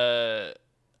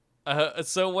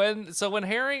so when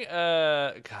Harry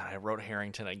God, I wrote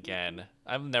Harrington again.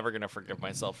 I'm never gonna forgive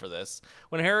myself for this.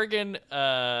 When Harrigan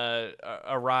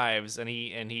arrives and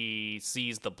he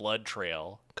sees the blood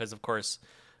trail, because of course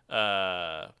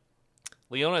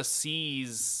Leona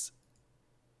sees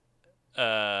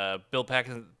Bill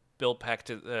Paxton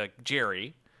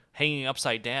Jerry hanging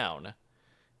upside down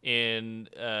in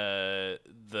because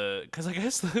I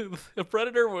guess the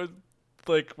Predator was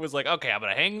like, okay, I'm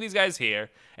gonna hang these guys here,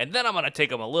 and then I'm gonna take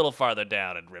them a little farther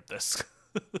down and rip this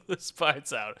the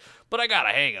spines out. But I gotta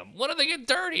hang them. What if they get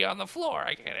dirty on the floor?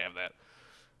 I can't have that.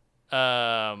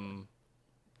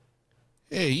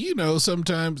 Hey,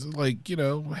 sometimes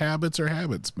habits are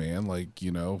habits, man. Like,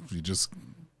 you just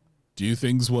do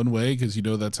things one way because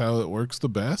that's how it works the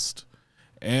best.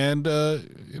 And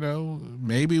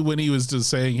maybe when he was just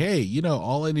saying, hey,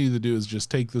 all I need to do is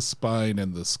just take the spine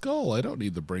and the skull, I don't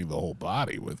need to bring the whole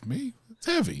body with me. It's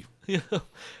heavy.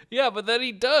 Yeah, but then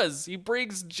he does. He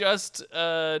brings just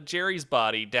Jerry's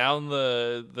body down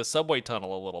the subway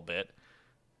tunnel a little bit,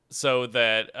 so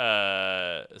that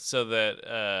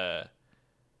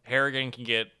Harrigan can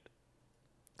get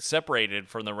separated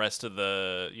from the rest of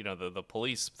the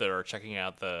police that are checking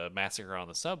out the massacre on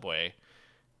the subway.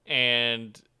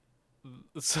 And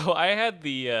so I had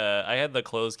the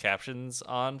closed captions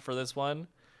on for this one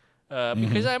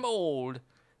because I'm old,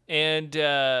 and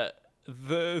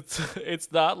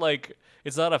it's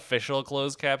not official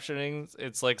closed captioning.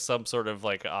 It's like some sort of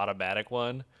like automatic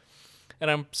one.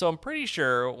 And I'm pretty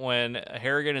sure when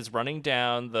Harrigan is running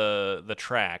down the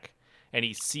track and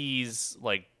he sees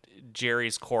like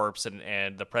Jerry's corpse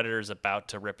and the Predator's about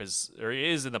to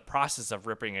is in the process of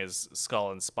ripping his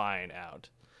skull and spine out.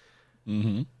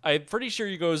 Mm-hmm. I'm pretty sure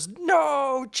he goes,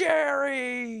 "No,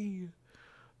 Jerry!"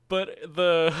 But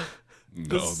this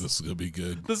is gonna be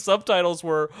good. The subtitles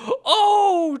were,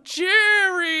 "Oh,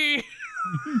 Jerry!"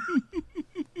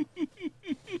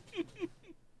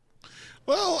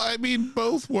 Well, I mean,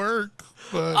 both work,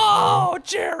 but "Oh,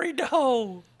 Jerry,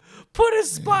 no! Put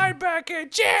his spine back in,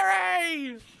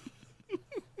 Jerry!"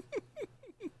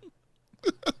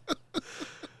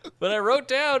 But I wrote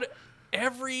down,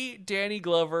 every Danny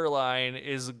Glover line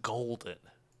is golden.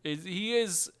 He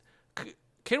is.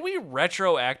 Can we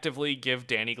retroactively give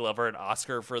Danny Glover an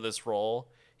Oscar for this role?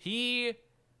 He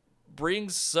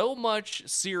brings so much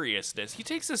seriousness. He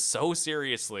takes this so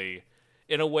seriously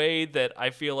in a way that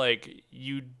I feel like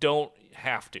you don't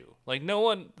have to. Like,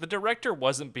 the director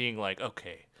wasn't being like,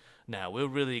 okay, now we're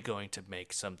really going to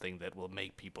make something that will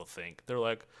make people think. They're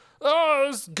like, oh,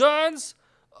 there's guns.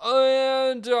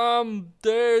 And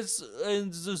there's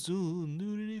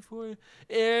nudity for you,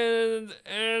 and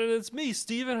it's me,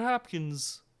 Stephen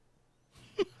Hopkins.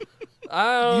 You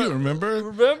remember?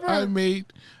 Remember? I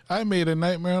made a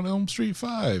Nightmare on Elm Street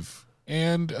 5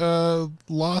 and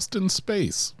Lost in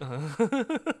Space.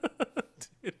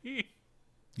 Did he?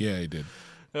 Yeah, he did.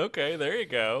 Okay, there you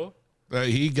go.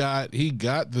 He got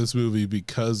this movie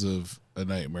because of A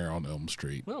Nightmare on Elm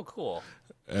Street. Oh, cool.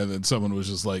 And then someone was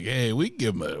just like, "Hey, we can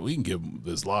give him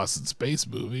this Lost in Space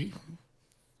movie.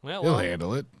 He'll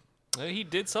handle it." He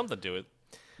did something to it.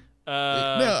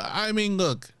 No, I mean,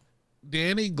 look,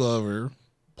 Danny Glover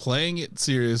playing it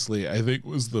seriously, I think,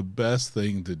 was the best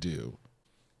thing to do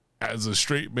as a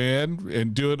straight man,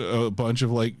 and doing a bunch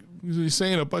of he's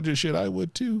saying a bunch of shit I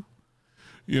would too,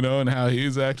 and how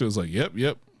he's acting was like,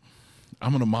 "Yep,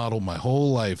 I'm gonna model my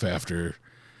whole life after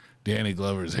Danny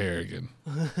Glover's Harrigan,"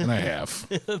 and I have.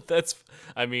 That's,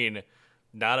 I mean,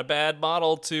 not a bad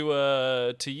model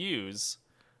to use.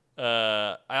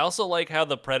 I also like how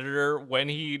the Predator, when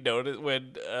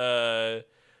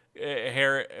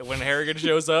Harrigan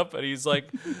shows up and he's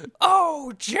like,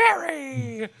 "Oh,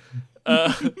 Jerry!"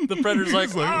 The Predator's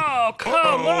like, "Oh,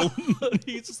 come on!" And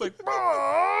he's just like,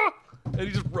 "Ah!" And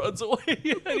he just runs away,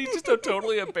 and he just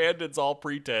totally abandons all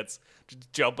pretense,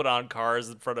 just jumping on cars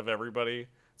in front of everybody.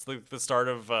 It's like the start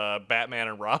of Batman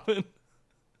and Robin.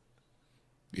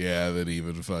 Yeah, that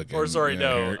even fucking. Or sorry,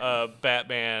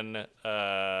 Batman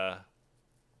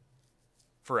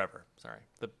Forever. Sorry,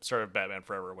 the start of Batman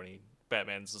Forever when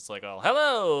Batman's just like, "Oh,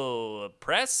 hello,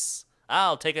 press.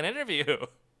 I'll take an interview."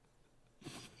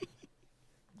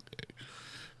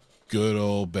 Good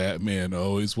old Batman,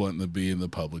 always wanting to be in the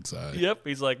public's eye. Yep,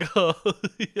 he's like, oh,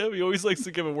 yeah, he always likes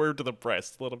to give a word to the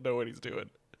press, to let them know what he's doing.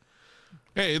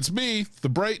 Hey, it's me, the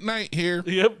Bright Knight here.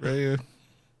 Yep. Right here.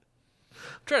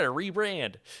 I'm trying to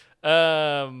rebrand.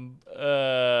 Open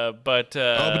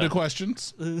to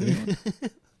questions.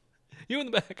 You in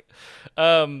the back.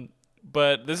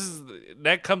 But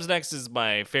comes next is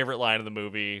my favorite line of the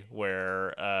movie,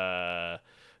 where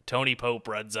Tony Pope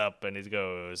runs up and he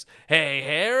goes, "Hey,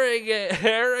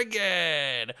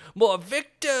 Harrigan, more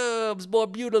victims, more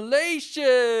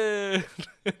mutilation."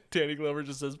 Danny Glover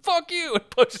just says, "Fuck you," and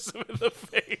punches him in the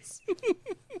face.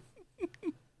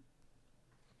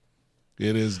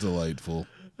 It is delightful.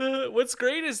 What's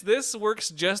great is this works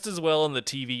just as well in the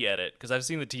TV edit, because I've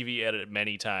seen the TV edit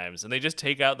many times, and they just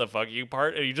take out the "fuck you"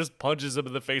 part, and he just punches him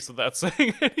in the face without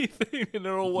saying anything. And in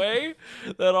a way,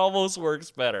 that almost works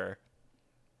better.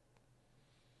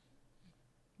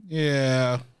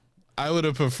 Yeah, I would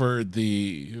have preferred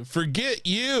the "forget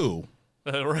you."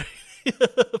 Right.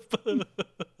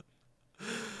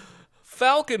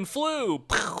 Falcon flew.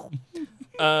 Hold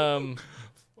on.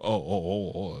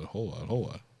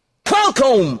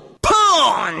 Falcon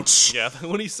punch! Yeah,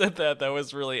 when he said that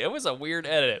was really, it was a weird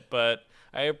edit, but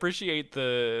I appreciate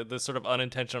the sort of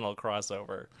unintentional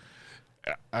crossover.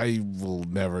 I will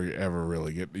never ever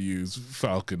really get to use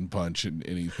Falcon Punch in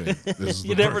anything. This is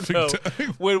You the never know. perfect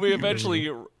time. When we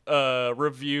eventually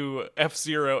review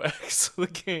F-Zero X, the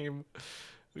game,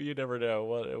 you never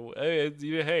know. Hey,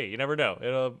 you never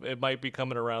know. It might be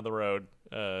coming around the road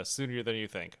sooner than you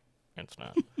think. It's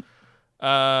not.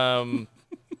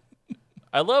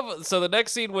 I love, so the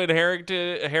next scene when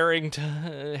Harrigan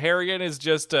is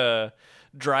just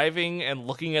driving and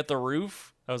looking at the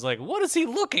roof. I was like, what is he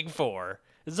looking for?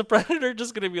 Is the Predator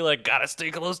just going to be like, gotta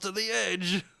stay close to the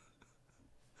edge?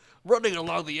 Running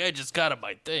along the edge is kind of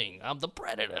my thing. I'm the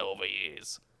Predator over here.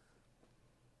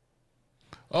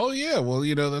 Oh yeah, well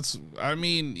he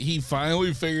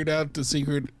finally figured out the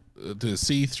secret to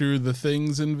see through the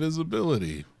thing's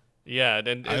invisibility. Yeah,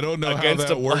 and I don't know how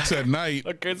that works at night.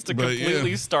 Against a but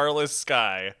completely yeah. starless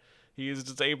sky, he's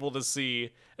just able to see.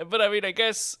 But I mean, I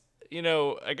guess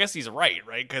he's right?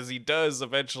 Because he does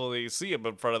eventually see him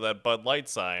in front of that Bud Light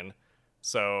sign.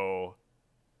 So,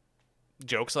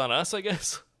 joke's on us, I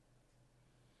guess.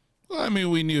 Well, I mean,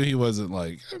 we knew he wasn't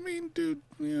dude,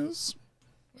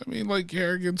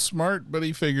 Harrigan's smart, but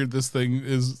he figured this thing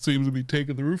seems to be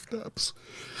taking the rooftops.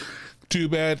 Too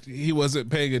bad he wasn't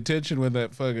paying attention when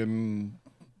that fucking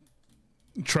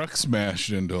truck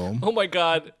smashed into him. Oh my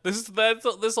god, this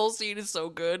whole scene is so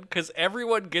good because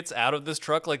everyone gets out of this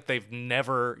truck like they've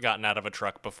never gotten out of a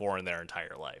truck before in their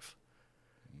entire life.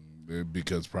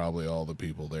 Because probably all the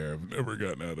people there have never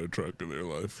gotten out of a truck in their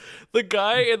life. The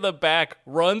guy in the back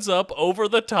runs up over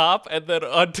the top and then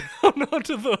down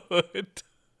onto the hood.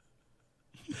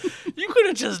 You could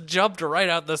have just jumped right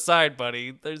out the side,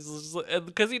 buddy.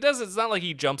 Because he does. It's not like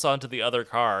he jumps onto the other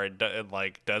car and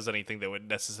does anything that would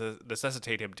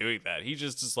necessitate him doing that. He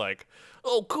just is like,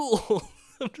 oh, cool.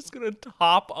 I'm just gonna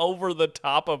hop over the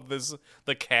top of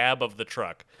the cab of the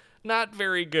truck. Not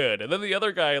very good. And then the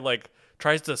other guy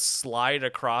tries to slide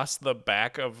across the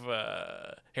back of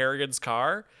Harrigan's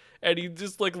car, and he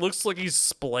just looks like he's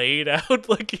splayed out,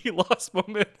 like he lost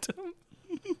momentum.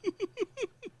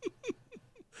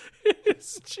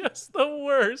 It's just the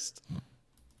worst.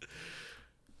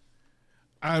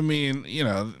 I mean,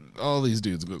 all these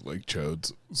dudes look like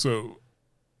chodes, so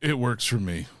it works for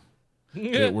me.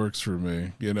 It works for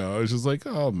me. I was just like,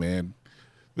 oh man,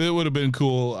 it would have been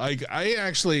cool. I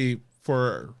actually,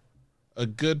 for a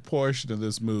good portion of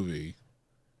this movie,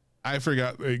 I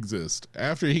forgot they exist.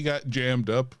 After he got jammed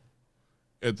up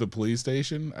at the police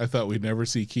station, I thought we'd never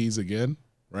see Keys again.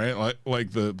 Right?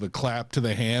 Like the clap to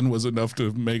the hand was enough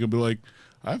to make him be like,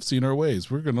 I've seen our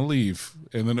ways. We're going to leave.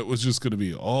 And then it was just going to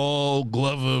be all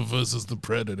Glover versus the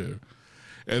Predator.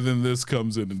 And then this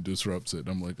comes in and disrupts it.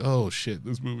 I'm like, oh shit,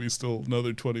 this movie's still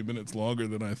another 20 minutes longer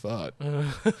than I thought.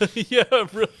 Yeah,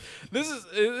 this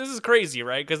is crazy,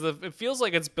 right? Because it feels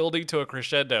like it's building to a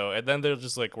crescendo, and then they're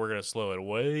just like, we're going to slow it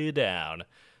way down.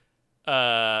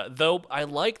 Though I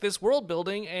like this world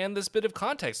building and this bit of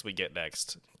context we get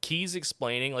next. Keys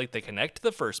explaining they connect to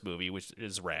the first movie, which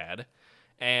is rad.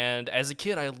 And as a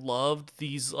kid, I loved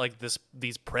these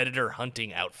predator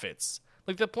hunting outfits.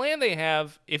 The plan they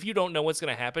have, if you don't know what's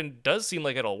going to happen, does seem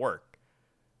like it'll work.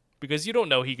 Because you don't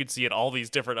know he could see in all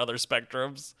these different other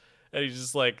spectrums. And he's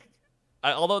just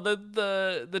although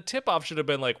the tip off should have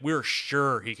been we're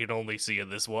sure he can only see in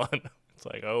this one. It's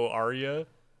oh, are you?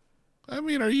 I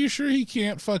mean, are you sure he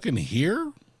can't fucking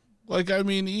hear?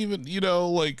 Even,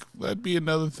 that'd be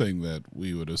another thing that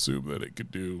we would assume that it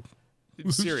could do.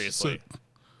 Seriously.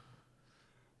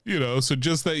 So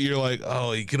just that you're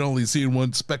oh, he can only see in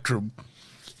one spectrum.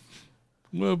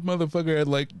 Well, motherfucker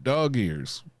had dog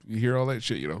ears. You hear all that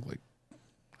shit,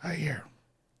 I hear.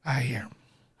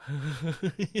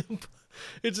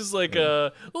 It's just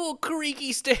oh,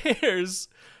 creaky stairs.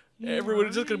 Everyone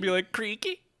is just going to be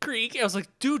creaky. I was like,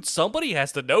 dude, somebody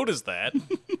has to notice that.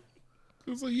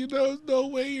 It's like, no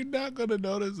way you're not gonna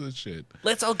notice this shit.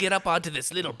 Let's all get up onto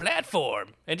this little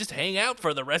platform and just hang out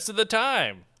for the rest of the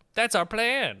time. That's our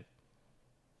plan.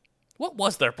 What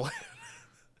was their plan?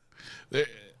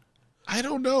 I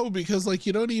don't know, because like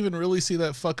you don't even really see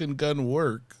that fucking gun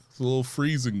work. It's a little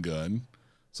freezing gun.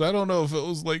 So I don't know if it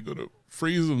was like gonna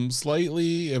freeze them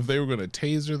slightly, if they were gonna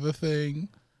taser the thing,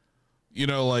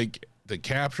 like to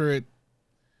capture it.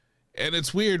 And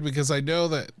it's weird because I know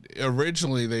that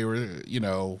originally they were,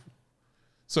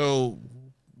 so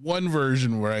one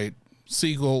version, right?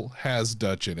 Sequel has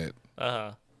Dutch in it.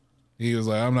 Uh-huh. He was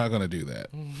like, I'm not going to do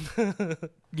that.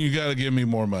 You got to give me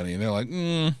more money. And they're like,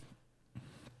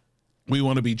 we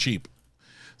want to be cheap.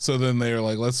 So then they're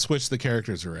like, let's switch the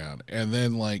characters around. And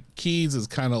then like Keyes is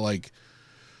kind of like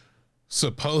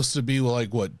supposed to be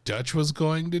like what Dutch was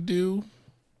going to do.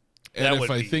 And That if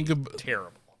would I be think of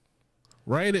terrible.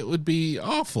 right, it would be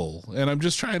awful. And I'm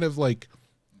just trying to like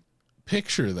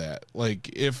picture that. Like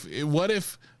what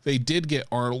if they did get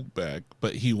Arnold back,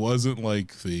 but he wasn't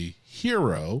like the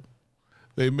hero?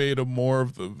 They made him more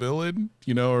of the villain,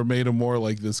 or made him more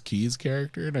like this Keyes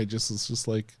character. And it's just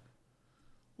like,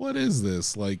 what is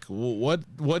this? Like,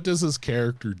 what does this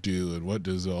character do? And what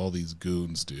does all these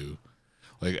goons do?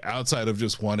 Like outside of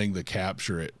just wanting to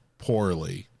capture it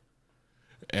poorly.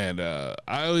 And I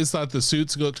always thought the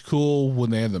suits looked cool when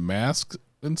they had the mask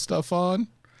and stuff on.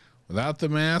 Without the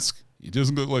mask, you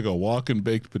just look like a walking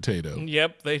baked potato.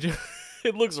 Yep, they do.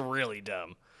 It looks really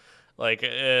dumb. Like,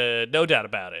 no doubt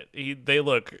about it. They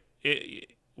look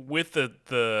with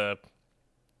the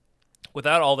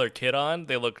without all their kit on,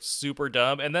 they look super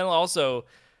dumb. And then also,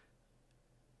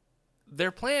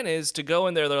 their plan is to go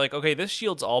in there. They're like, okay, this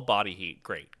shields all body heat.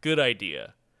 Great, good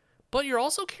idea. But you're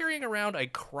also carrying around a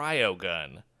cryo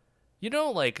gun.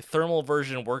 Like thermal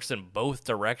version works in both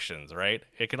directions, right?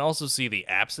 It can also see the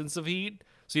absence of heat.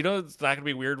 So it's not going to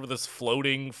be weird with this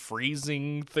floating,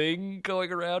 freezing thing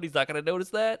going around. He's not going to notice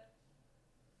that.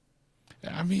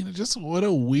 I mean, just what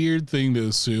a weird thing to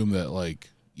assume that, like,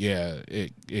 yeah,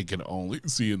 it can only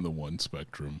see in the one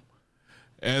spectrum.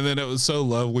 And then it was so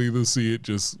lovely to see it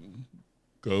just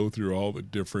go through all the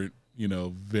different,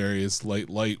 various light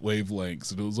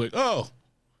wavelengths. And it was like, oh,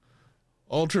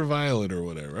 ultraviolet or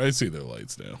whatever. I see their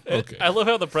lights now. Okay. I love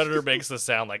how the Predator makes the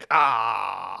sound like,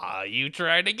 you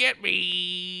trying to get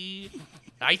me.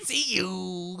 I see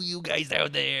you guys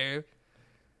out there.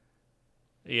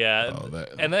 Yeah. Oh,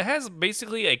 and that has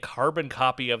basically a carbon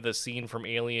copy of the scene from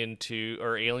Alien 2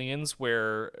 or Aliens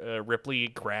where Ripley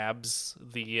grabs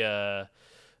the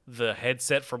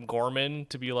headset from Gorman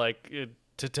to be like,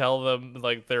 to tell them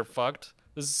like they're fucked.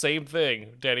 This is the same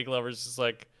thing. Danny Glover's just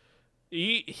like,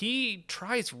 he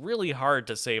tries really hard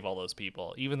to save all those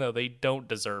people, even though they don't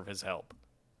deserve his help.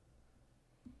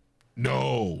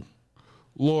 No.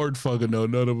 Lord fucking no.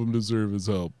 None of them deserve his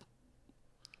help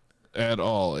at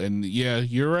all. And yeah,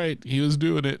 you're right. He was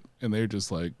doing it. And they're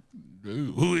just like,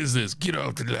 who is this? Get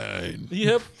off the line.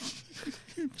 Yep.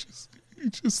 You're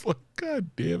just like,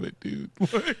 God damn it, dude.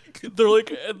 Like, They're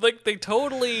like they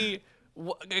totally.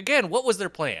 Again, what was their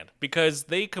plan? Because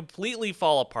they completely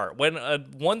fall apart. When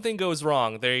one thing goes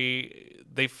wrong,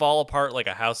 they fall apart like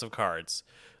a house of cards.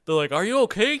 They're like, "Are you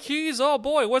okay, Keyes? Oh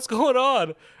boy, what's going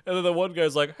on?" And then the one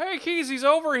guy's like, "Hey, Keyes, he's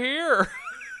over here."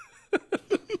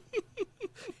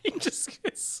 He just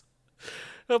gets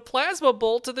a plasma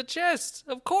bolt to the chest,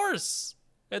 of course.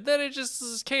 And then it just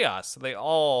is chaos. They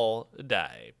all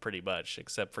die pretty much,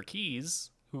 except for Keyes,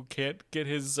 who can't get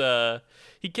his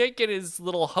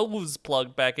little hose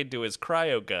plugged back into his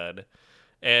cryo gun.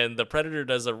 And the Predator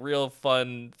does a real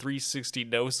fun 360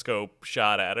 no scope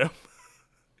shot at him.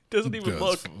 Doesn't even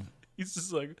look. He's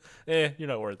just like, you're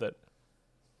not worth it.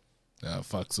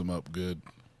 Fucks him up good.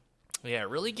 Yeah, it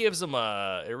really gives him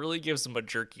a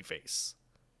jerky face.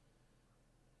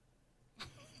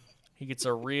 He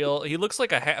looks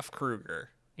like a half Kruger.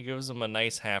 He gives him a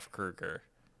nice half Kruger.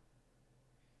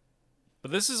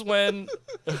 But this is when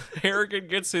Harrigan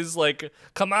gets his like,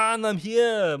 "Come on, I'm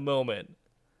here" moment.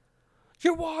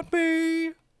 You want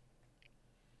me?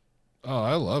 Oh,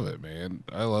 I love it, man.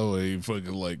 I love when he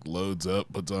fucking like loads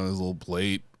up, puts on his little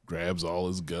plate, grabs all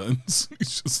his guns.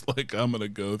 He's just like, I'm gonna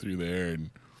go through there and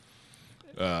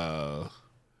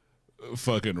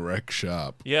fucking wreck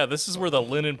shop. Yeah, this is where the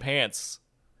linen pants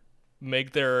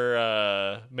make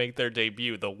their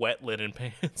debut. The wet linen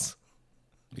pants.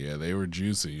 Yeah, they were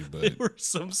juicy, They but were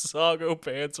some Sago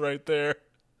pants right there.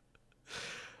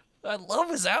 I love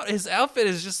his outfit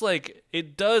is just like,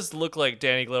 it does look like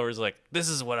Danny Glover's like, this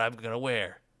is what I'm gonna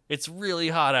wear. It's really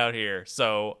hot out here,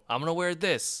 so I'm gonna wear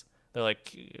this. They're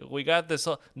like, we got this.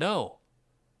 No,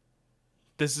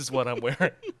 this is what I'm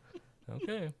wearing.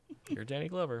 Okay, you're Danny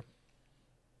Glover.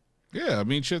 Yeah, I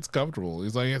mean, shit's comfortable.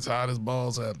 He's like, it's hot as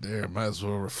balls out there. Might as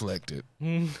well reflect it.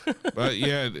 But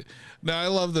yeah, no, I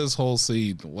love this whole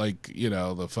scene. Like, you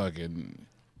know, the fucking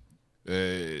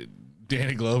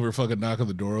Danny Glover fucking knocking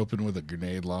the door open with a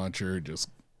grenade launcher. Just,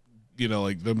 you know,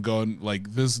 like them going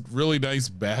like this really nice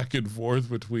back and forth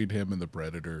between him and the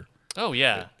Predator. Oh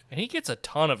yeah, and he gets a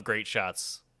ton of great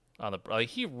shots on the. Like,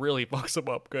 he really fucks him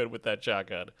up good with that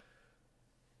shotgun.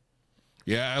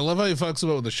 Yeah, I love how he fucks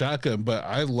him up with the shotgun, but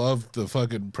I love the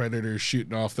fucking Predator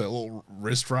shooting off that little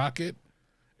wrist rocket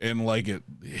and like it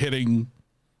hitting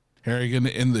Harrigan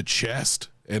in the chest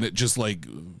and it just like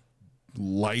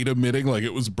light emitting like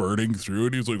it was burning through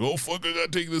and he was like, oh fuck, I gotta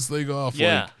take this thing off.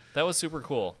 Yeah, Like, that was super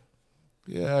cool.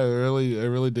 yeah, I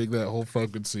really dig that whole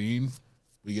fucking scene.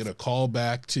 We get a call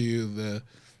back to the,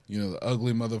 you know, the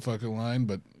ugly motherfucking line,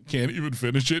 but can't even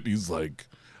finish it. He's like,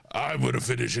 I'm gonna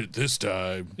finish it this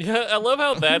time. Yeah, I love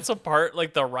how that's a part.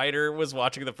 Like, the writer was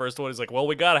watching the first one. He's like, well,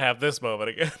 we gotta have this moment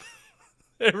again.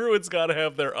 Everyone's gotta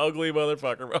have their ugly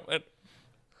motherfucker moment.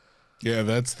 Yeah,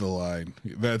 that's the line.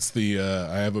 That's the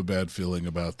I have a bad feeling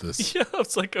about this. Yeah, I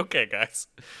was like, okay, guys,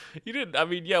 you didn't. I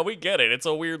mean, yeah, we get it. It's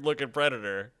a weird looking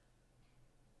Predator.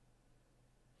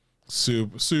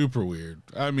 Super weird.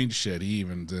 I mean, shit. He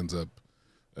even ends up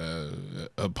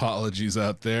apologies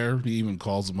out there. He even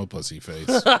calls him a pussy face.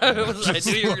 I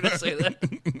knew you were gonna say that.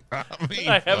 I mean,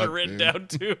 I have it fuck, written dude. down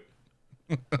too.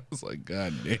 I was like,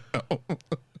 God damn.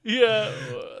 Yeah,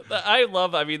 I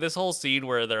love. I mean, this whole scene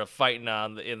where they're fighting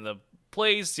in the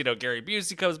place. You know, Gary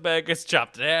Busey comes back, gets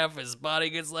chopped in half, his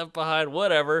body gets left behind.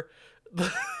 Whatever.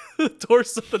 The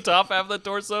torso, the top half of the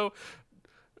torso,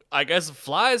 I guess,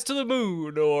 flies to the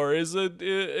moon, or is it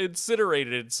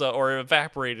incinerated or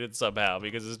evaporated somehow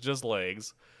because it's just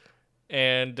legs.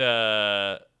 And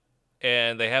they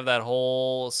have that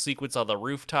whole sequence on the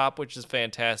rooftop, which is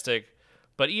fantastic.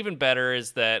 But even better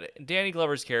is that Danny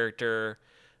Glover's character,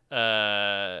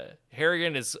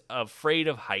 Harrigan, is afraid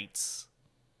of heights.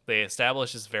 They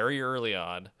establish this very early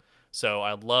on. So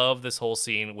I love this whole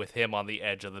scene with him on the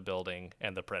edge of the building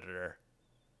and the Predator.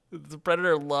 The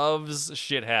Predator loves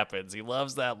shit happens. He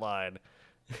loves that line.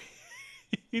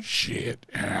 Shit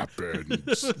happens.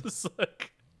 It's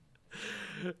like,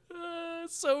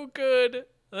 so good.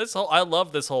 I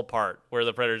love this whole part where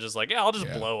the Predator's just like, yeah, I'll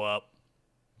just blow up.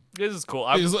 This is cool.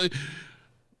 He's like,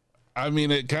 I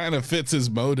mean, it kind of fits his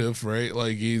motive, right?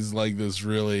 Like he's like this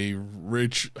really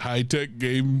rich, high tech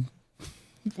game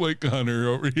like hunter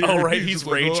over here. Oh right, he's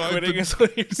like, rage quitting. Is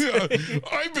what you're saying. Yeah,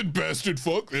 I've been bested.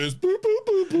 Fuck this. Boop,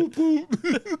 boop, boop,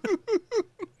 boop,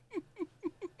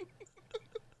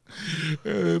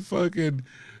 boop. Fucking,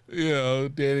 you know,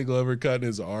 Danny Glover cutting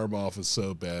his arm off is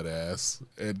so badass,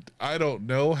 and I don't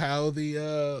know how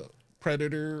the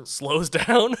Predator Slows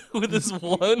down with his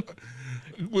one.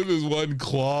 with his one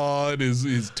claw and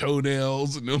his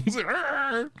toenails, and it was like,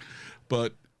 "Arr!"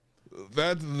 But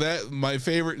that my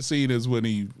favorite scene is when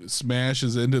he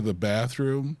smashes into the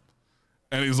bathroom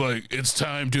and he's like, it's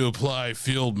time to apply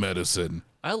field medicine.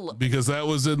 Because that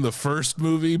was in the first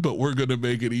movie, but we're gonna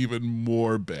make it even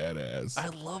more badass. I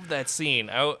love that scene.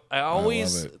 I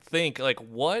always think, like,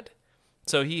 what?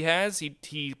 So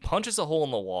he punches a hole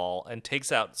in the wall and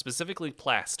takes out specifically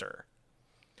plaster.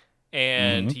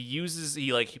 And he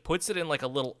puts it in like a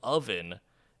little oven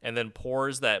and then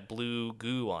pours that blue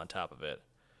goo on top of it.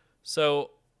 So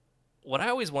what I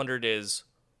always wondered is,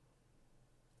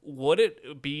 would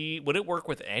it work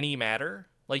with any matter?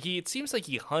 Like, it seems like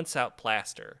he hunts out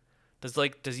plaster. Does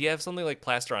he have something like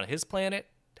plaster on his planet?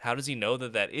 How does he know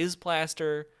that is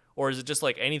plaster? Or is it just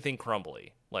like anything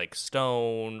crumbly, like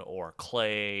stone or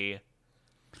clay?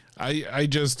 I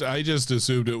just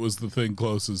assumed it was the thing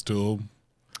closest to him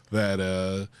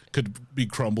that could be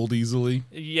crumbled easily.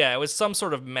 Yeah, it was some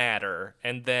sort of matter,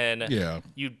 and then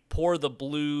you'd pour the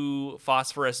blue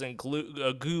phosphorescent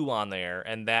goo on there,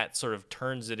 and that sort of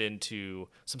turns it into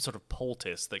some sort of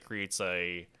poultice that creates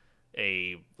a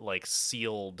like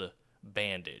sealed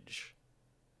bandage.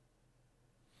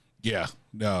 Yeah,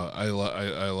 no, I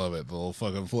love it. The little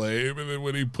fucking flame, and then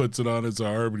when he puts it on his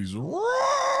arm, and he's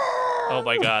oh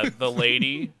my god, the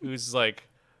lady who's like,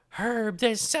 Herb,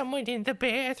 there's someone in the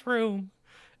bathroom.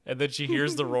 And then she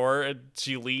hears the roar and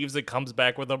she leaves and comes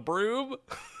back with a broom.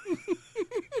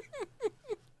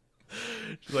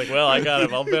 She's like, well, I got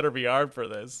him. I'll better be armed for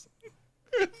this.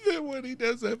 And then when he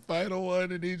does that final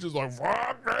one, and he's just like,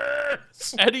 fuck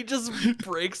this! And he just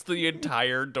breaks the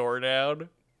entire door down.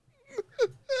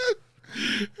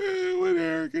 When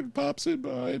Harrigan pops in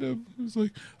behind him, he's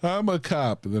like, I'm a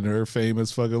cop. And then her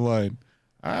famous fucking line,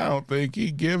 I don't think he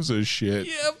gives a shit.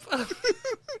 Yep.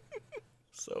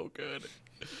 So good.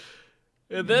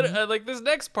 And then, like, this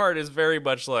next part is very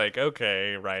much like,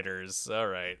 okay, writers, all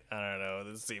right, I don't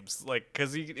know. This seems like,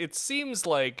 because it seems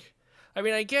like, I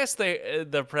mean, I guess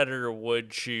the Predator would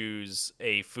choose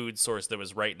a food source that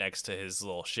was right next to his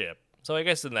little ship. So I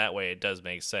guess in that way it does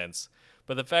make sense.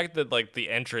 But the fact that, like, the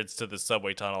entrance to the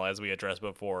subway tunnel, as we addressed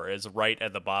before, is right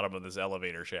at the bottom of this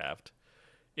elevator shaft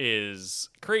is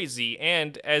crazy.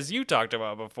 And as you talked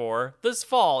about before, this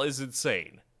fall is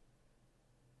insane.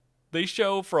 They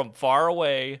show from far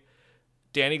away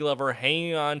Danny Glover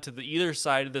hanging on to the either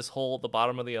side of this hole at the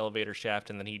bottom of the elevator shaft,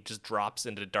 and then he just drops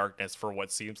into darkness for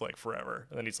what seems like forever.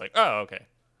 And then he's like, oh, okay.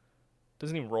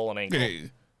 Doesn't even roll an ankle.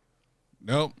 Hey.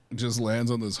 Nope. Just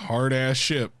lands on this hard-ass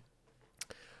ship.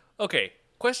 Okay,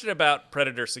 question about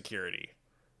Predator security.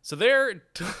 So they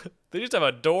just have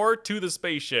a door to the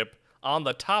spaceship on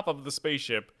the top of the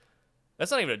spaceship.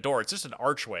 That's not even a door. It's just an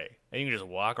archway, and you can just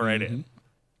walk right in.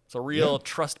 It's a real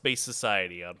trust-based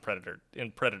society on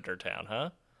Predator Town, huh?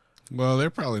 Well, they're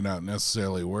probably not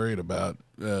necessarily worried about.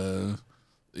 They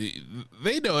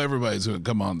know everybody's going to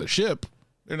come on the ship.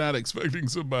 They're not expecting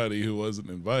somebody who wasn't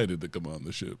invited to come on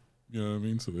the ship. You know what I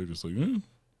mean? So they're just like,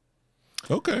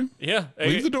 okay, Yeah.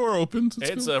 leave the door open.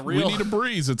 It's cool. a real- We need a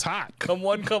breeze. It's hot. Come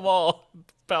one, come all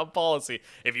policy.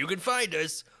 If you can find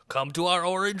us, come to our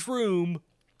orange room.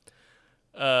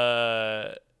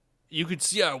 You could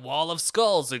see our wall of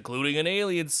skulls, including an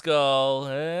alien skull.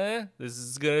 This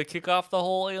is gonna kick off the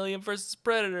whole Alien versus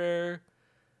Predator.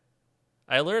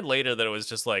 I learned later that it was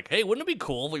just like, hey, wouldn't it be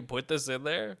cool if we put this in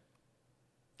there?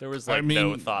 There was like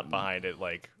no thought behind it.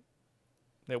 Like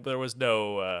there was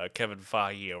no Kevin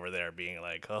Feige over there being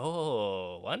like,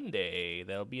 oh, one day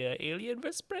there'll be an Alien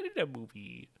versus Predator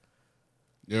movie.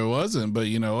 There wasn't, but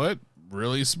you know what?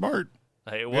 Really smart.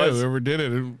 It was. Yeah, whoever did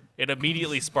it. It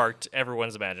immediately sparked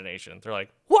everyone's imagination. They're like,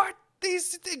 what?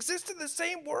 These exist in the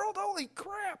same world? Holy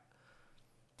crap.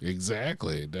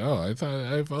 Exactly. No,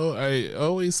 I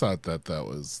always thought that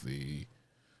was the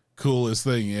coolest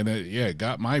thing, and it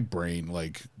got my brain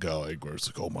like going. Where it's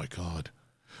like, oh my god,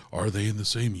 are they in the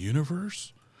same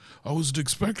universe? I wasn't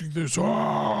expecting this.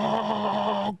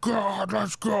 Oh god,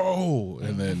 let's go!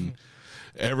 And then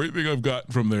everything I've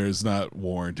gotten from there is not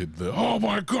warranted. Oh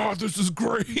my god, this is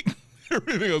great.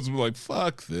 Everything else was like,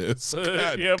 fuck this.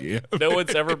 God Yep. damn No it.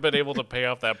 one's ever been able to pay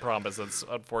off that promise,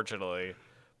 unfortunately.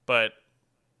 But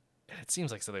it seems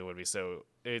like something would be so.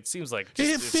 It seems like just,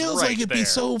 It it's feels right like it'd there. be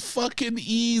so fucking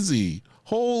easy.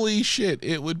 Holy shit.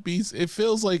 It would be. It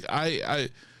feels like I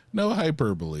no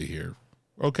hyperbole here.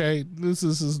 Okay, this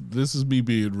is me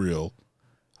being real.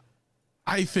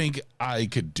 I think I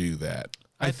could do that.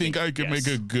 I think I could yes.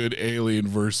 make a good Alien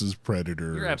versus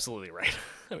Predator. You're absolutely right.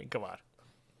 I mean, come on.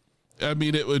 I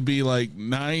mean, it would be like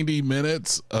 90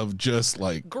 minutes of just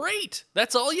like, Great.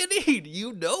 That's all you need.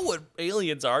 You know what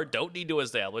aliens are. Don't need to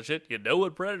establish it. You know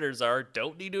what predators are.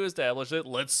 Don't need to establish it.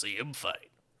 Let's see them fight.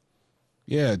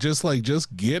 yeah,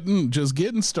 just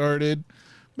getting started.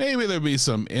 Maybe there'd be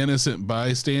some innocent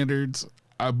bystanders,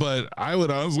 but I would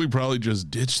honestly probably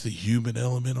just ditch the human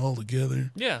element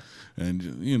altogether. Yeah.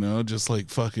 And, just like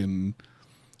fucking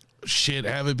shit,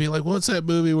 have it be like, what's that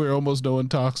movie where almost no one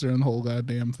talks during the whole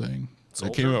goddamn thing?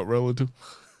 That came Soldier? out relative.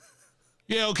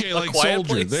 Yeah, okay, like Quiet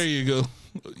Soldier. Place? There you go.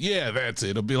 Yeah, that's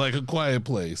it. It'll be like A Quiet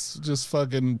Place. Just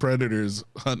fucking predators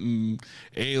hunting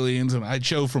aliens, and I'd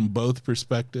show from both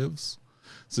perspectives.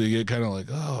 So you get kind of like,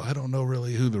 oh, I don't know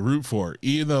really who to root for,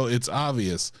 even though it's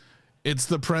obvious. It's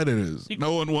the predators.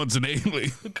 No one wants an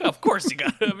alien. Of course you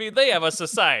got. I mean, they have a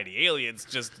society. Aliens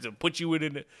just put you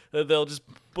in. They'll just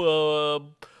put a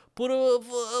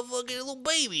fucking little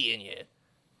baby in you.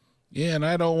 Yeah, and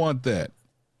I don't want that.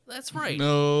 That's right.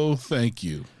 No, thank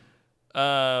you.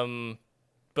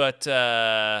 But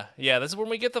yeah, this is when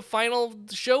we get the final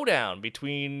showdown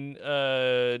between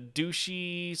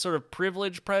douchey sort of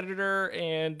privileged Predator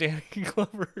and Danny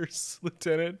Glover's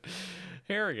Lieutenant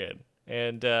Harrigan.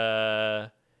 And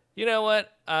you know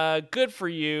what? Good for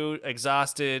you,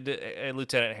 exhausted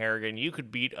Lieutenant Harrigan. You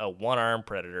could beat a one-armed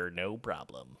Predator, no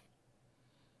problem.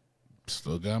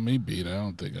 Still got me beat. I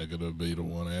don't think I could have beat a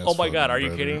one-ass. Oh my god, fucking are you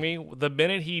predator. kidding me? The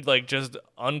minute he like just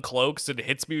uncloaks and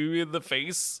hits me in the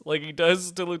face like he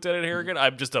does to Lieutenant Harrigan,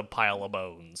 I'm just a pile of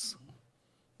bones.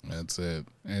 That's it.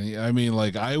 And I mean,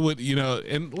 like, I would,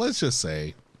 and let's just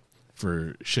say,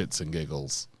 for shits and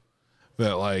giggles,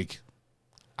 that like,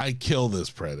 I kill this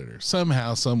predator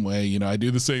somehow, some way. I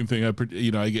do the same thing.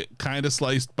 I get kind of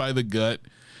sliced by the gut,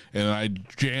 and I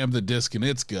jam the disc in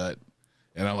its gut,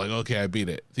 and I'm like, okay, I beat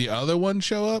it. The other one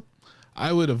show up,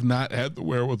 I would have not had the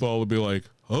wherewithal to be like,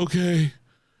 okay,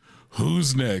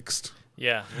 who's next?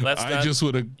 Yeah, well, that's I not, just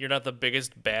would have. you're not the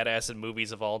biggest badass in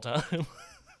movies of all time.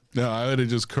 No, I would have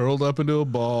just curled up into a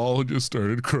ball and just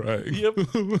started crying. Yep.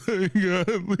 Oh my God,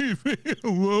 leave me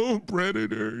alone,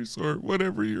 predators, or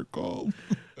whatever you're called.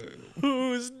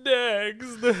 Who's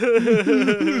next?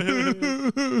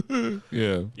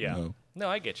 Yeah. Yeah. No. No,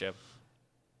 I get you.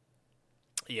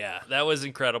 Yeah, that was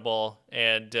incredible.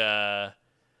 And yeah,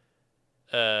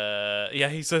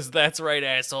 he says, "That's right,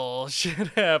 asshole." Shit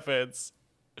happens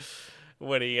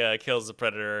when he kills the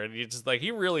predator, and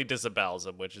he really disavows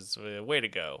him, which is way to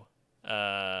go.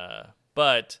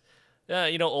 But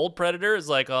old predator is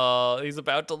like, he's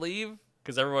about to leave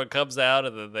because everyone comes out,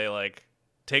 and then they like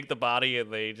take the body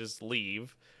and they just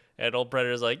leave. And old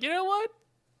predator's like, you know what?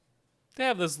 They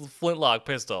have this flintlock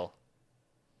pistol.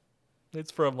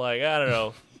 It's from I don't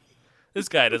know. This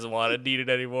guy doesn't want it, need it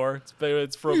anymore.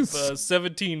 It's from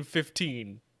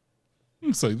 1715.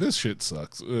 It's like, this shit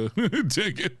sucks.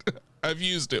 Take it. I've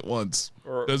used it once.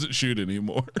 Doesn't shoot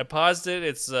anymore. I paused it.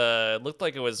 It looked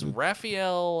like it was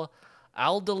Raphael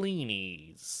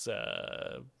Aldolini's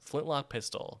flintlock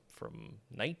pistol from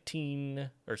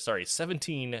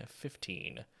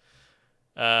 1715.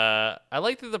 I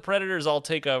like that the Predators all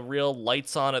take a real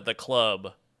lights on at the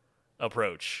club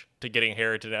approach to getting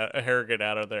Harrigan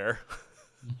out of there,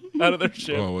 out of their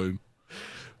ship.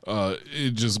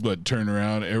 It just turn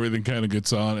around, everything kind of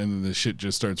gets on, and then the shit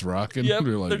just starts rocking. Yep.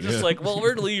 They're just like, well,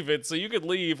 we're leaving, so you could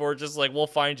leave, or just we'll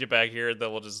find you back here, and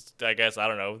then we'll just, I guess, I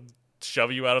don't know,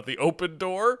 shove you out of the open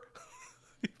door.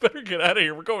 You better get out of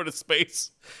here. We're going to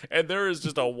space, and there is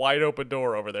just a wide open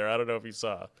door over there. I don't know if you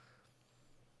saw.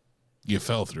 You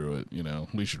fell through it,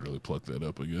 We should really plug that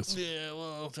up, I guess. Yeah,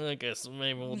 well, I guess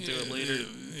maybe we'll do it later.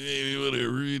 Maybe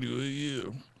whatever you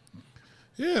do,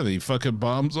 yeah. He fucking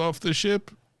bombs off the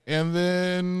ship, and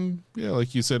then,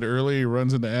 like you said earlier, he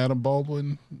runs into Adam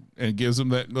Baldwin and gives him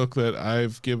that look that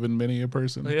I've given many a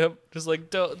person. Yep, just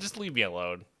leave me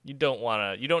alone. You don't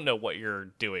know what you're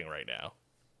doing right now.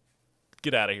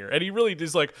 Get out of here. And he really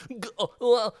just we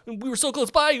were so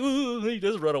close by. He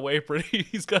does run away pretty.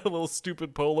 He's got a little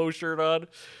stupid polo shirt on.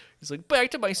 He's like, back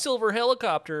to my silver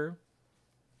helicopter.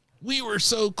 We were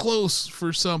so close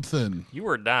for something. You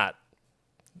were not.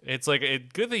 It's like a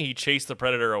good thing he chased the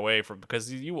predator away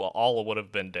because you all would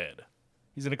have been dead.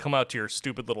 He's gonna come out to your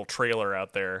stupid little trailer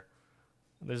out there.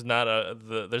 There's not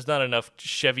enough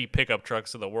Chevy pickup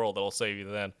trucks in the world that'll save you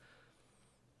then.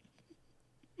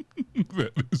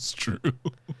 That is true.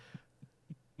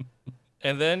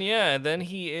 And then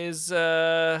he is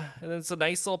and then it's a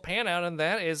nice little pan out, and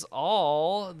that is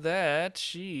all that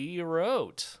she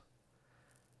wrote.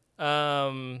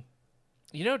 John,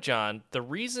 the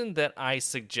reason that I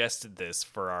suggested this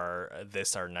for our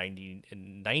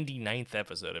 99th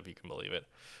episode, if you can believe it,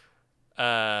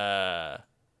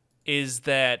 is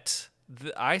that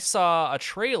I saw a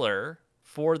trailer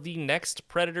for the next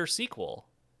Predator sequel,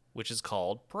 which is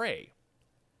called Prey.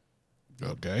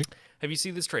 Okay. Have you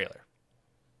seen this trailer?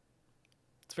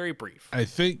 It's very brief. I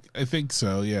think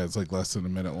so. Yeah, it's less than a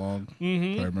minute long.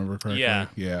 Mm-hmm. If I remember correctly.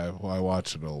 Yeah. Well, I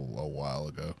watched it a while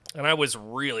ago. And I was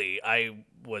really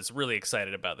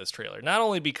excited about this trailer. Not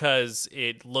only because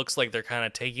it looks like they're kind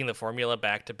of taking the formula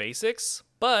back to basics,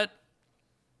 but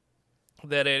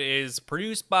that it is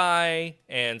produced by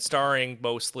and starring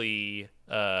mostly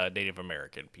Native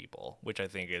American people, which I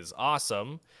think is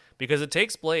awesome because it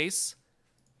takes place.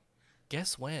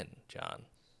 Guess when, John?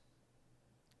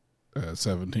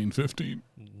 1715.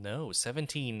 No,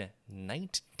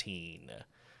 1719.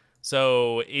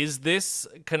 So is this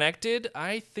connected?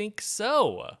 I think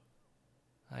so.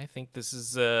 I think this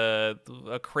is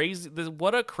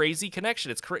what a crazy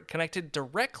connection. It's connected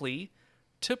directly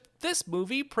to this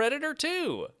movie, Predator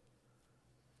 2.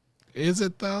 Is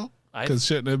it though? Because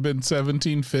shouldn't it have been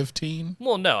 1715?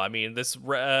 Well, no. I mean, this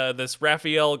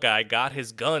Raphael guy got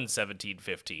his gun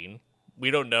 1715. We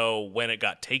don't know when it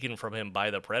got taken from him by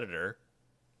the Predator.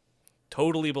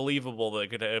 Totally believable that it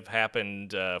could have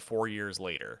happened 4 years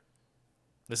later.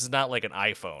 This is not like an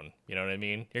iPhone. You know what I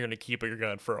mean? You're going to keep your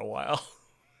gun for a while.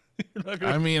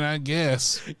 I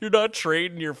guess. You're not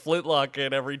trading your flintlock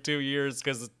in every 2 years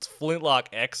because Flintlock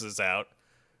X is out.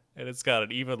 And it's got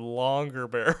an even longer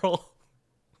barrel.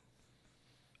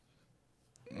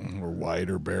 Or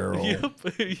wider barrel. Yep.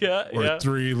 Yeah. Or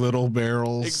 3 little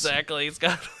barrels. Exactly. It's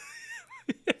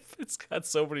got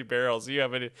so many barrels. You're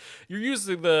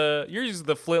using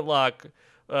the flintlock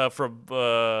from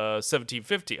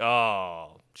 1750.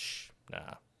 Oh,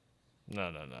 nah.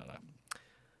 No.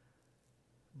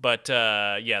 But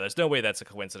there's no way that's a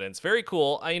coincidence. Very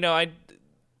cool. I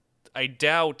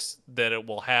doubt that it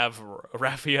will have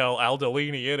Raphael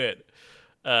Aldolini in it.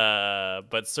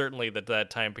 But certainly that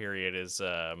time period is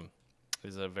a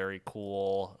very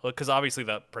cool, because obviously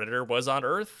the Predator was on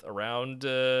Earth around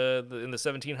in the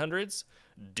 1700s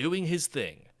doing his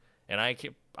thing, and I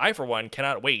for one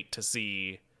cannot wait to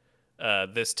see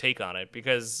this take on it,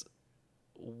 because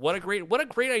what a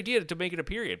great idea to make it a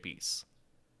period piece.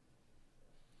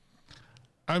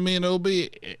 I mean, it'll be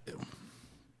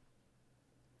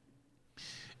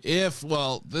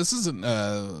this isn't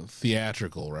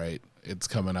theatrical, right? It's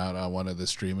coming out on one of the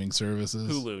streaming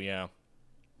services. Hulu, yeah.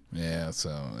 Yeah,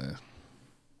 so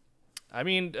I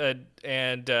mean,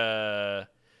 and I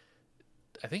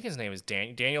think his name is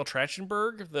Daniel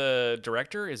Trachtenberg. The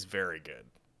director is very good.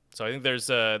 So I think there's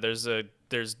a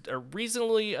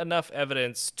reasonably enough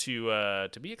evidence to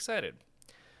be excited,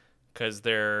 because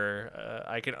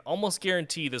I can almost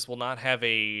guarantee this will not have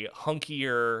a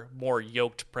hunkier, more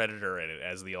yoked Predator in it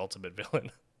as the ultimate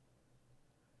villain.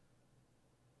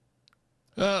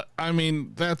 I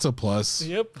mean, that's a plus.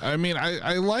 Yep. I mean,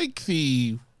 I like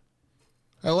the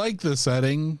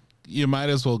setting. You might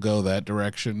as well go that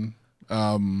direction.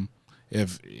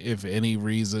 If any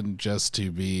reason, just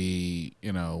to be,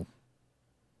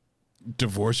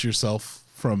 divorce yourself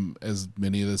from as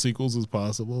many of the sequels as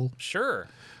possible. Sure.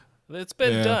 It's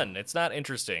been done. It's not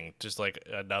interesting. Just like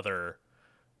another,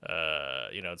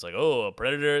 it's like, oh, a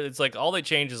Predator. It's like all they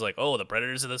change is like, oh, the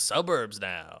Predator's in the suburbs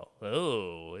now.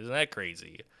 Oh, isn't that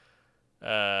crazy?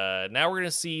 Now we're going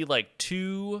to see like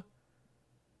two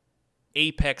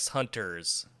apex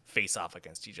hunters face off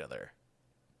against each other.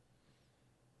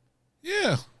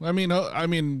 Yeah. I mean,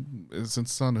 since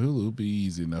it's on Hulu, it'll be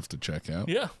easy enough to check out.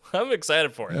 Yeah, I'm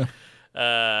excited for it.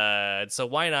 So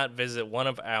why not visit one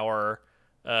of our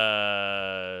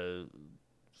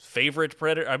favorite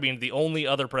Predator? I mean, the only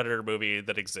other Predator movie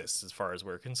that exists, as far as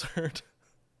we're concerned.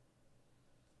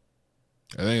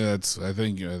 Yeah.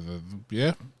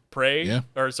 Prey. Yeah.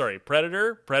 Or sorry,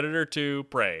 Predator 2,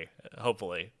 Prey.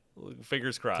 Hopefully,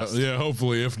 fingers crossed. Yeah,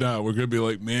 hopefully. If not, we're gonna be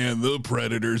like, man, the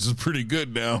Predators is pretty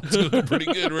good now. It's pretty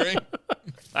good, right?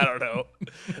 I don't know.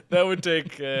 That would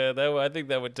take. I think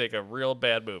that would take a real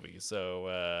bad movie.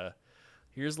 So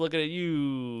here's looking at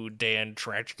you, Dan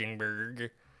Trachtenberg,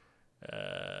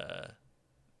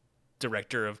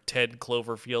 director of 10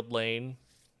 Cloverfield Lane.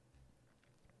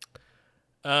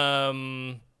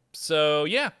 So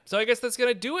I guess that's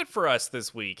gonna do it for us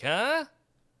this week, huh?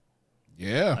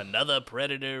 Yeah. Another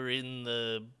Predator in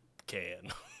the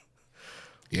can.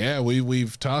 Yeah,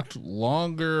 we've talked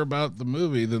longer about the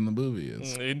movie than the movie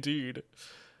is. Indeed.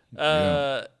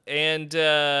 Yeah. And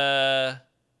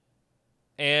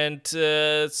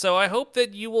so I hope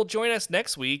that you will join us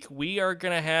next week. We are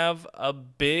going to have a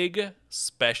big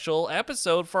special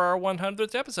episode for our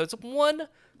 100th episode. It's one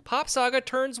Pop Saga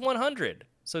turns 100.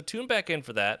 So tune back in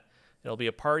for that. It'll be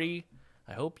a party.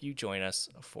 I hope you join us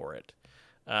for it.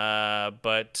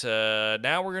 But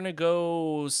now we're going to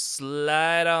go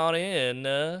slide on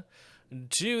in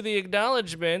to the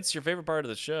acknowledgments, your favorite part of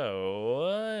the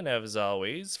show. And as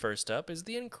always, first up is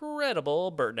the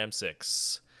incredible Burton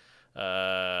M6.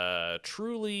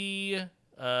 Truly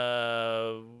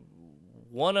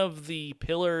one of the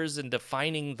pillars in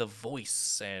defining the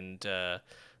voice and the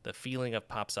feeling of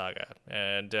Pop Saga.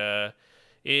 And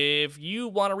if you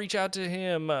want to reach out to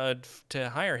him to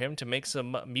hire him to make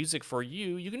some music for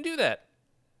you, you can do that.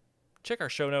 Check our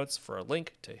show notes for a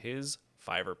link to his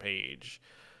Fiverr page.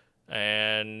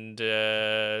 And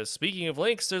speaking of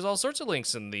links, there's all sorts of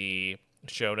links in the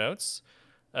show notes.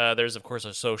 There's, of course,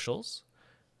 our socials.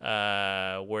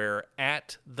 We're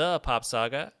at the Pop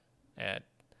Saga at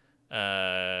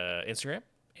Instagram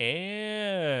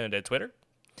and at Twitter.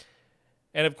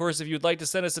 And, of course, if you'd like to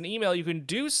send us an email, you can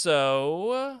do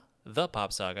so.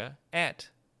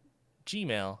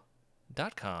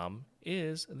 thepopsaga@gmail.com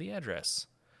is the address.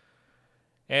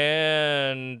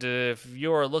 And if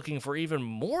you're looking for even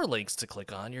more links to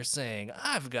click on, you're saying,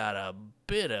 I've got a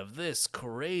bit of this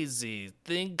crazy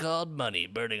thing called money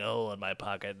burning a hole in my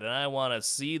pocket, and I want to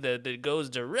see that it goes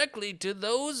directly to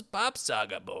those Pop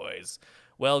Saga boys.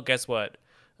 Well, guess what?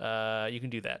 You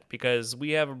can do that, because we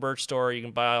have a merch store. You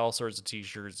can buy all sorts of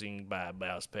t-shirts, you can buy a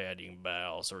mouse pad, you can buy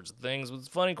all sorts of things with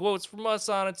funny quotes from us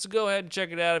on it. So go ahead and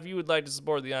check it out if you would like to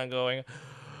support the ongoing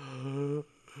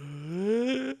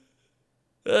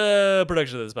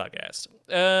production of this podcast.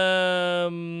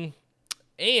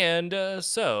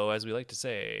 So, as we like to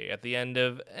say at the end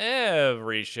of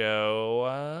every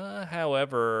show,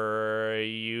 however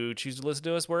you choose to listen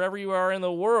to us, wherever you are in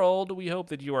the world, we hope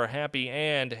that you are happy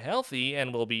and healthy,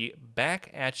 and we'll be back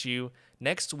at you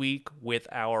next week with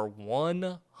our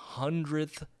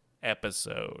 100th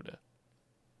episode.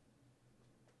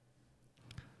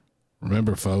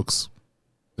 Remember, folks,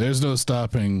 there's no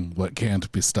stopping what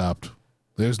can't be stopped.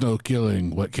 There's no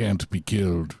killing what can't be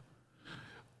killed.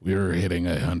 We're hitting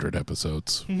 100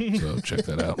 episodes, so check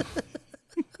that out.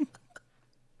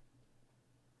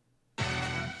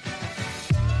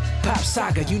 Pop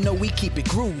Saga, you know we keep it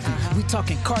groovy. We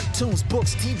talking cartoons,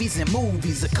 books, TVs, and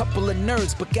movies. A couple of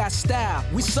nerds, but got style.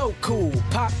 We so cool.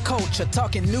 Pop culture,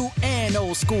 talking new and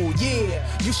old school. Yeah,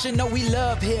 you should know we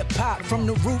love hip hop. From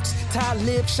the roots, Ty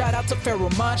Lib, shout out to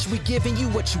Pharoah Monch. We giving you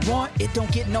what you want. It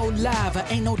don't get no lava.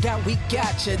 Ain't no doubt we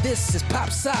got you. This is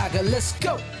Pop Saga. Let's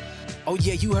go. Oh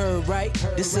yeah, you heard right.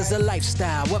 This is a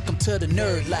lifestyle. Welcome to the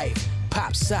nerd life.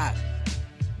 Pop Saga.